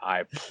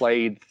 I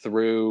played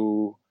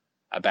through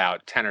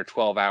about 10 or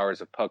 12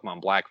 hours of Pokemon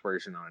Black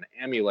version on an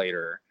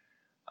emulator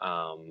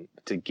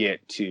to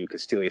get to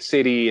Castelia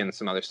City and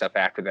some other stuff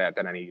after that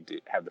I needed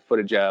to have the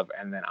footage of.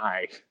 And then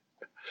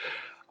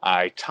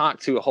I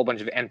talked to a whole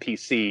bunch of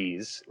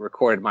NPCs,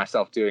 recorded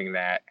myself doing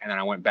that, and then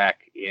I went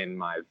back in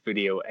my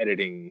video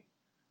editing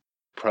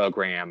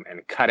program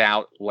and cut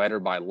out letter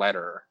by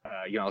letter.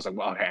 I was like,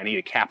 well, okay, I need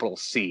a capital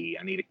C,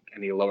 I need a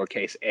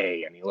lowercase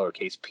a, I need a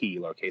lowercase p,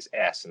 lowercase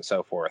s, and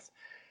so forth.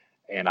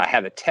 And I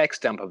had the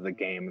text dump of the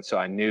game, so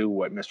I knew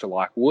what Mr.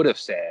 Locke would have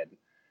said.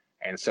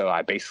 And so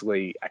I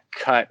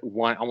cut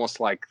one, almost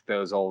like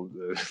those old,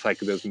 like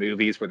those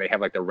movies where they have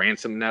like the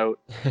ransom note,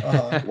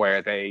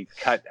 where they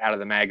cut out of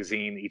the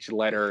magazine each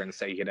letter and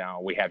say,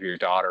 we have your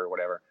daughter or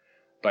whatever.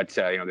 But,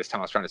 this time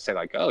I was trying to say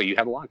like, oh, you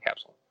have a lock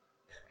capsule.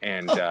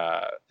 And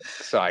so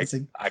That's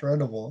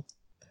incredible.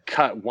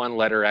 Cut one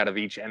letter out of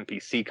each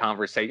NPC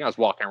conversation. I was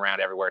walking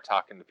around everywhere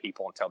talking to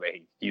people until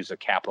they use a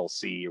capital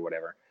C or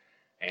whatever.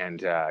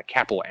 And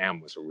capital M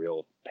was a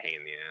real pain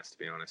in the ass, to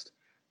be honest.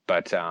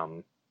 But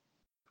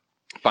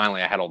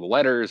finally, I had all the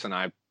letters, and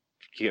I,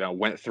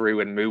 went through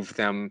and moved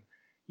them,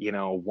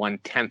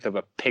 1/10 of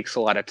a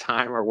pixel at a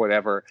time or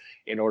whatever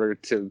in order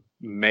to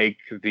make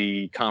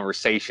the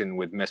conversation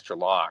with Mr.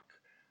 Locke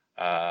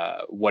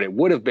what it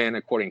would have been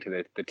according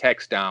to the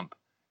text dump.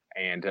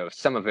 And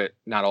some of it,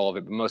 not all of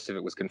it, but most of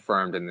it was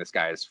confirmed in this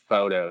guy's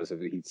photos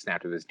he'd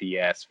snapped with his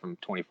DS from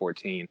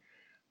 2014.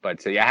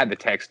 But I had the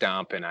text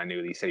dump, and I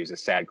knew that he said he was a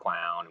sad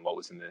clown and what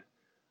was in the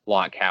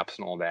Locke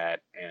capsule and all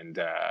that. And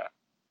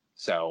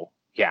so,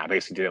 yeah, I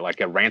basically did it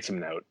like a ransom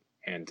note.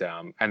 And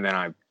then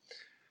I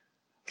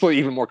put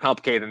even more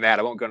complicated than that.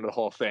 I won't go into the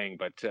whole thing,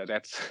 but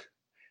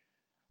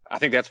I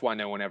think that's why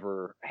no one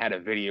ever had a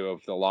video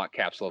of the Locke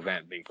capsule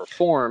event being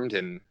performed.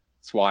 And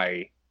that's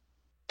why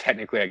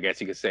technically, I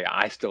guess you could say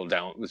I still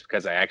don't, was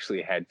because I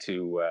actually had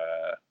to,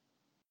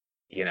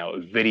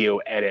 video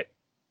edit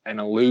an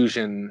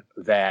illusion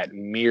that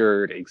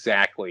mirrored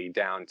exactly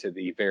down to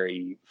the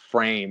very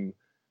frame,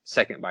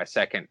 second by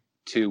second,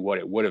 to what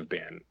it would have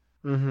been.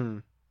 Mm-hmm.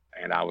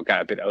 And I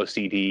got a bit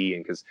OCD,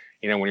 and because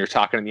when you're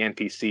talking to the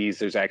NPCs,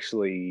 there's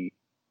actually,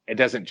 it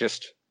doesn't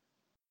just,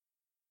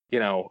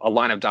 a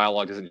line of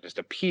dialogue doesn't just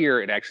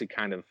appear. It actually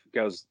kind of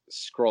goes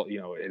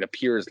it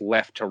appears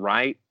left to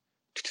right.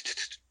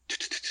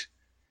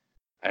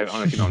 I don't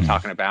know if you know what I'm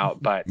talking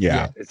about, but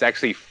yeah, it's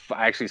actually,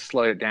 I actually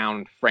slowed it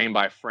down frame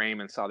by frame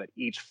and saw that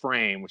each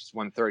frame, which is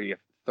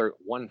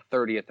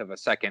 1/30th of a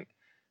second,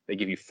 they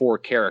give you 4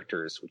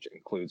 characters, which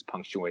includes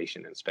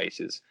punctuation and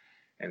spaces.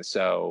 And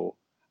so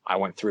I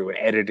went through and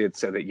edited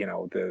so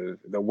that,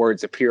 the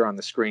words appear on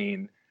the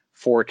screen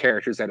 4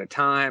 characters at a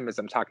time as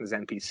I'm talking to this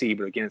NPC,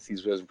 but again, it's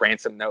those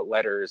ransom note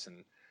letters.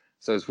 And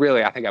so it's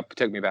really, I think it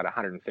took me about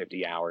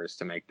 150 hours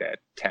to make that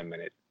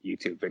 10-minute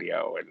YouTube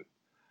video. And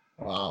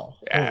wow.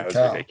 yeah, it was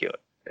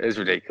ridiculous. It was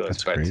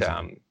ridiculous. That's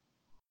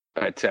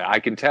but I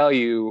can tell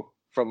you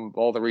from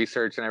all the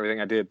research and everything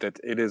I did that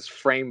it is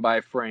frame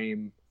by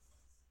frame,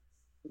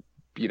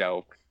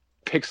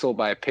 pixel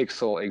by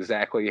pixel,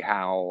 exactly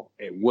how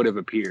it would have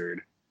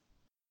appeared,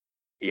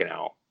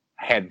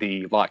 had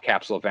the Locke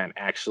capsule event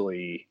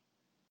actually,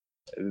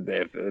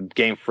 the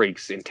Game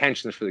Freak's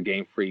intentions for the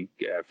Game Freak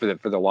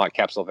for the Locke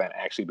capsule event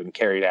actually been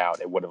carried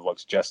out. It would have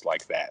looked just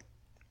like that.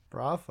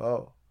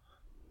 Bravo.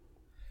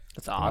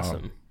 That's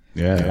awesome. Wow.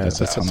 Yeah,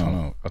 that's a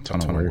ton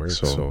of work.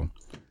 So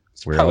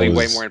it's probably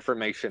way more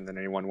information than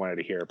anyone wanted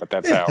to hear, but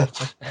that's how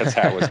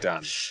it was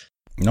done.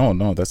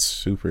 No, that's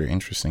super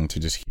interesting to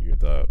just hear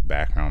the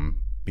background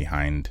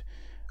behind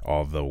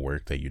all the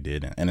work that you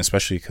did, and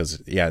especially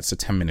because it's a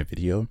 10-minute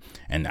video,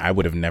 and I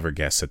would have never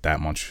guessed that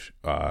much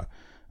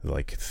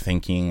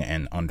thinking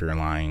and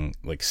underlying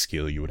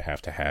skill you would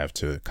have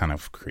to kind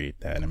of create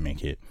that and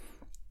make it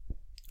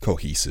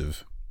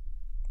cohesive.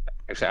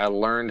 Actually, I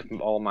learned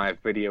all my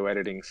video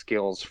editing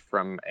skills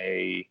from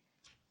a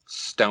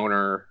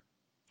stoner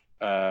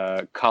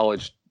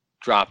college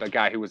drop. A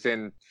guy who was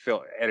in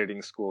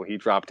editing school, he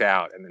dropped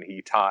out, and then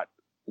he taught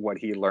what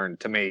he learned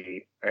to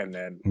me, and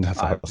then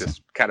I've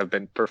just kind of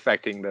been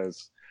perfecting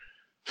those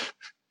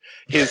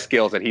his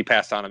skills that he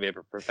passed on to me. I've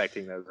been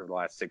perfecting those over the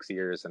last 6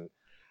 years, and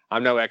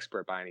I'm no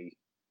expert by any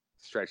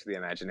stretch of the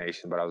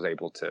imagination, but I was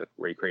able to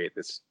recreate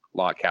this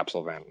Locke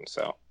capsule event,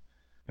 so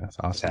that's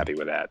awesome. I was happy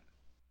with that.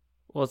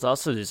 Well, it's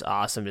also just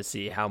awesome to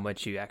see how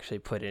much you actually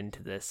put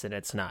into this, and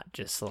it's not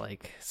just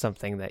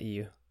something that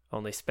you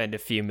only spend a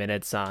few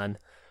minutes on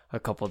a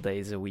couple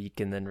days a week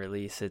and then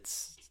release.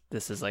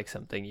 This is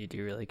something you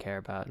do really care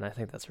about, and I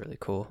think that's really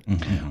cool.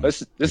 Mm-hmm.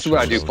 This is what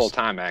I do full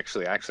time.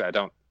 Actually, I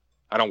don't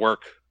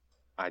work.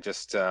 I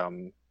just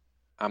I'm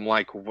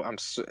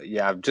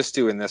just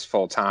doing this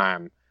full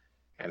time,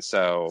 and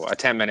so a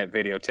 10-minute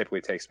video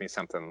typically takes me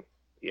something,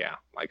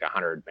 like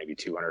 100, maybe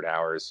 200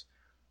 hours.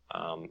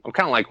 I'm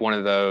kind of like one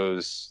of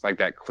those, like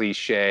that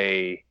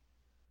cliche,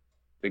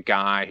 the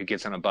guy who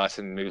gets on a bus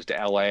and moves to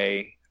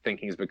LA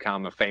thinking he's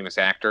become a famous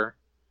actor.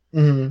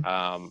 Mm-hmm.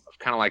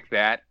 Kind of like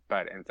that,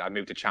 but I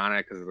moved to China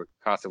because the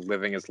cost of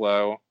living is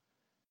low,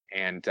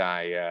 and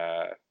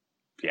I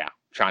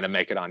trying to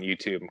make it on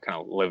YouTube. I'm kind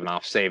of living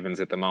off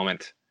savings at the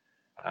moment,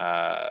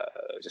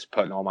 just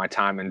putting all my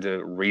time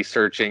into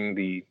researching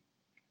the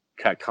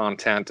cut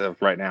content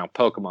of right now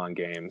Pokemon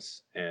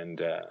games,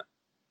 and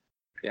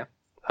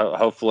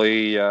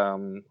hopefully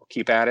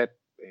keep at it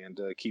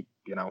and keep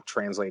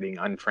translating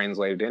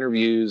untranslated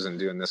interviews and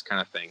doing this kind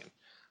of thing, and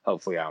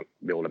hopefully I'll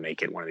be able to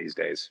make it one of these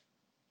days.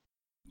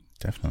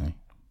 Definitely.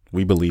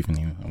 We believe in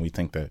you, and we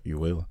think that you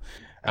will.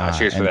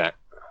 Cheers for that.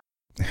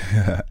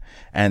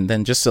 And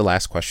then just the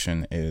last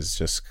question is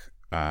just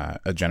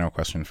a general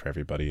question for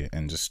everybody,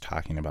 and just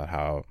talking about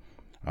how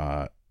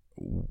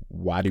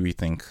why do we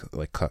think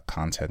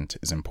content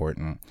is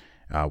important,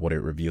 what it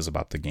reveals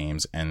about the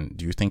games, and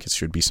do you think it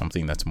should be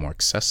something that's more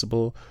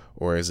accessible,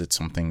 or is it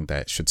something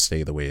that should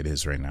stay the way it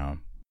is right now?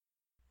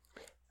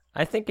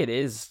 I think it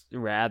is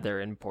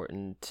rather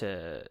important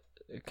to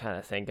kind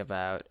of think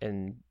about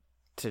and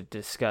to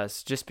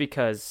discuss, just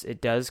because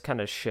it does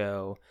kind of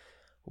show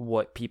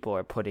what people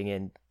are putting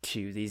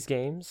into these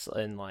games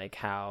and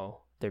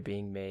how they're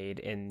being made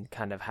and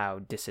kind of how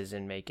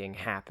decision making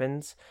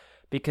happens.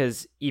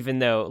 Because even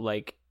though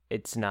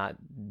it's not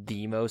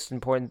the most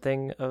important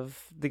thing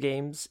of the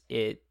games.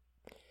 It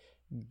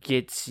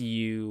gets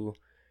you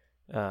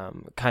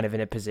kind of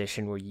in a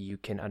position where you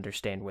can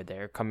understand where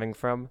they're coming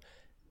from,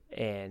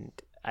 and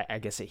I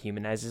guess it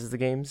humanizes the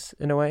games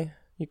in a way,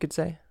 you could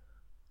say.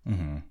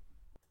 Mm-hmm.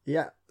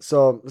 Yeah.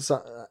 So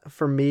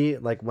for me,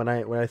 like when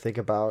I think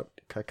about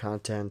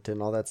content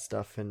and all that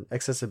stuff and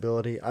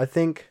accessibility, I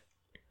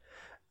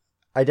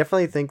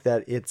definitely think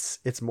that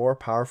it's more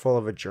powerful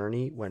of a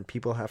journey when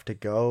people have to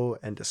go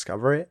and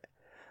discover it.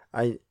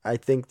 I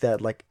think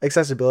that like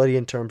accessibility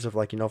in terms of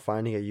like,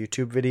 finding a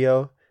YouTube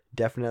video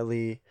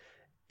definitely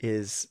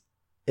is,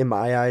 in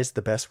my eyes,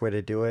 the best way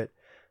to do it.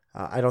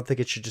 I don't think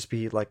it should just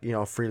be like,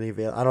 freely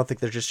available. I don't think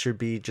there just should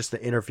be just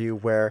an interview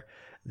where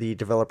the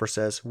developer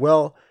says,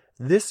 well,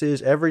 this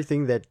is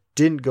everything that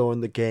didn't go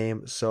in the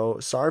game, so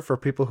sorry for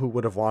people who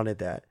would have wanted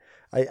that.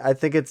 I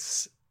think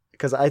it's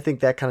because I think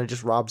that kind of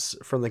just robs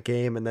from the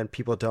game, and then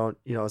people don't,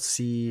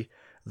 see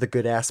the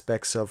good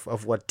aspects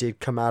of what did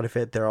come out of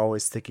it. They're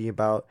always thinking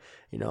about,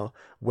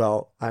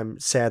 well, I'm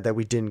sad that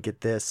we didn't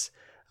get this.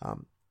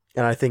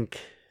 And I think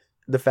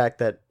the fact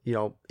that,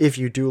 if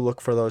you do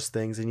look for those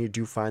things and you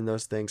do find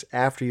those things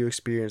after you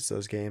experience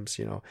those games,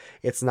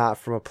 it's not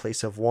from a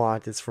place of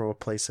want, it's from a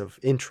place of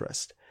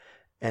interest.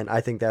 And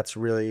I think that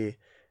really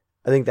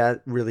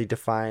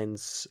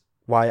defines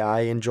why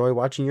I enjoy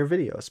watching your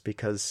videos,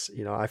 because,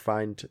 I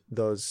find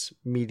those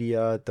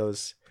media,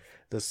 those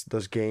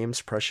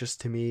games precious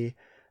to me.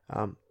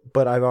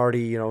 But I've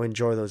already,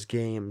 enjoy those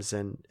games,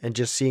 and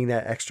just seeing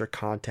that extra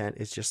content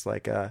is just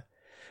like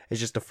it's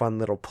just a fun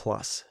little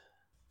plus.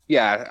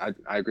 Yeah,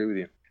 I agree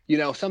with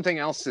you. Something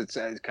else that's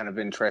kind of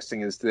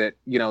interesting is that,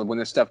 when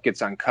this stuff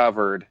gets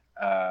uncovered,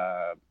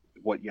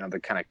 what, the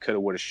kind of coulda,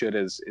 woulda, shoulda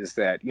is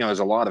that, there's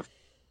a lot of,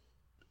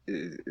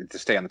 to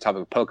stay on the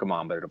topic of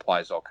Pokemon, but it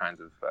applies to all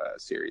kinds of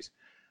series.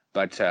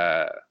 But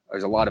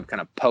there's a lot of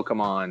kind of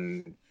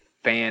Pokemon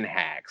fan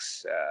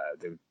hacks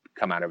that have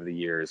come out over the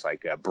years.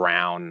 Like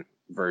Brown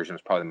version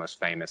is probably the most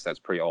famous. That's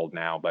pretty old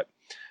now. But,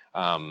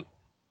 a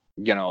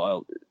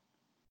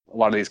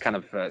lot of these kind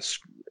of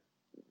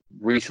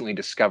recently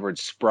discovered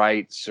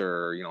sprites,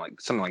 or like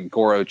something like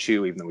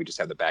Gorochu, even though we just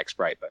have the back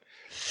sprite, but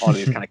all of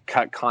these kind of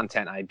cut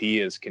content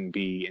ideas can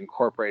be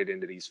incorporated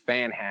into these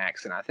fan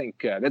hacks, and I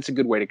think that's a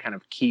good way to kind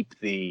of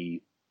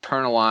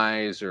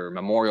internalize or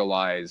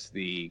memorialize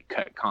the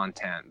cut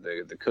content,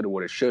 the coulda,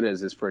 woulda,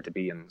 shouldas, is for it to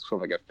be in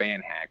sort of like a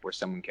fan hack where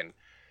someone can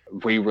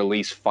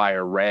re-release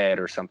Fire Red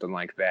or something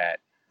like that,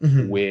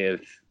 mm-hmm.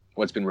 with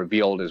what's been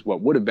revealed as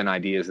what would have been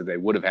ideas that they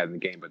would have had in the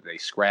game, but they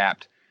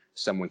scrapped.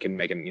 Someone can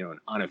make an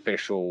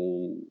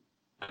unofficial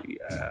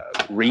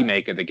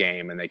remake of the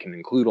game, and they can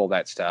include all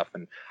that stuff.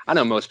 And I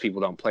know most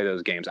people don't play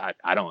those games.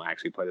 I don't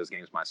actually play those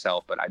games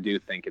myself, but I do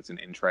think it's an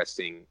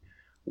interesting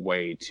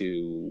way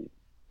to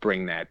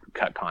bring that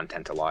cut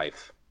content to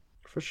life.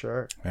 For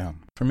sure. Yeah.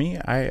 For me,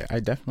 I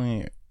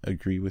definitely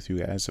agree with you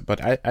guys,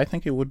 but I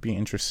think it would be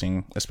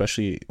interesting,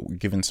 especially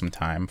given some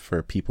time,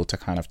 for people to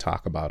kind of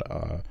talk about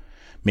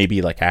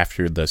maybe like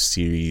after the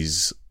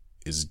series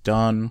is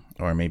done,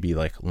 or maybe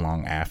like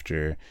long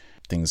after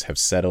things have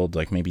settled,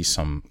 like maybe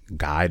some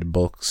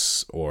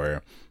guidebooks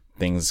or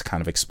things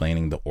kind of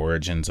explaining the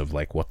origins of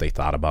like what they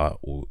thought about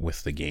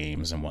with the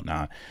games and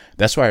whatnot.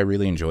 That's why I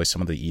really enjoy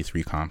some of the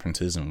E3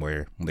 conferences, and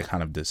where they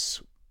kind of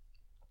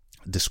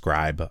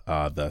describe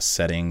the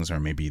settings or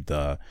maybe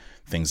the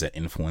things that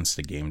influence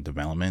the game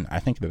development. I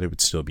think that it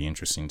would still be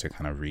interesting to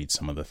kind of read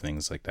some of the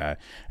things like that,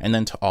 and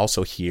then to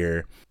also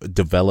hear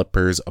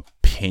developers'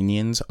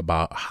 opinions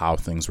about how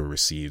things were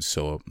received.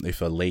 So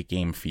if a late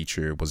game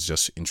feature was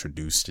just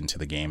introduced into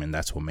the game and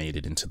that's what made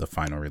it into the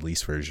final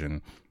release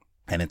version,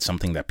 and it's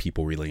something that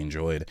people really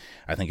enjoyed,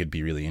 I think it'd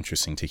be really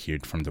interesting to hear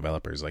from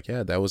developers like,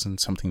 yeah, that wasn't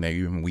something that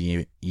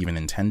we even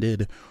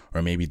intended,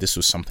 or maybe this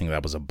was something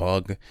that was a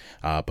bug,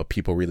 but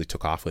people really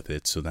took off with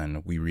it, so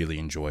then we really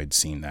enjoyed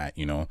seeing that,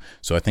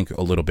 So I think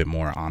a little bit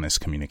more honest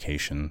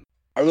communication.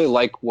 I really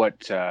like what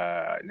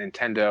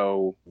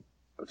Nintendo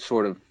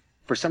sort of,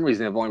 for some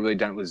reason, they've only really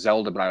done it with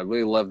Zelda, but I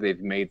really love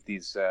they've made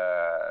these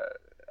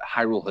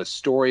Hyrule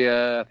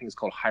Historia, I think it's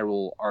called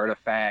Hyrule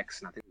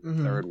Artifacts, and I think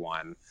the third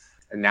one.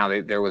 And now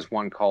there was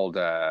one called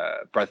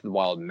Breath of the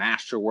Wild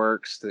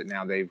Masterworks that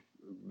now in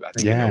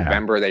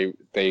November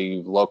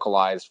they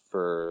localized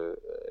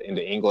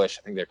into English.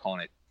 I think they're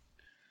calling it,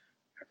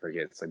 I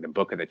forget, it's like the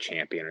Book of the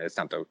Champion, or it's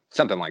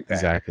something like that.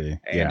 Exactly.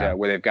 And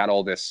where they've got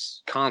all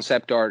this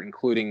concept art,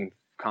 including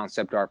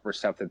concept art for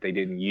stuff that they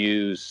didn't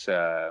use,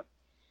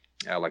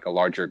 like a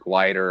larger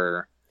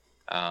glider.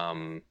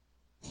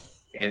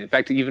 And in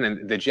fact, even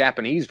in the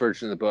Japanese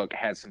version of the book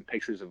had some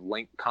pictures of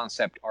Link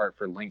concept art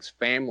for Link's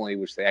family,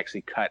 which they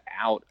actually cut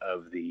out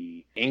of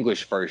the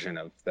English version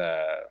of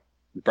the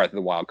Breath of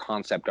the Wild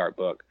concept art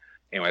book.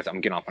 Anyways,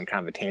 I'm getting off on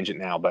kind of a tangent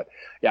now, but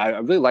yeah, I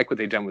really like what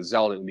they've done with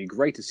Zelda. It would be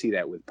great to see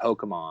that with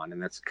Pokemon,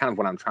 and that's kind of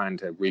what I'm trying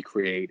to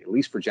recreate, at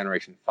least for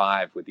Generation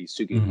 5, with these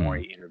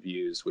Sugimori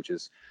interviews, which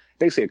is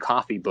basically a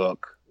coffee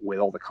book with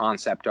all the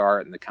concept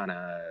art and the kind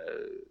of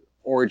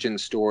origin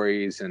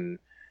stories and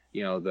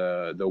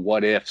the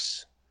what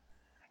ifs.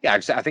 yeah,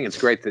 I think it's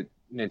great that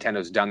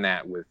Nintendo's done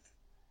that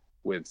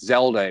with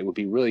Zelda. It would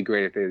be really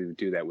great if they would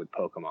do that with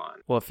Pokemon.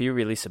 Well, if you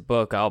release a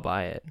book, I'll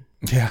buy it.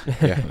 Yeah,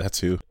 that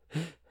too.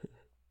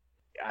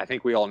 I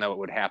think we all know what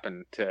would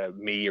happen to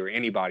me or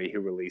anybody who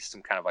released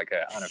some kind of like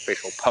a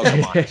unofficial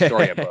Pokemon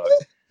Historia book.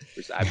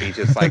 I'd be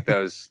just like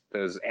those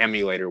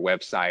emulator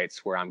websites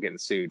where I'm getting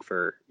sued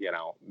for,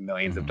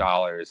 millions of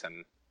dollars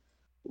and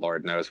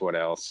Lord knows what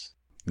else.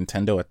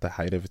 Nintendo at the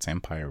height of its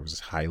empire was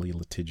highly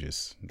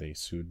litigious. They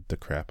sued the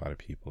crap out of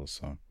people,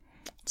 so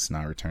let's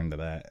not return to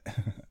that.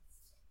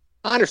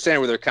 I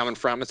understand where they're coming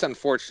from. It's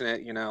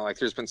unfortunate, like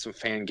there's been some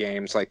fan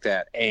games like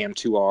that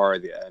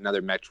AM2R,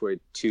 another Metroid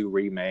 2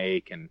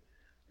 remake, and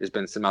there's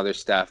been some other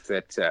stuff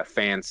that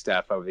fan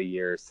stuff over the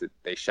years that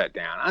they shut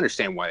down. I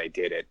understand why they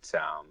did it.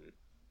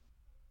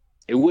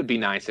 It would be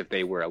nice if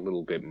they were a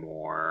little bit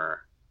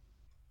more,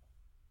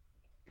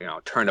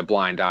 turn a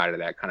blind eye to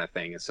that kind of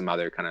thing, as some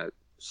other kind of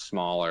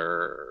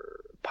smaller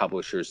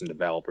publishers and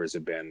developers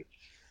have been.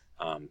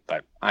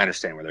 But I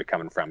understand where they're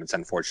coming from. It's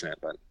unfortunate,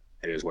 but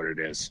it is what it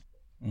is.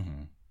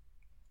 Mm-hmm.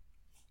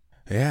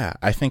 Yeah,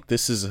 I think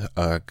this is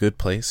a good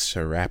place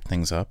to wrap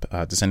things up.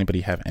 Does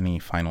anybody have any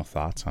final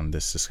thoughts on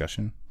this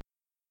discussion?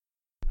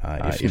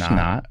 If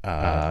not,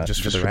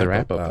 just for the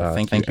wrap up,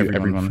 thank you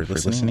everyone for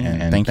listening,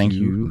 and thank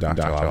you,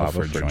 Dr. Lava,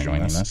 for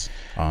joining us.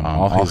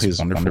 All his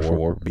wonderful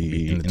work will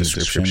be in the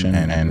description,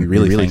 and we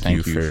really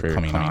thank you for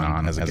coming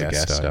on as a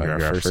guest.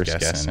 You're our first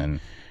guest, and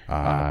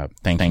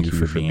thank you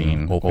for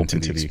being open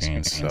to the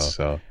experience.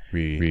 So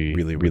we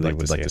really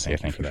would like to say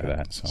thank you for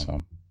that. So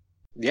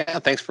yeah,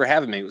 thanks for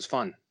having me. It was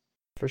fun.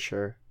 For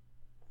sure.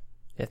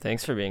 Yeah,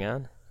 thanks for being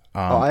on.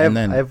 I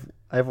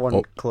have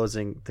one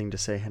closing thing to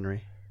say,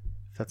 Henry.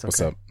 If that's okay.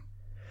 What's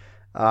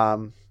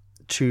up?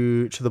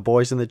 To the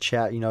boys in the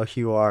chat, you know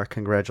who you are.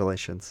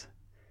 Congratulations.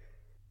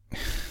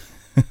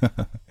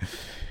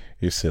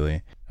 You're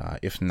silly.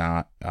 If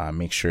not,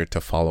 make sure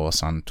to follow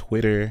us on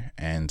Twitter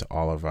and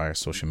all of our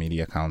social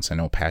media accounts. I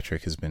know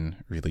Patrick has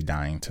been really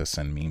dying to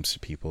send memes to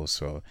people,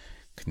 so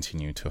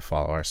continue to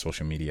follow our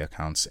social media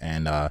accounts.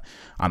 And on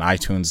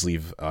iTunes,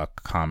 leave a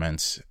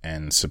comment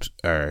and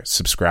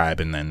subscribe,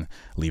 and then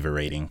leave a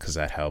rating, because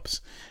that helps.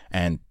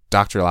 And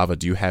Dr. Lava,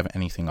 do you have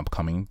anything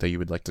upcoming that you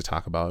would like to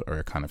talk about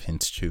or kind of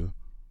hint to?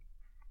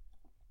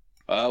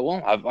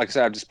 Like I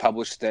said, I've just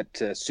published that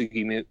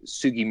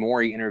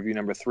Sugimori interview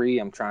number 3.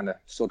 I'm trying to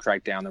still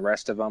track down the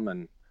rest of them,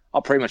 and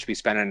I'll pretty much be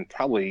spending,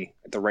 probably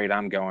at the rate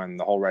I'm going,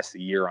 the whole rest of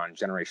the year on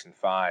Generation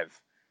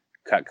 5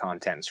 cut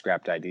content and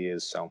scrapped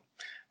ideas. So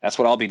that's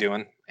what I'll be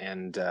doing.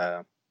 And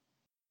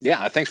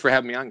yeah, thanks for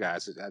having me on,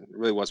 guys. It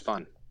really was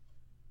fun.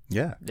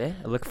 Yeah. Yeah,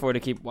 I look forward to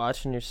keep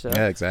watching your stuff.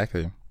 Yeah,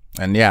 exactly.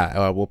 And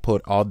yeah, we'll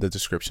put all the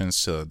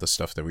descriptions to the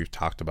stuff that we've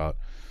talked about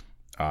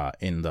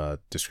in the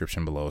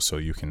description below, so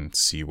you can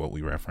see what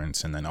we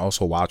reference. And then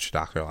also watch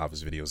Dr.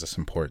 Lava's videos. That's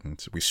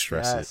important. We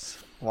stress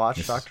it.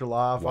 Watch Dr.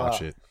 Lava.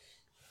 Watch it.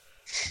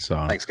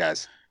 So thanks,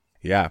 guys.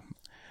 Yeah.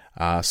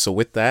 So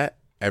with that,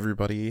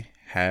 everybody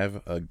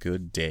have a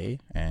good day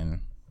and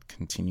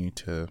continue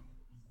to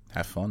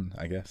have fun,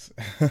 I guess.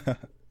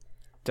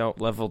 Don't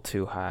level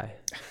too high.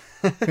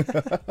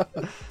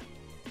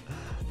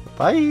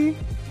 Bye.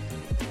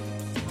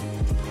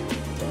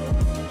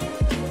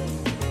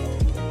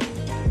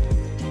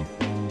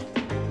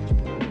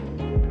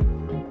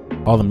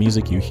 All the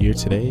music you hear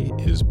today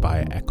is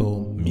by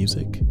Echo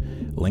Music.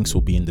 Links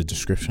will be in the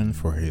description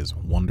for his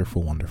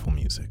wonderful, wonderful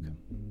music.